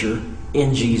dual nature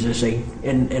in Jesus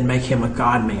and make him a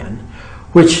God-man,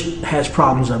 which has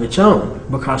problems of its own,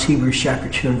 because Hebrews chapter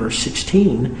 2 and verse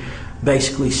 16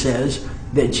 basically says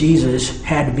that Jesus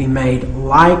had to be made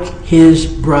like his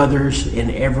brothers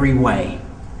in every way.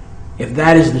 If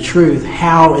that is the truth,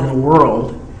 how in the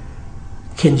world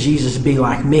can Jesus be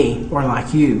like me or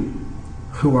like you,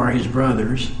 who are his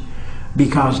brothers?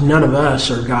 Because none of us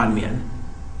are God-men.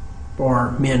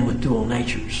 or men with dual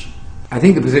natures. I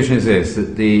think the position is this,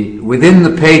 that within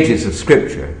the pages of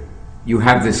Scripture, you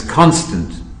have this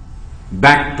constant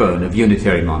backbone of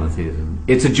Unitarian monotheism.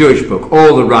 It's a Jewish book,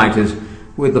 all the writers,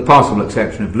 with the possible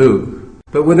exception of Luke,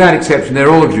 but with that exception, they're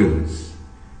all Jews.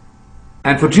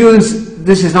 And for Jews,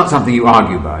 this is not something you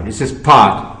argue about. It's just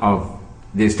part of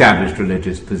the established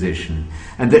religious position.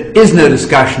 And there is no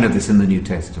discussion of this in the New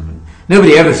Testament.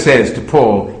 Nobody ever says to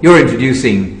Paul, you're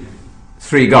introducing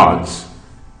three gods,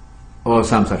 or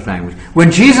some such language.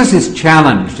 When Jesus is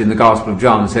challenged in the Gospel of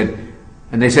John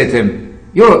and they said to him,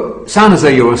 you sound as though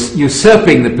you're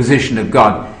usurping the position of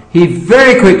God, he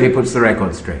very quickly puts the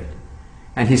record straight.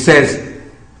 And he says,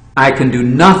 I can do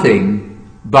nothing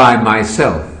by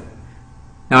myself.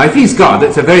 Now, if he's God,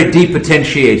 that's a very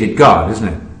depotentiated God, isn't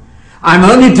it? I'm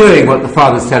only doing what the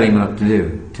Father's telling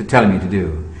me to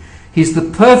do. He's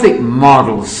the perfect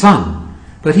model son,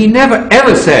 but he never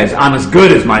ever says, I'm as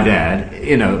good as my dad,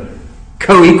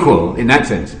 co-equal in that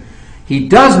sense. He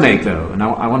does make, though, and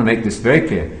I want to make this very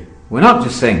clear, we're not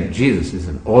just saying that Jesus is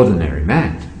an ordinary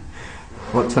man,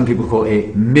 what some people call a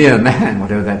mere man,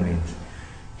 whatever that means.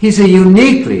 He's a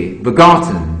uniquely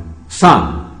begotten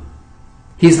son.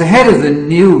 He's the head of the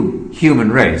new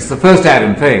human race. The first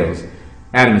Adam fails.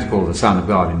 Adam is called the Son of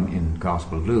God in the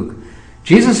Gospel of Luke.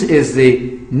 Jesus is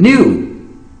the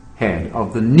new head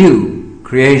of the new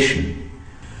creation.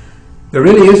 There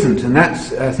really isn't, and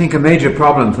that's, I think, a major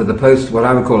problem for what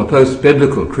I would call a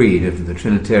post-biblical creed of the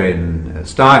Trinitarian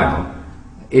style.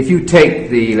 If you take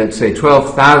let's say,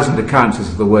 12,000 occurrences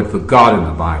of the word for God in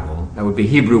the Bible, that would be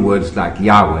Hebrew words like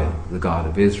Yahweh, the God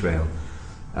of Israel,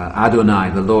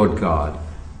 Adonai, the Lord God,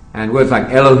 and words like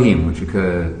Elohim, which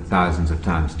occur thousands of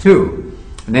times too.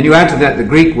 And then you add to that the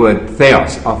Greek word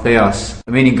theos, or theos,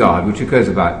 meaning God, which occurs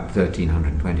about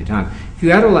 1,320 times. If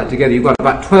you add all that together, you've got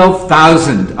about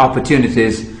 12,000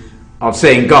 opportunities of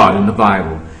saying God in the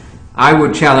Bible. I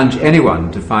would challenge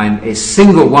anyone to find a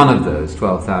single one of those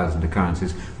 12,000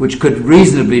 occurrences which could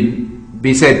reasonably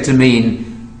be said to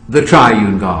mean the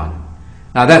triune God.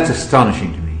 Now that's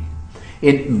astonishing to me.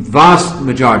 In vast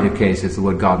majority of cases, the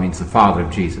word God means the Father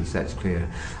of Jesus, that's clear.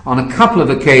 On a couple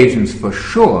of occasions, for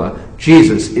sure,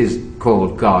 Jesus is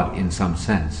called God in some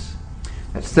sense.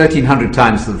 That's 1,300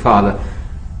 times to the Father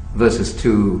versus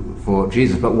 2 for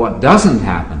Jesus. But what doesn't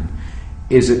happen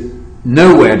is that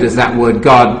nowhere does that word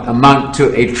God amount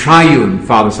to a triune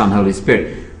Father, Son, Holy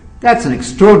Spirit. That's an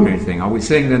extraordinary thing. Are we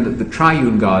saying then that the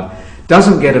triune God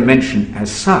doesn't get a mention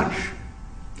as such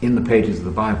in the pages of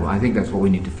the Bible? I think that's what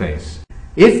we need to face.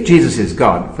 If Jesus is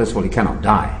God, first of all, he cannot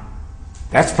die.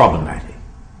 That's problematic.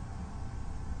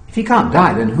 If he can't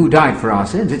die, then who died for our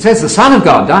sins? It says the Son of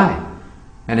God died.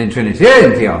 And in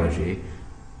Trinitarian theology,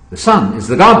 the Son is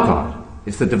the God part.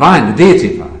 It's the divine, the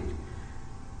deity part.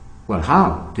 Well,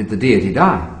 how did the deity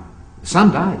die? The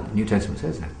Son died. The New Testament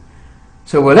says that.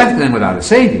 So we're left then without a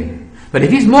Saviour. But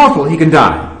if he's mortal, he can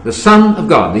die. The Son of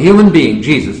God, the human being,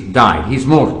 Jesus, died. He's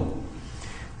mortal.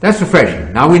 That's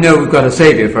refreshing. Now we know we've got a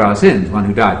Saviour for our sins, one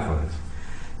who died for us.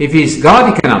 If he's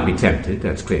God, he cannot be tempted,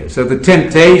 that's clear. So the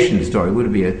temptation story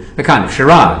would be a kind of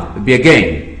charade, it would be a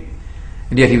game.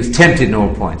 And yet he was tempted in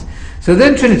all points. So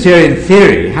then Trinitarian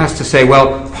theory has to say,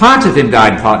 well, part of him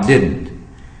died, part didn't.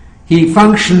 He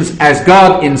functions as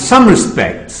God in some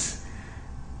respects,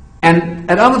 and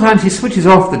at other times he switches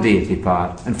off the deity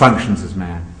part and functions as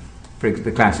man. For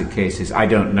the classic case is, I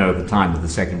don't know the time of the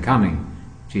second coming,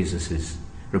 Jesus is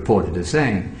reported as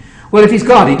saying. Well, if he's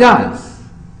God, he does.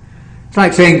 It's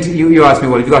like saying, you ask me,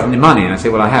 well, have you got any money? And I say,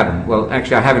 well, I haven't. Well,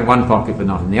 actually, I have in one pocket, but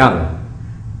not in the other.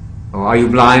 Or, are you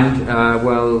blind?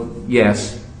 Well,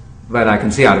 yes, but I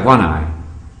can see out of one eye.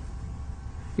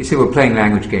 You see, we're playing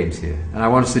language games here. And I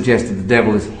want to suggest that the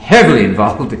devil is heavily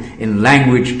involved in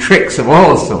language tricks of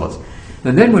all sorts.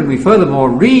 And then when we furthermore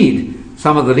read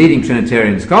some of the leading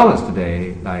Trinitarian scholars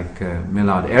today, like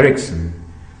Millard Erickson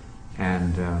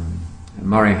and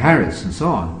Murray Harris and so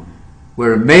on,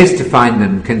 we're amazed to find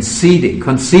them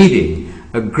conceding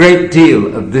a great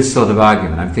deal of this sort of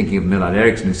argument. I'm thinking of Millard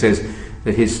Erickson, who says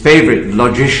that his favorite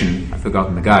logician, I've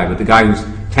forgotten the guy, but the guy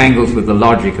who tangles with the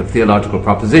logic of theological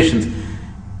propositions,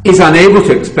 is unable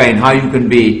to explain how you can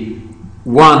be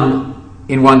one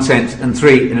in one sense and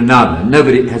three in another.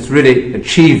 Nobody has really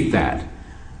achieved that.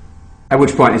 At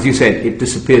which point, as you said, it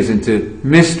disappears into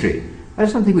mystery. I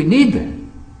just don't think we need that.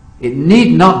 It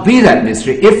need not be that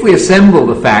mystery if we assemble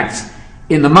the facts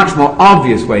in the much more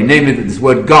obvious way, namely that this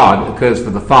word God occurs for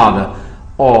the Father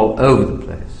all over the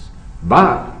place.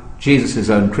 But Jesus'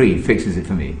 own creed fixes it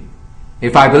for me.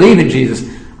 If I believe in Jesus,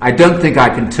 I don't think I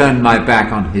can turn my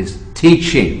back on his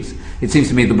teachings. It seems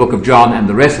to me the book of John and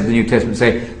the rest of the New Testament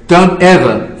say, don't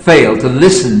ever fail to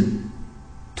listen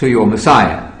to your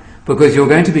Messiah, because you're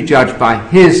going to be judged by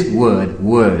his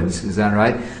words, is that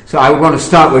right? So I want to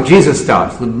start where Jesus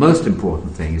starts. The most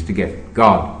important thing is to get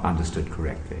God understood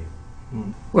correctly.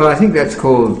 Well, I think that's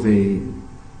called the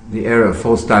error of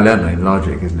false dilemma in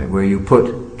logic, isn't it? Where you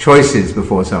put choices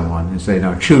before someone and say,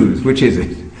 now choose, which is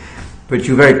it? But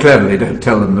you very cleverly don't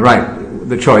tell them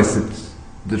the choice that's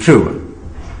the true one.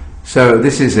 So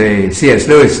this is a C.S.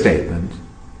 Lewis statement: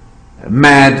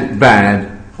 mad,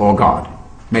 bad, or God.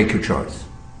 Make your choice.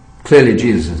 Clearly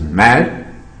Jesus isn't mad.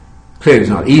 Clearly he's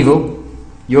not evil.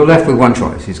 You're left with one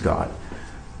choice: he's God.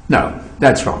 No,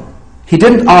 that's wrong. He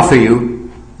didn't offer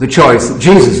you the choice that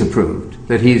Jesus approved,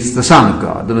 that he's the Son of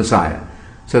God, the Messiah.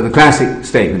 So the classic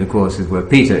statement, of course, is where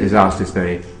Peter is asked this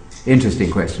very interesting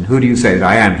question: who do you say that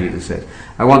I am? Jesus says.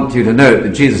 I want you to note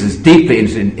that Jesus is deeply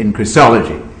interested in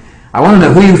Christology. I want to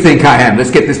know who you think I am.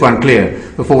 Let's get this one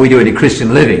clear before we do any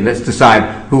Christian living. Let's decide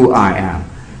who I am.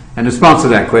 And the response to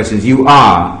that question is, you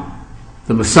are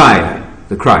the Messiah,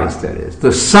 the Christ, that is,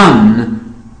 the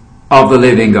Son of the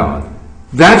living God.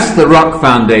 That's the rock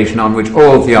foundation on which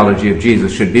all theology of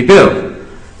Jesus should be built.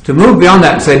 To move beyond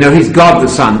that and say, no, he's God the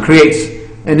Son, creates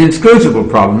an inscrutable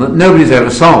problem that nobody's ever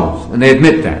solved. And they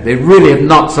admit that. They really have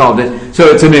not solved it, so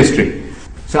it's a mystery.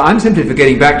 So I'm simply for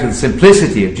getting back to the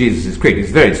simplicity of Jesus' creed.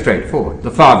 It's very straightforward.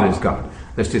 The Father is God.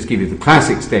 Let's just give you the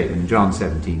classic statement in John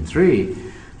 17:3.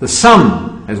 The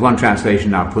sum, as one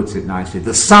translation now puts it nicely,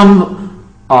 the sum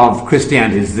of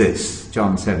Christianity is this,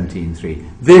 John 17:3.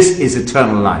 This is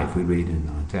eternal life, we read in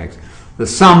our text. The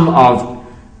sum of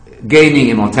gaining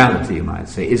immortality, you might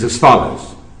say, is as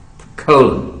follows, :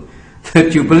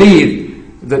 that you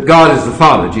believe that God is the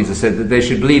Father. Jesus said that they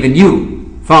should believe in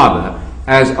you, Father,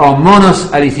 as monos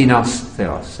alitheinos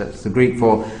theos. That's the Greek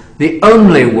for the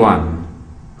only one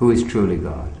who is truly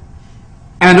God.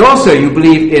 And also you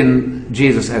believe in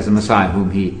Jesus as the Messiah whom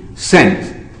he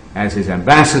sent as his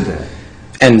ambassador.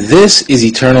 And this is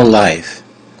eternal life,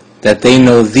 that they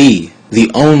know thee, the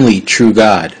only true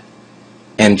God,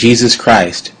 and Jesus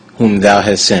Christ, whom thou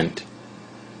hast sent.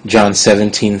 John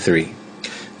 17:3.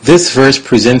 This verse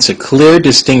presents a clear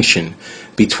distinction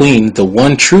between the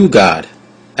one true God,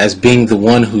 as being the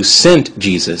one who sent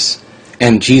Jesus,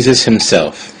 and Jesus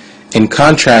himself. In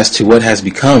contrast to what has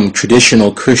become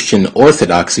traditional Christian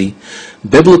orthodoxy,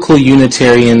 biblical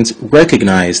Unitarians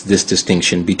recognize this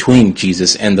distinction between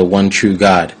Jesus and the one true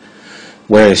God,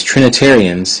 whereas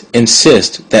Trinitarians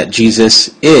insist that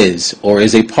Jesus is, or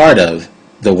is a part of,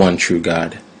 the one true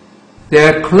God.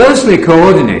 They're closely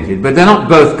coordinated, but they're not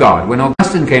both God. When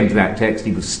Augustine came to that text,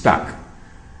 he was stuck.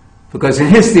 Because in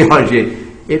his theology,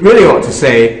 it really ought to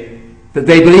say that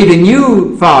they believe in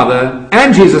you, Father,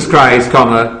 and Jesus Christ,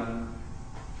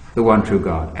 the one true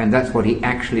God. And that's what he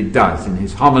actually does in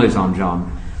his homilies on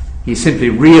John. He simply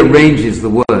rearranges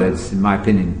the words, in my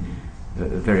opinion,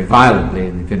 very violently,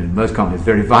 in the opinion of most commentators,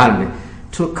 very violently,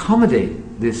 to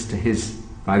accommodate this to his,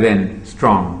 by then,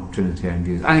 strong Trinitarian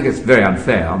views. I think it's very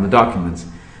unfair on the documents.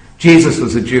 Jesus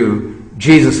was a Jew.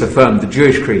 Jesus affirmed the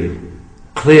Jewish creed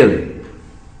clearly.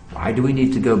 Why do we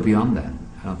need to go beyond that?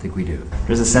 I don't think we do.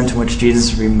 There's a sense in which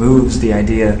Jesus removes the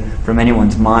idea from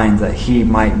anyone's mind that he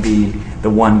might be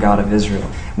the one God of Israel.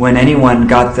 When anyone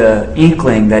got the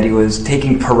inkling that he was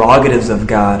taking prerogatives of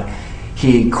God,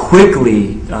 he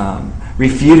quickly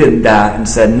refuted that and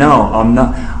said, no, I'm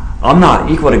not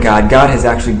equal to God. God has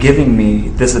actually given me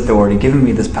this authority, given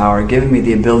me this power, given me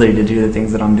the ability to do the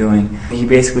things that I'm doing. He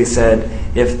basically said,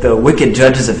 if the wicked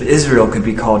judges of Israel could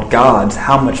be called gods,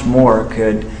 how much more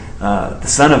could the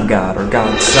Son of God, or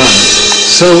God's Son?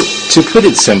 So, to put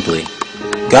it simply,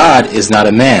 God is not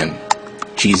a man.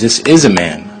 Jesus is a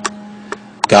man.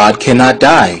 God cannot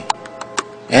die.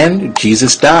 And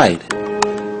Jesus died.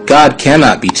 God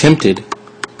cannot be tempted.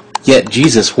 Yet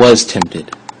Jesus was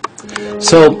tempted.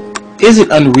 So, is it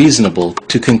unreasonable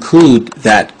to conclude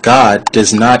that God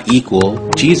does not equal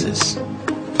Jesus?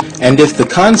 And if the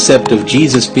concept of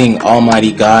Jesus being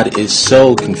Almighty God is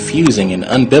so confusing and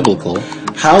unbiblical,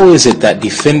 how is it that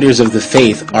defenders of the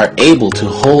faith are able to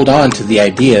hold on to the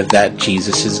idea that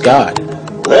Jesus is God?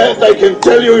 That I can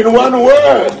tell you in one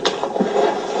word.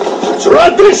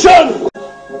 Tradition!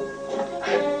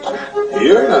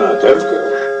 Here in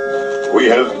Anatelka, we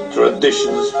have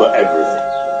traditions for everything.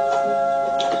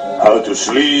 How to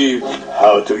sleep,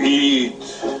 how to eat,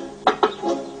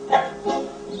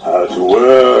 how to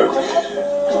work,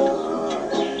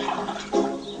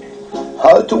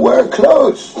 how to wear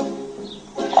clothes.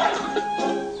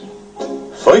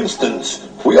 For instance,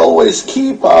 we always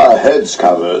keep our heads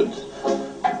covered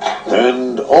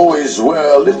and always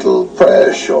wear a little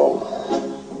prayer shawl.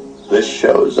 This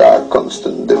shows our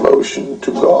constant devotion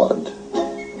to God.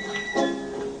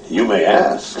 You may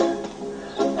ask,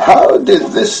 how did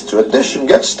this tradition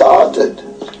get started?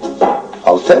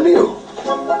 I'll tell you.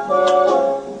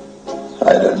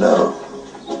 I don't know.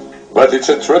 But it's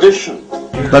a tradition.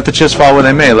 Let the chips fall where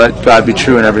they may. Let God be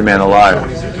true and every man a liar.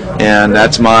 And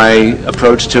that's my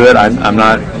approach to it. I'm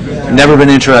never been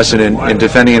interested in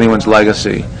defending anyone's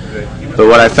legacy. But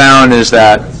what I found is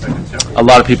that a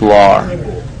lot of people are.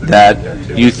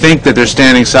 That you think that they're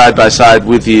standing side by side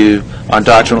with you on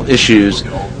doctrinal issues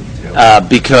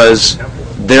because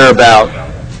they're about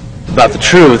the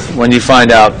truth, when you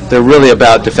find out they're really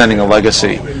about defending a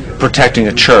legacy, protecting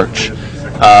a church,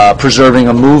 preserving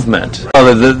a movement.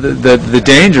 The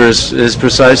danger is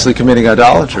precisely committing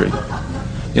idolatry.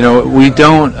 You know, we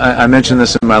don't, I mentioned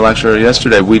this in my lecture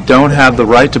yesterday, we don't have the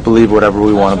right to believe whatever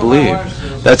we want to believe.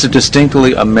 That's a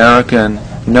distinctly American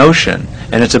notion.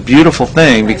 And it's a beautiful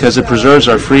thing because it preserves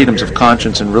our freedoms of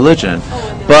conscience and religion.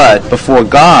 But before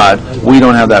God, we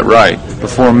don't have that right.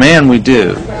 Before man, we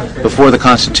do. Before the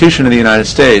Constitution of the United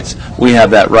States, we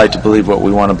have that right to believe what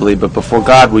we want to believe. But before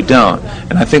God, we don't.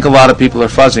 And I think a lot of people are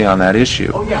fuzzy on that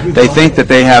issue. They think that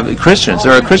they have, Christians,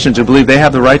 there are Christians who believe they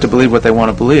have the right to believe what they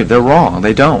want to believe. They're wrong.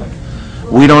 They don't.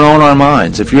 We don't own our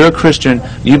minds. If you're a Christian,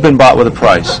 you've been bought with a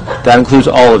price. That includes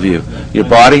all of you, your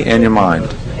body and your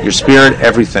mind. Your spirit,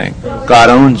 everything. God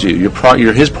owns you.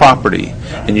 You're His property.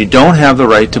 And you don't have the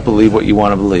right to believe what you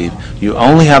want to believe. You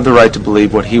only have the right to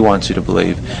believe what He wants you to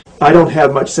believe. I don't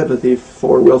have much sympathy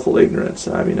for willful ignorance.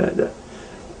 I mean,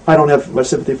 I don't have much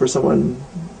sympathy for someone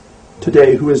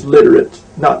today who is literate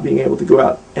not being able to go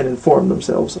out and inform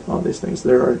themselves on these things.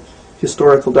 There are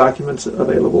historical documents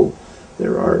available.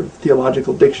 There are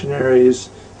theological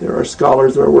dictionaries. There are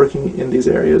scholars that are working in these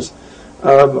areas.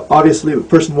 Obviously, a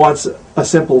person wants a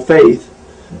simple faith.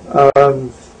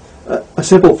 A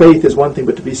simple faith is one thing,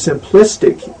 but to be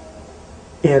simplistic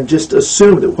and just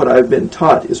assume that what I've been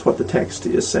taught is what the text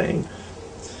is saying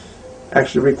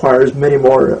actually requires many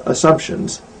more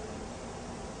assumptions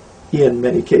in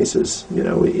many cases. You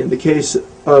know, in the case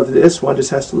of this, one just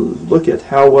has to look at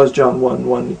how was John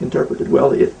 1:1 interpreted.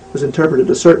 Well, it was interpreted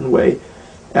a certain way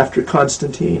after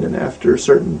Constantine and after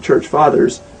certain church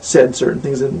fathers said certain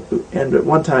things, and at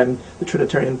one time the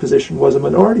Trinitarian position was a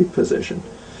minority position.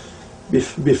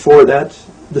 Before that,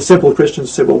 the simple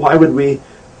Christians said, well, why would we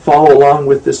follow along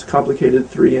with this complicated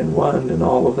 3-in-1 and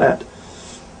all of that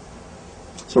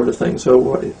sort of thing?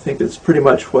 So I think it's pretty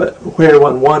much where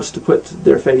one wants to put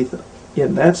their faith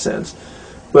in that sense.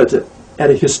 But at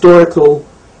a historical,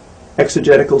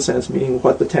 exegetical sense, meaning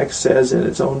what the text says in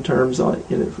its own terms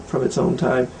from its own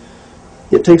time,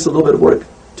 it takes a little bit of work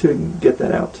to get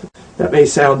that out. That may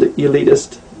sound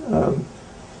elitist,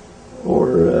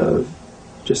 or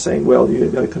just saying, well,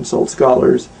 you've got to consult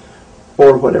scholars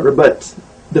or whatever. But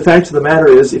the fact of the matter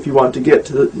is, if you want to get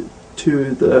to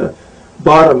the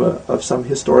bottom of some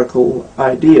historical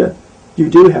idea, you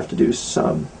do have to do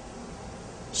some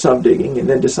digging and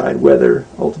then decide whether,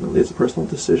 ultimately it's a personal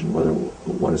decision, whether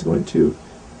one is going to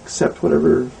accept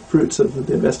whatever fruits of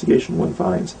the investigation one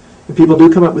finds. And people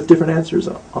do come up with different answers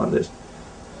on this.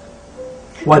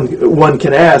 One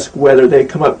can ask whether they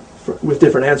come up with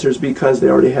different answers because they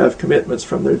already have commitments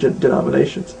from their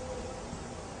denominations.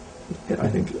 And I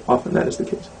think often that is the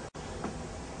case.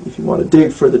 If you want to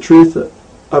dig for the truth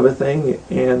of a thing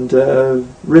and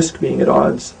risk being at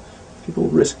odds, people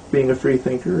risk being a free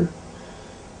thinker.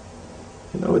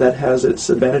 You know, that has its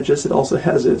advantages. It also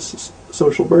has its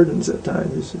social burdens at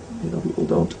times. You know, people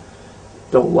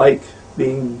don't like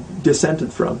being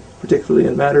dissented from, particularly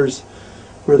in matters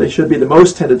where they should be the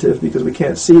most tentative because we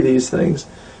can't see these things.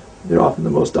 They're often the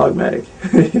most dogmatic.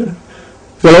 You know?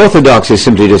 Well, orthodox is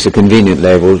simply just a convenient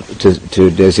label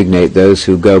to designate those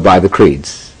who go by the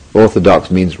creeds.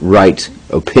 Orthodox means right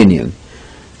opinion.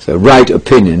 So right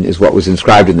opinion is what was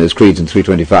inscribed in those creeds in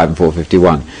 325 and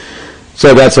 451.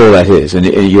 So that's all that is. And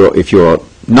if you're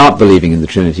not believing in the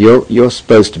Trinity, you're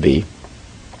supposed to be,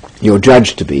 you're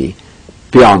judged to be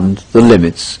beyond the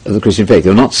limits of the Christian faith.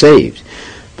 You're not saved.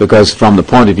 Because from the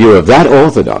point of view of that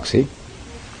orthodoxy,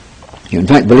 you're in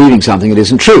fact believing something that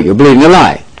isn't true. You're believing a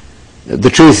lie. The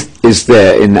truth is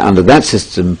there under that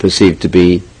system perceived to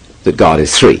be that God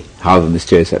is three, however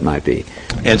mysterious that might be.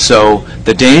 And so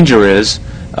the danger is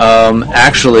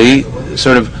actually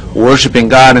sort of worshiping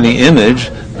God in the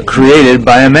image created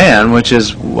by a man, which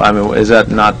is, I mean, is that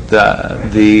not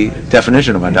the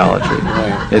definition of idolatry?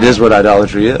 Right. It is what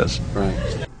idolatry is.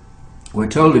 Right. We're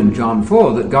told in John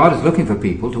 4 that God is looking for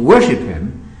people to worship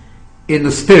Him in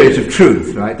the spirit of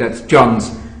truth, right? That's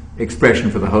John's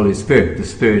expression for the Holy Spirit, the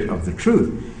spirit of the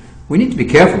truth. We need to be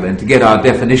careful then to get our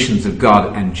definitions of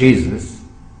God and Jesus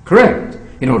correct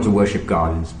in order to worship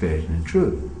God in spirit and in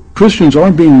truth. Christians are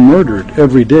being murdered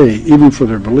every day, even for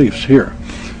their beliefs here.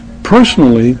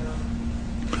 Personally,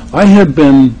 I have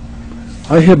been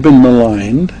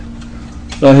maligned.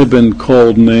 I have been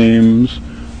called names.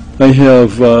 I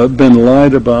have been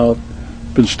lied about,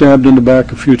 been stabbed in the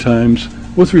back a few times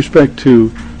with respect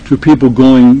to people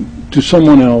going to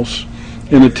someone else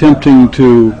and attempting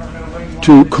to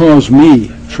cause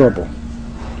me trouble.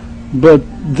 But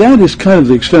that is kind of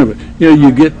the extent of it. You know,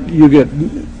 you get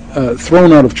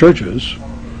thrown out of churches.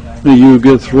 You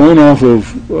get thrown off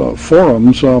of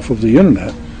forums, off of the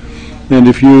internet. And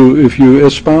if you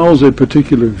espouse a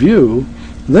particular view,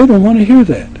 they don't want to hear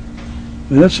that.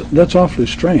 And that's awfully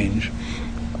strange,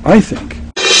 I think.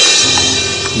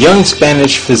 Young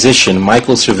Spanish physician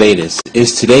Michael Servetus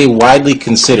is today widely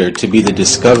considered to be the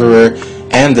discoverer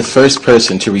and the first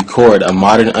person to record a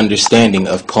modern understanding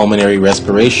of pulmonary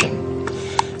respiration.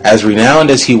 As renowned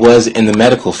as he was in the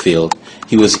medical field,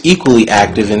 he was equally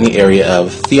active in the area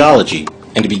of theology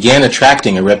and began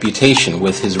attracting a reputation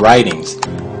with his writings,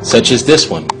 such as this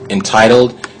one,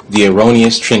 entitled The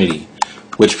Erroneous Trinity,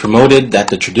 which promoted that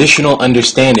the traditional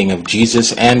understanding of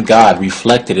Jesus and God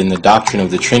reflected in the doctrine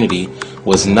of the Trinity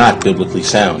was not biblically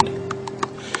sound.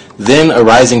 Then a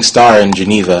rising star in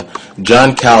Geneva,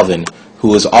 John Calvin, who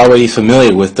was already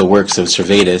familiar with the works of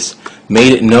Servetus,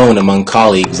 made it known among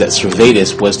colleagues that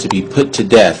Servetus was to be put to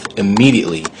death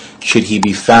immediately should he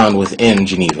be found within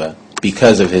Geneva,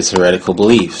 because of his heretical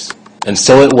beliefs. And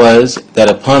so it was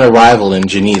that upon arrival in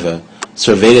Geneva,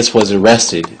 Servetus was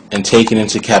arrested and taken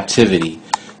into captivity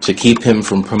to keep him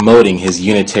from promoting his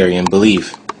Unitarian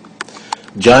belief.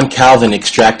 John Calvin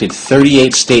extracted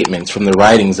 38 statements from the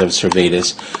writings of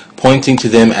Servetus, pointing to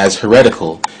them as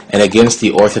heretical and against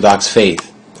the Orthodox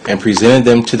faith, and presented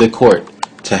them to the court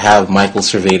to have Michael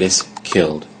Servetus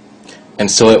killed. And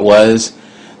so it was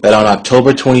that on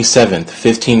October 27,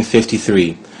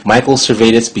 1553, Michael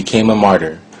Servetus became a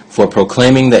martyr for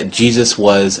proclaiming that Jesus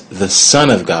was the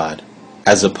Son of God,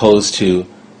 as opposed to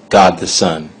God the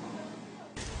Son.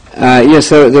 Yes,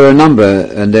 there are a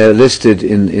number, and they're listed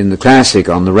in the classic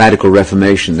on the Radical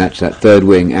Reformation. That's that third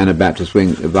wing, Anabaptist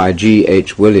wing, by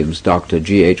G.H. Williams. Dr.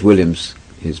 G.H. Williams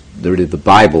is really the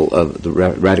Bible of the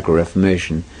Radical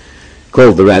Reformation,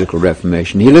 called the Radical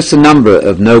Reformation. He lists a number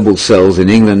of noble souls in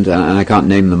England, and I can't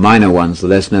name the minor ones, the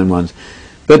less known ones,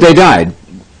 but they died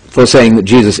for saying that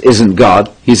Jesus isn't God,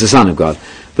 he's the Son of God.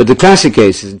 But the classic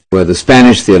cases where the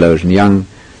Spanish theologian, young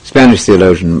Spanish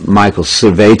theologian Michael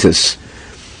Servetus,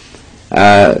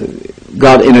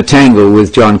 got in a tangle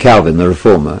with John Calvin, the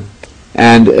reformer.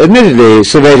 And admittedly,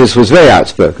 Servetus was very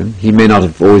outspoken. He may not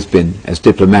have always been as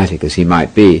diplomatic as he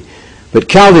might be. But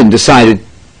Calvin decided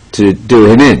to do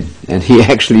him in. And he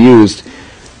actually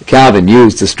Calvin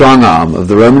used the strong arm of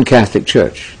the Roman Catholic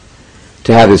Church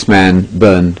to have this man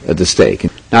burned at the stake.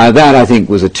 Now that, I think,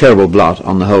 was a terrible blot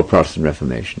on the whole Protestant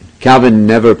Reformation. Calvin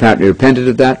never apparently repented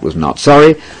of that, was not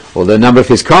sorry, although a number of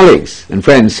his colleagues and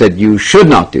friends said, you should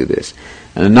not do this.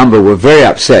 And a number were very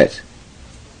upset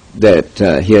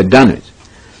that he had done it.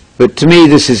 But to me,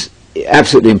 this is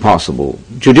absolutely impossible.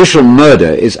 Judicial murder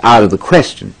is out of the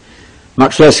question.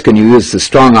 Much less can you use the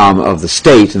strong arm of the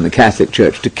state and the Catholic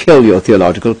Church to kill your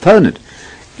theological opponent.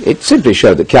 It simply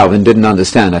showed that Calvin didn't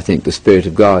understand, I think, the Spirit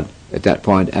of God at that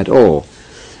point at all.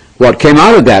 What came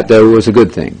out of that, though, was a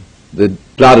good thing. The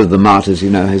blood of the martyrs,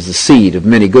 is the seed of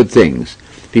many good things.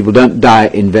 People don't die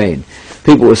in vain.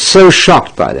 People were so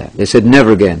shocked by that. They said,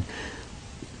 never again.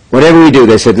 Whatever we do,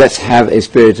 they said, let's have a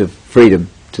spirit of freedom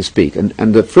to speak. And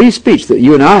the free speech that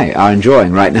you and I are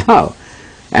enjoying right now,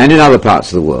 and in other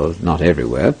parts of the world, not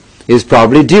everywhere, is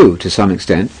probably due, to some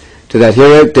extent, to that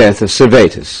heroic death of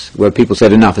Servetus, where people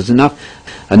said enough is enough.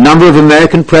 A number of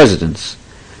American presidents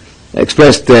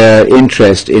expressed their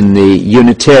interest in the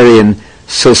Unitarian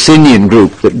Socinian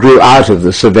group that grew out of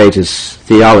the Servetus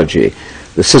theology.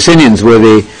 The Socinians were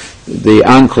the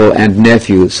uncle and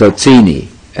nephew Sozzini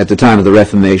at the time of the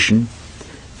Reformation,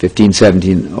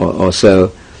 1517 or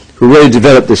so, who really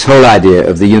developed this whole idea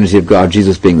of the unity of God,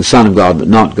 Jesus being the Son of God but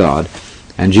not God,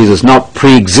 and Jesus not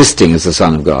pre-existing as the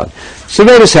Son of God.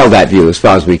 Servetus held that view as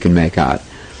far as we can make out.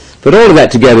 But all of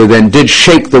that together then did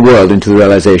shake the world into the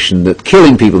realization that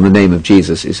killing people in the name of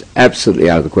Jesus is absolutely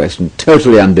out of the question,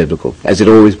 totally unbiblical, as it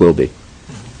always will be.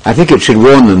 I think it should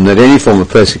warn them that any form of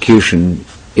persecution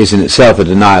is in itself a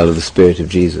denial of the Spirit of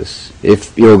Jesus.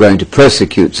 If you're going to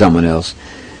persecute someone else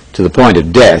to the point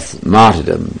of death,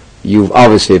 martyrdom, you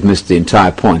obviously have missed the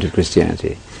entire point of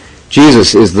Christianity.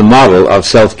 Jesus is the model of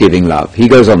self-giving love. He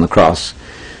goes on the cross,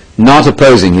 not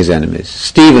opposing his enemies.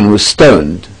 Stephen was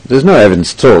stoned. There's no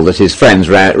evidence at all that his friends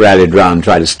rallied round and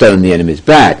tried to stone the enemy's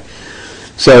back.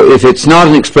 So if it's not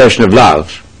an expression of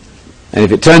love, and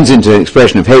if it turns into an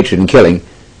expression of hatred and killing,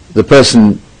 the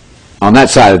person on that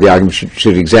side of the argument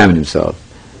should examine himself.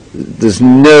 There's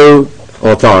no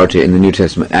authority in the New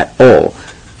Testament at all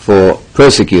for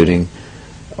persecuting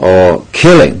or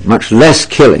killing, much less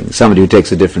killing, somebody who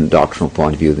takes a different doctrinal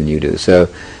point of view than you do. So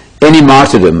any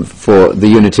martyrdom for the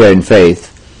Unitarian faith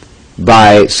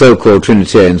by so-called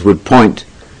Trinitarians would point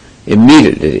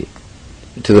immediately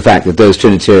to the fact that those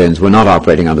Trinitarians were not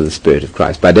operating under the Spirit of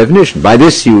Christ by definition. By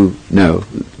this you know,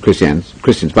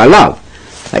 Christians, by love.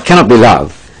 That cannot be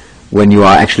love when you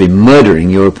are actually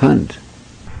murdering your opponent.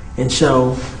 And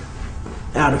so,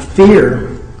 out of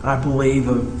fear, I believe,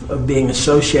 of being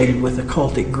associated with a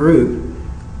cultic group,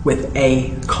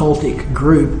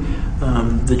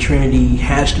 the Trinity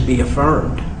has to be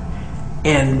affirmed.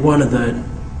 And one of the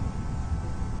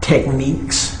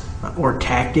techniques or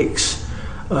tactics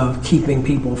of keeping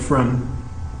people from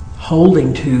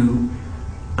holding to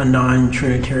a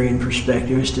non-Trinitarian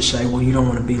perspective is to say, well, you don't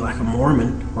want to be like a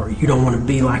Mormon, or you don't want to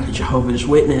be like a Jehovah's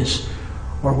Witness,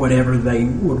 or whatever they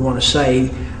would want to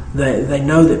say. They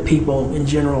know that people in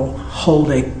general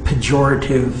hold a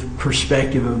pejorative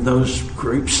perspective of those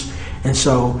groups, and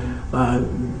so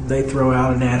they throw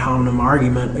out an ad hominem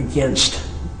argument against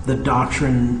the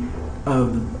doctrine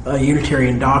of a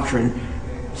Unitarian doctrine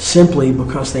simply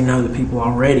because they know that people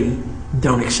already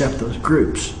don't accept those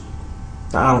groups.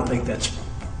 I don't think that's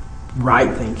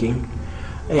right thinking.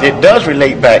 It does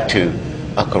relate back to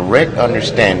a correct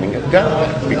understanding of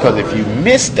God, because if you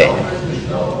miss that,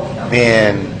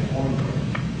 then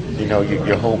you know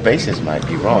your whole basis might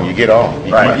be wrong. You get off.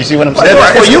 You see what I'm saying?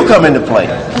 That's where you come into play.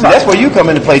 See, that's where you come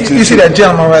into play too. You see that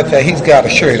gentleman right there? He's got a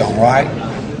shirt on, right?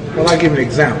 Well, I'll give you an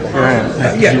example.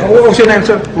 What was your name,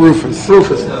 sir? Rufus.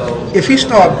 If he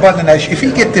start buttoning that, if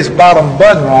he get this bottom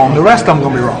button wrong, the rest of them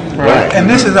gonna be wrong. Right. And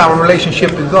this is our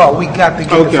relationship with God. We got to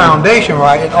get the foundation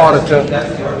right in order to,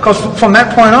 because from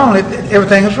that point on,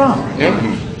 everything is wrong.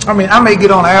 Mm-hmm. I mean, I may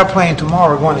get on an airplane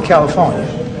tomorrow going to California,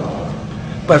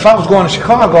 but if I was going to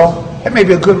Chicago, that may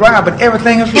be a good ride, but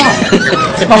everything is wrong.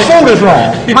 My food is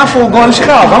wrong. My food going to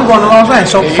Chicago. I'm going to Los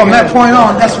Angeles. So from that point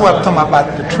on, that's what I'm talking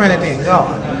about the Trinity and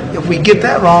God. If we get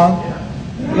that wrong,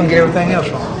 we're going to get everything else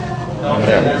wrong.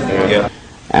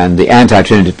 And the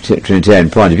anti-Trinitarian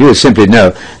point of view is simply,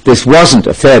 no, this wasn't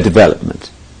a fair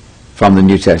development from the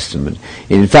New Testament.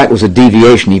 It in fact was a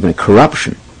deviation, even a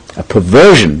corruption, a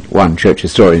perversion, one church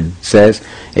historian says,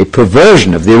 a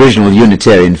perversion of the original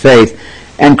Unitarian faith,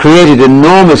 and created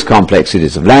enormous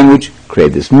complexities of language,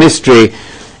 created this mystery,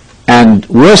 and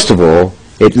worst of all,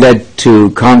 it led to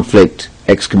conflict,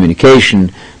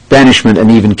 excommunication, banishment,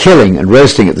 and even killing and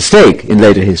roasting at the stake in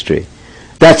later history.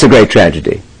 That's a great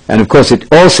tragedy. And of course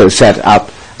it also set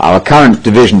up our current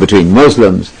division between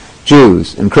Muslims,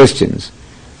 Jews, and Christians,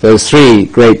 those three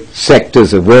great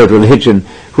sectors of world religion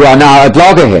who are now at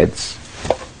loggerheads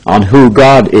on who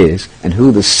God is and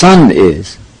who the Son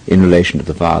is in relation to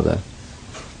the Father.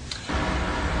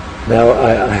 Now,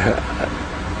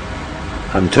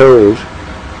 I'm told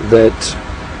that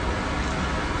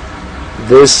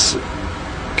this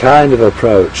kind of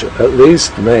approach at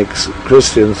least makes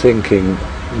Christian thinking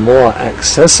more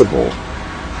accessible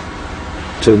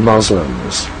to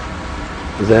Muslims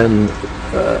than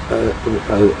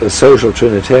a social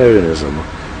Trinitarianism,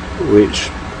 which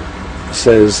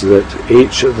says that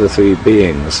each of the three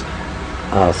beings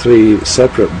are three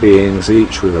separate beings,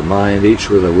 each with a mind, each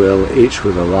with a will, each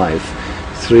with a life,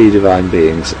 three divine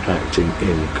beings acting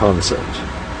in concert.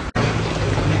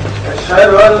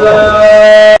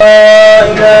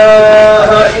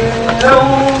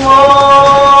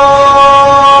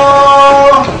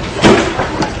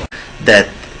 That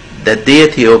the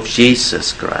deity of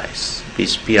Jesus Christ,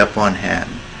 peace be upon him,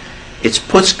 it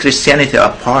puts Christianity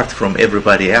apart from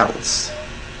everybody else,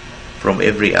 from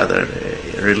every other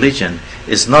religion.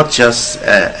 It's not just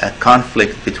a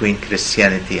conflict between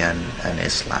Christianity and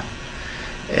Islam.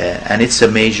 And it's a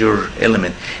major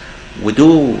element. We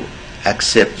do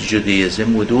accept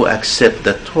Judaism, we do accept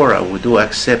the Torah, we do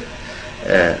accept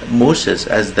Moses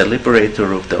as the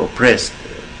liberator of the oppressed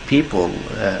people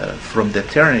from the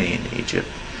tyranny in Egypt.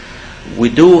 We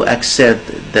do accept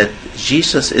that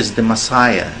Jesus is the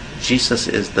Messiah. Jesus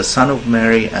is the Son of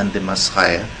Mary and the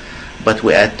Messiah, but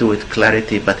we add to it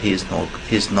clarity, but he's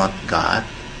not God.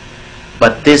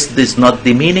 But this is not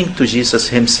demeaning to Jesus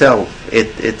himself.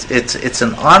 It's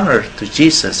an honor to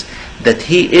Jesus that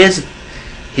he's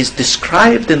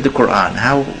described in the Quran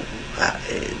how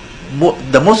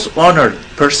the most honored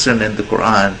person in the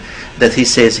Quran, that he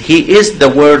says he is the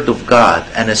Word of God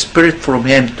and a spirit from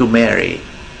him to Mary.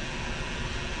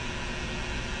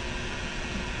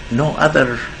 No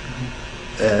other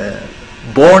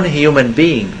born human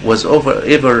being was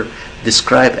ever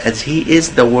described as he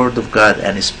is the Word of God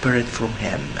and a spirit from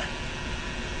him.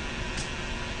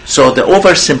 So the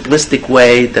oversimplistic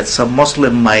way that some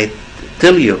Muslim might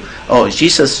tell you, oh,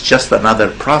 Jesus is just another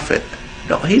prophet.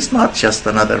 No, he's not just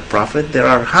another prophet. There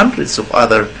are hundreds of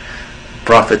other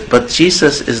prophets, but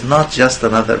Jesus is not just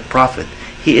another prophet.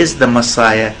 He is the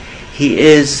Messiah. He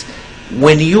is,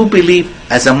 when you believe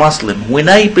as a Muslim, when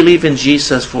I believe in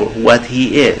Jesus for what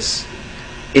he is,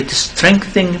 it is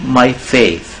strengthening my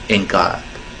faith in God.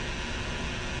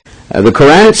 The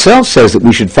Quran itself says that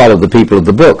we should follow the people of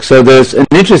the book. So there's an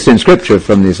interest in Scripture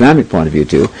from the Islamic point of view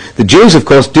too. The Jews, of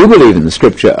course, do believe in the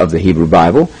Scripture of the Hebrew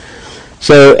Bible.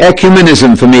 So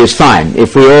ecumenism for me is fine.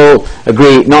 If we all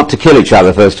agree not to kill each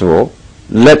other, first of all,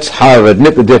 let's, however,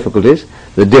 admit the difficulties,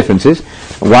 the differences.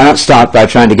 Why not start by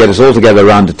trying to get us all together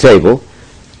around a table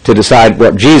to decide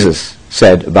what Jesus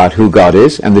said about who God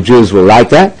is, and the Jews will like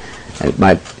that. It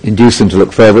might induce them to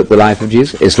look further at the life of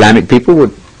Jesus. Islamic people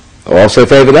would also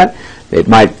favor that. It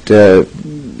might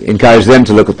encourage them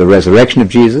to look at the resurrection of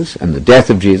Jesus and the death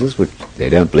of Jesus, which they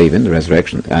don't believe in, the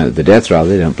resurrection, the death rather,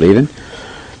 they don't believe in.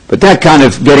 But that kind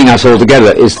of getting us all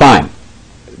together is fine.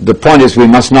 The point is we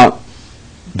must not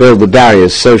build the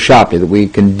barriers so sharply that we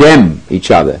condemn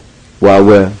each other while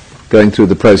we're going through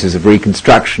the process of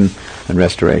reconstruction and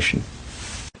restoration.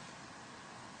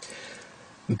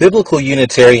 Biblical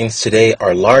Unitarians today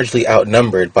are largely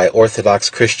outnumbered by Orthodox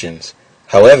Christians.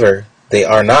 However, they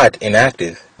are not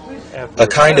inactive. A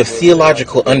kind of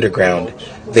theological underground,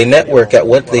 they network at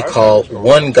what they call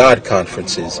One God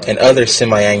conferences and other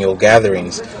semi-annual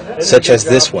gatherings, such as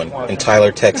this one in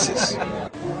Tyler, Texas.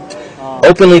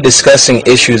 Openly discussing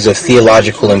issues of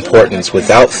theological importance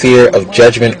without fear of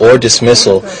judgment or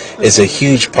dismissal is a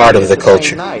huge part of the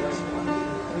culture.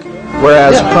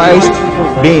 Whereas Christ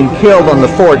being killed on the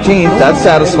 14th, that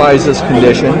satisfies this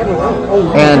condition.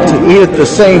 And to eat it the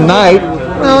same night,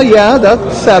 well, yeah,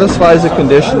 that satisfies the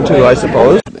condition too, I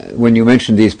suppose. When you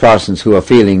mention these Protestants who are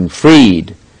feeling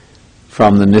freed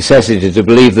from the necessity to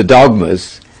believe the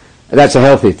dogmas, that's a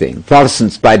healthy thing.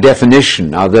 Protestants, by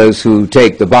definition, are those who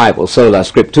take the Bible, sola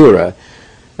scriptura,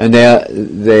 and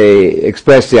they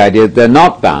express the idea that they're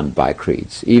not bound by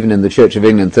creeds. Even in the Church of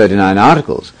England 39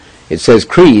 Articles, it says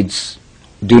creeds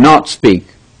do not speak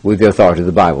with the authority of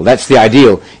the Bible. That's the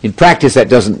ideal. In practice, that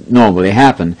doesn't normally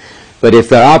happen. But if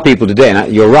there are people today,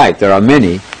 and you're right, there are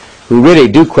many, who really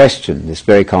do question this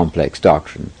very complex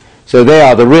doctrine. So they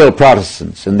are the real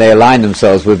Protestants, and they align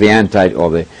themselves with the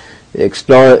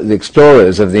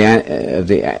explorers of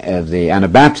the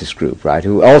Anabaptist group, right,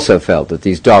 who also felt that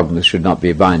these dogmas should not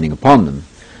be binding upon them.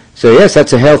 So yes,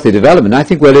 that's a healthy development. I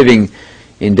think we're living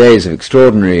in days of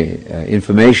extraordinary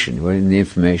information. We're in the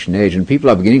information age, and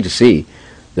people are beginning to see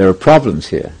there are problems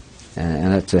here,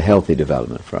 and that's a healthy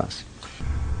development for us.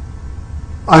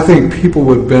 I think people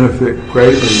would benefit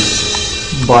greatly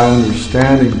by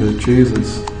understanding that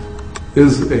Jesus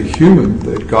is a human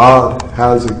that God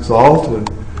has exalted,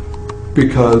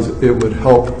 because it would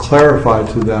help clarify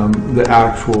to them the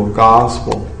actual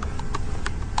gospel.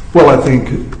 Well, I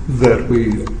think that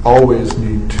we always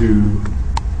need to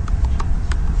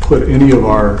put any of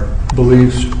our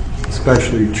beliefs,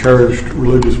 especially cherished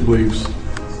religious beliefs,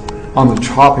 on the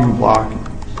chopping block,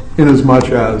 in as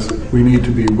much as we need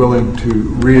to be willing to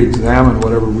re-examine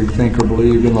whatever we think or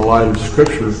believe in the light of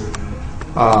Scripture.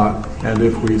 And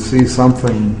if we see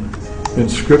something in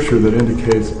Scripture that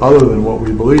indicates other than what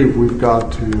we believe, we've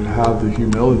got to have the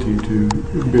humility to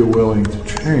be willing to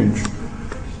change.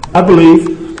 I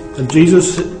believe that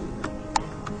Jesus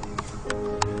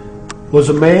was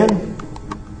a man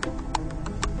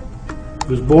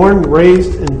who was born,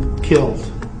 raised, and killed,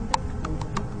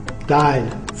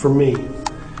 died for me.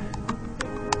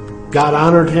 God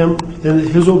honored him in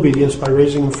his obedience by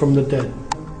raising him from the dead.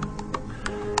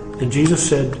 And Jesus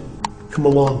said, "Come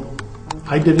along.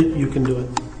 I did it, you can do it."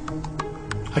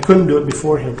 I couldn't do it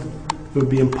before him. It would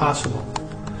be impossible.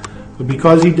 But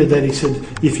because he did that, he said,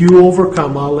 "If you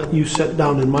overcome, I'll let you sit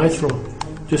down in my throne,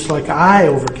 just like I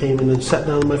overcame and then sat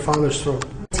down in my Father's throne."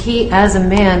 He, as a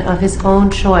man of his own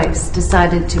choice,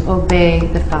 decided to obey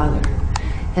the Father.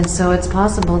 And so it's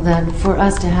possible then for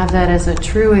us to have that as a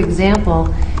true example.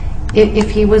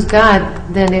 If he was God,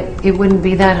 then it wouldn't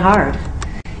be that hard.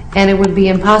 And it would be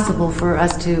impossible for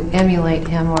us to emulate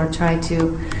him or try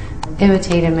to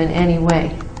imitate him in any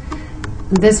way.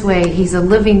 this way, he's a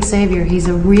living Savior. He's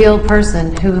a real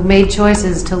person who made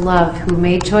choices to love, who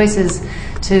made choices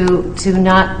to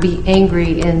not be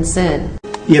angry in sin.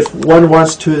 If one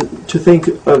wants to think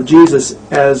of Jesus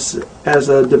as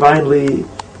a divinely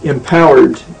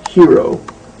empowered hero,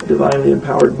 a divinely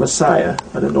empowered Messiah,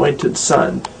 an anointed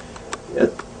Son,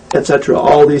 etc.,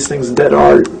 all these things that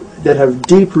have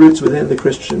deep roots within the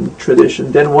Christian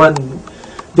tradition, then one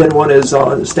is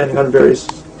standing on very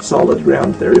solid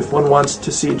ground there. If one wants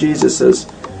to see Jesus as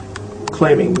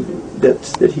claiming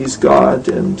that he's God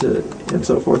and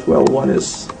so forth, well, one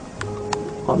is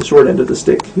on the short end of the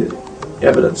stick,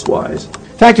 evidence-wise. The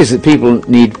fact is that people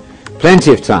need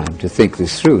plenty of time to think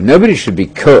this through. Nobody should be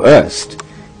coerced.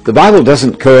 The Bible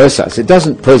doesn't coerce us. It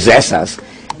doesn't possess us.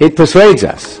 It persuades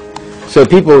us. So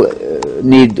people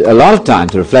need a lot of time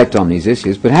to reflect on these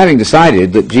issues, but having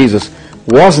decided that Jesus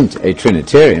wasn't a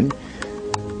Trinitarian,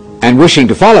 and wishing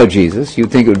to follow Jesus,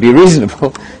 you'd think it would be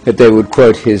reasonable that they would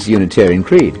quote his Unitarian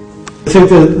creed. I think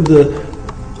that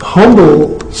the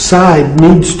humble side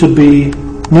needs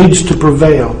to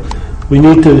prevail. We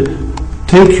need to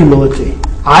take humility.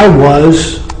 I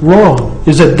was wrong.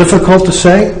 Is it difficult to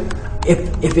say?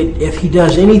 If he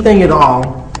does anything at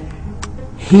all,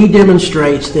 he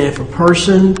demonstrates that if a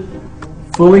person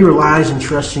fully relies and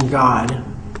trusts in God,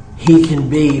 he can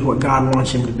be what God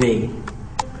wants him to be.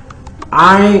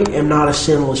 I am not a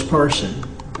sinless person,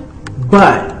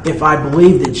 but if I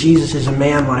believe that Jesus is a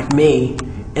man like me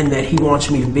and that he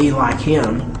wants me to be like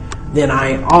him, then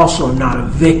I also am not a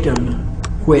victim,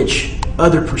 which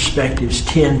other perspectives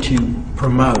tend to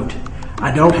promote.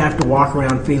 I don't have to walk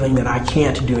around feeling that I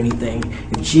can't do anything.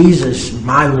 If Jesus,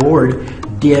 my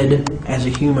Lord, did as a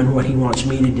human what he wants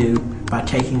me to do by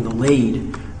taking the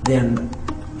lead, then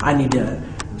I need to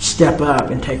step up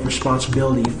and take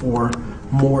responsibility for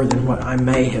more than what I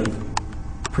may have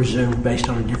presumed based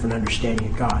on a different understanding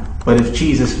of God. But if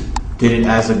Jesus did it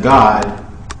as a God,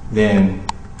 then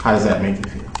how does that make you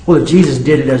feel? Well, if Jesus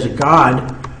did it as a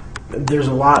God, there's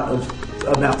a lot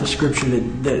about the scripture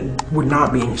that would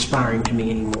not be inspiring to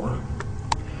me anymore.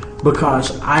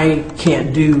 Because I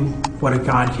can't do what a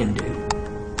God can do.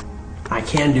 I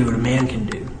can do what a man can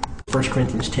do. 1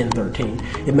 Corinthians 10:13.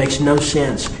 It makes no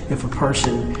sense if a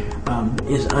person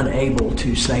is unable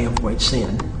to say avoid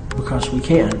sin, because we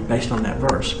can, based on that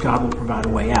verse. God will provide a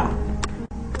way out.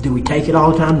 Do we take it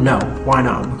all the time? No. Why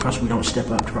not? Because we don't step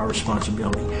up to our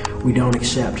responsibility. We don't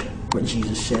accept what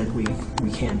Jesus said we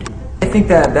can do. I think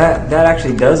that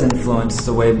actually does influence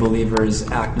the way believers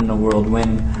act in the world.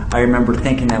 When I remember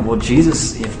thinking that, well,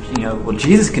 Jesus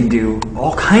can do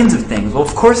all kinds of things. Well,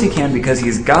 of course he can, because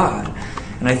he's God.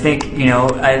 And I think,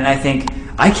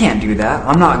 I can't do that.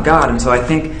 I'm not God. And so I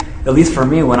think, at least for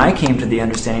me, when I came to the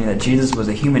understanding that Jesus was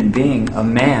a human being, a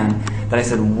man, that I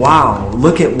said, wow,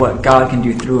 look at what God can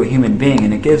do through a human being.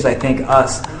 And it gives, I think,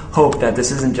 us hope that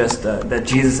this isn't just that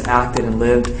Jesus acted and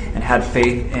lived and had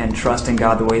faith and trust in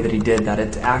God the way that he did, that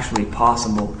it's actually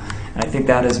possible. And I think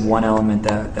that is one element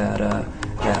that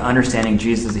understanding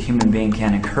Jesus as a human being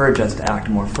can encourage us to act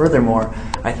more. Furthermore,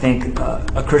 I think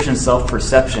a Christian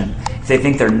self-perception, if they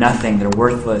think they're nothing, they're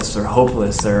worthless or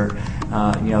hopeless or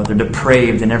they're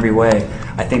depraved in every way,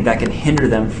 I think that can hinder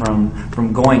them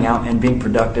from going out and being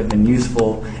productive and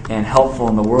useful and helpful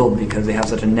in the world, because they have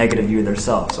such a negative view of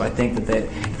themselves. So I think that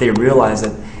if they realize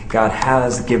that God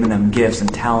has given them gifts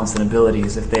and talents and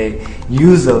abilities, if they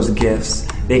use those gifts,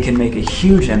 they can make a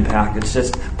huge impact. It's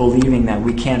just believing that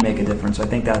we can make a difference. So I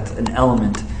think that's an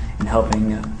element in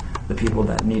helping the people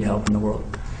that need help in the world.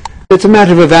 It's a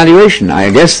matter of evaluation. I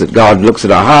guess that God looks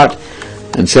at our heart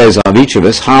and says of each of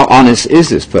us, how honest is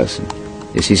this person?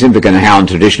 Is he simply going to hound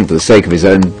tradition for the sake of his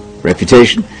own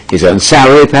reputation, his own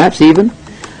salary perhaps even?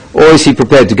 Or is he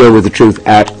prepared to go with the truth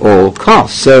at all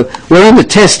costs? So we're on the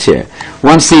test here.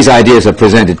 Once these ideas are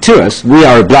presented to us, we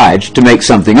are obliged to make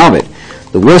something of it.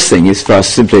 The worst thing is for us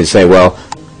simply to say, well,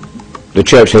 the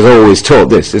church has always taught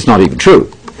this. It's not even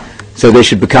true. So they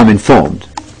should become informed.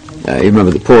 You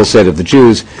remember that Paul said of the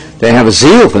Jews, they have a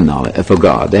zeal for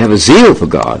God. They have a zeal for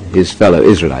God, his fellow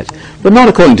Israelites, but not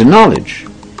according to knowledge.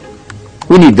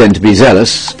 We need then to be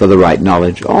zealous for the right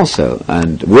knowledge also.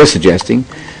 And we're suggesting,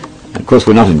 of course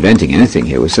we're not inventing anything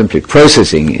here, we're simply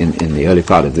processing in the early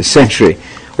part of this century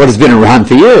what has been around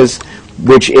for years,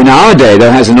 which in our day,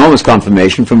 though, has enormous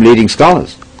confirmation from leading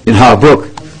scholars. In our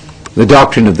book, The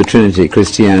Doctrine of the Trinity,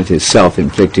 Christianity's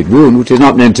Self-Inflicted Wound, which is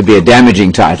not meant to be a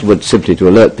damaging title, but simply to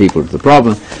alert people to the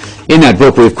problem. In that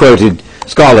book we've quoted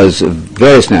scholars of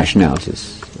various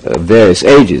nationalities, of various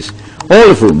ages,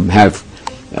 all of whom have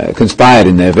conspired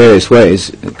in their various ways.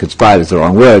 Conspired is the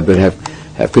wrong word, but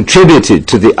have contributed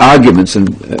to the arguments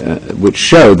which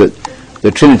show that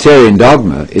the Trinitarian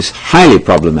dogma is highly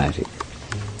problematic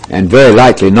and very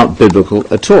likely not biblical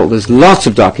at all. There's lots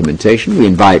of documentation. We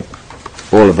invite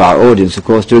all of our audience, of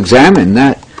course, to examine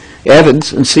that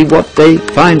evidence and see what they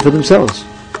find for themselves.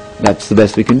 That's the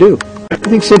best we can do. I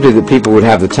think simply that people would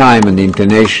have the time and the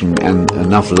inclination and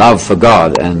enough love for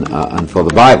God and for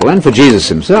the Bible and for Jesus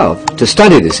himself to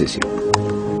study this issue.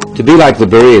 To be like the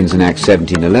Bereans in Acts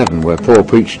 17:11, where Paul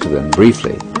preached to them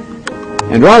briefly.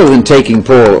 And rather than taking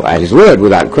Paul at his word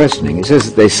without questioning, it says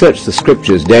that they searched the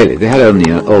Scriptures daily. They had only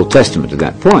an Old Testament at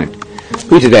that point.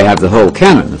 We today have the whole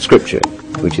canon of Scripture,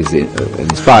 which is the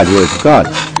inspired words of God.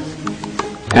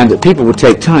 And that people would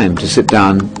take time to sit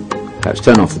down, perhaps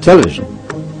turn off the television,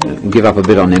 and give up a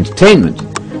bit on entertainment,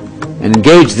 and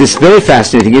engage this very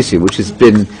fascinating issue, which has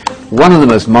been one of the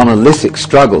most monolithic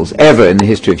struggles ever in the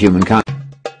history of humankind.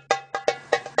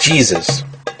 Jesus,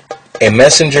 a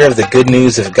messenger of the good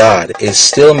news of God, is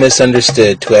still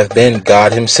misunderstood to have been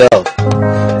God himself.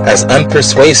 As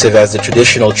unpersuasive as the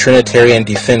traditional Trinitarian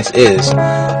defense is,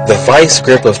 the vice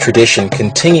grip of tradition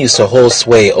continues to hold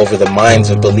sway over the minds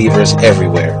of believers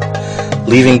everywhere,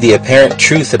 leaving the apparent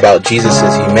truth about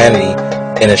Jesus' humanity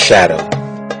in a shadow.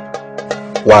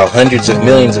 While hundreds of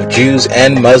millions of Jews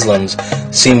and Muslims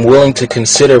seem willing to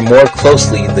consider more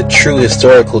closely the true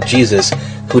historical Jesus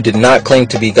who did not claim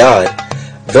to be God,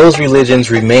 those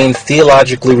religions remain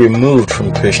theologically removed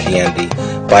from Christianity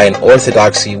by an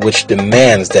orthodoxy which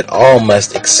demands that all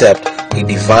must accept a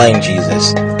divine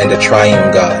Jesus and a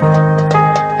triune God.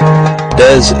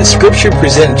 Does Scripture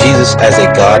present Jesus as a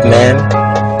God-man,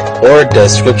 or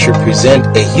does Scripture present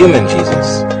a human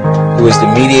Jesus, who is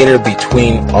the mediator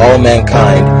between all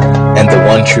mankind and the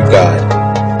one true God?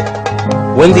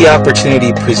 When the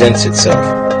opportunity presents itself,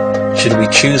 should we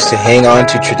choose to hang on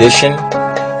to tradition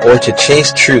or to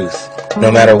chase truth,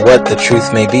 no matter what the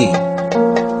truth may be?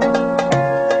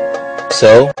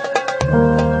 So,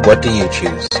 what do you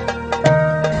choose?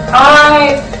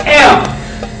 I am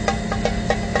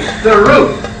the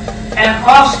root and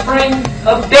offspring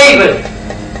of David,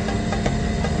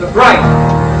 the bright.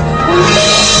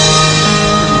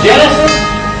 Genesis,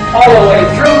 all the way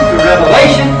through to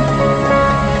Revelation,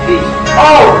 he's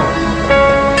always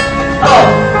of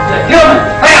the human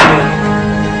family.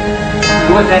 And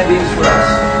what that means for us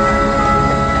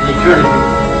in eternity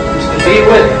is to be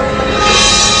with him.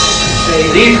 And say,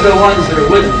 these are the ones that are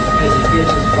with him as he gives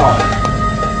his Father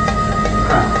the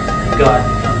crown. And God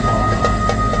becomes all in all.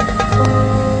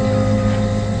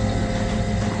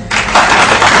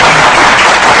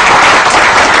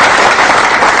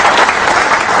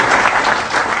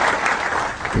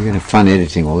 You're going to have fun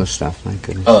editing all this stuff, my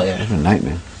goodness. Oh, yeah. What a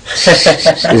nightmare. Is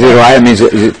it all right? I mean,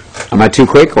 am I too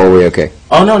quick, or are we okay?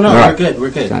 Oh, no, All right. we're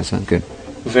good. That sounds good.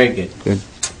 Very good. Good.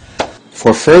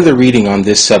 For further reading on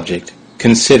this subject,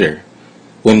 consider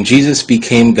When Jesus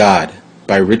Became God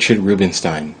by Richard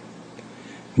Rubinstein.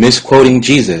 Misquoting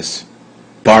Jesus,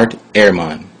 Bart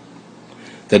Ehrman.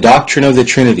 The Doctrine of the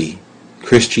Trinity,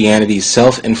 Christianity's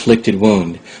Self-Inflicted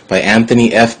Wound by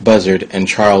Anthony F. Buzzard and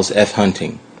Charles F.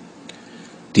 Hunting.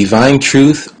 Divine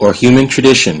Truth or Human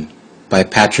Tradition by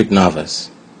Patrick Navas.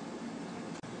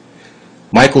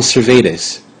 Michael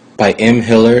Servetus by M.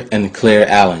 Hiller and Claire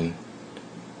Allen.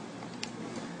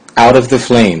 Out of the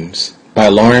Flames by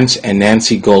Lawrence and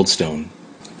Nancy Goldstone.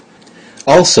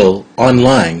 Also,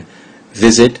 online,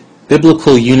 visit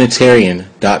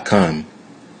biblicalunitarian.com,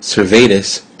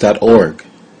 servetus.org,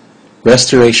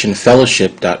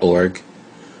 restorationfellowship.org,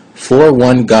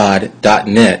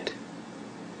 forOneGod.net,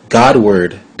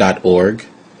 godword.org,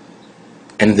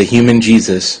 and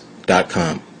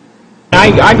thehumanjesus.com.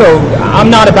 I'm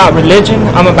not about religion,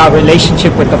 I'm about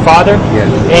relationship with the Father. Yes.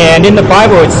 And in the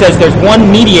Bible it says there's one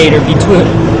mediator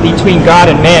between God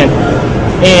and man.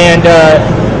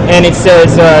 And it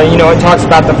says, it talks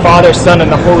about the Father, Son,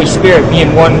 and the Holy Spirit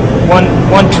being one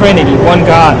Trinity, one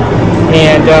God.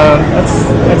 And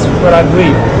that's what I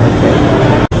believe.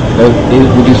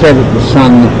 Would you say that the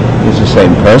Son is the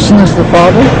same person as the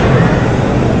Father?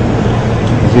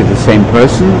 Is he the same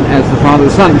person as the Father?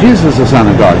 The Son, Jesus is the Son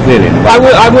of God, clearly.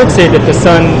 I would say that the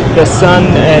Son is the Son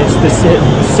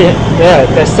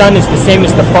is the same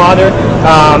as the Father.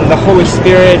 The Holy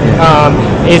Spirit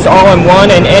is all in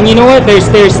one. And you know what? There's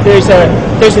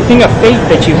a thing of faith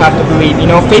that you have to believe. You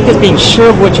know, faith is being sure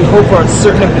of what you hope for and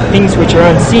certain of the things which are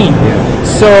unseen.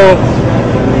 So,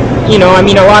 a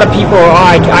lot of people,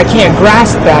 I can't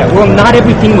grasp that. Well, not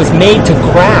everything was made to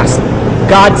grasp.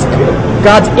 God's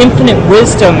infinite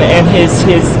wisdom and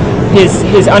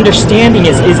his understanding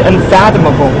is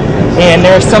unfathomable. And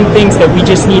there are some things that we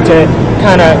just need to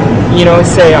kind of,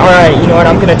 say, all right, you know what,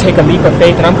 I'm going to take a leap of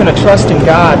faith and I'm going to trust in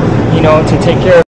God, to take care of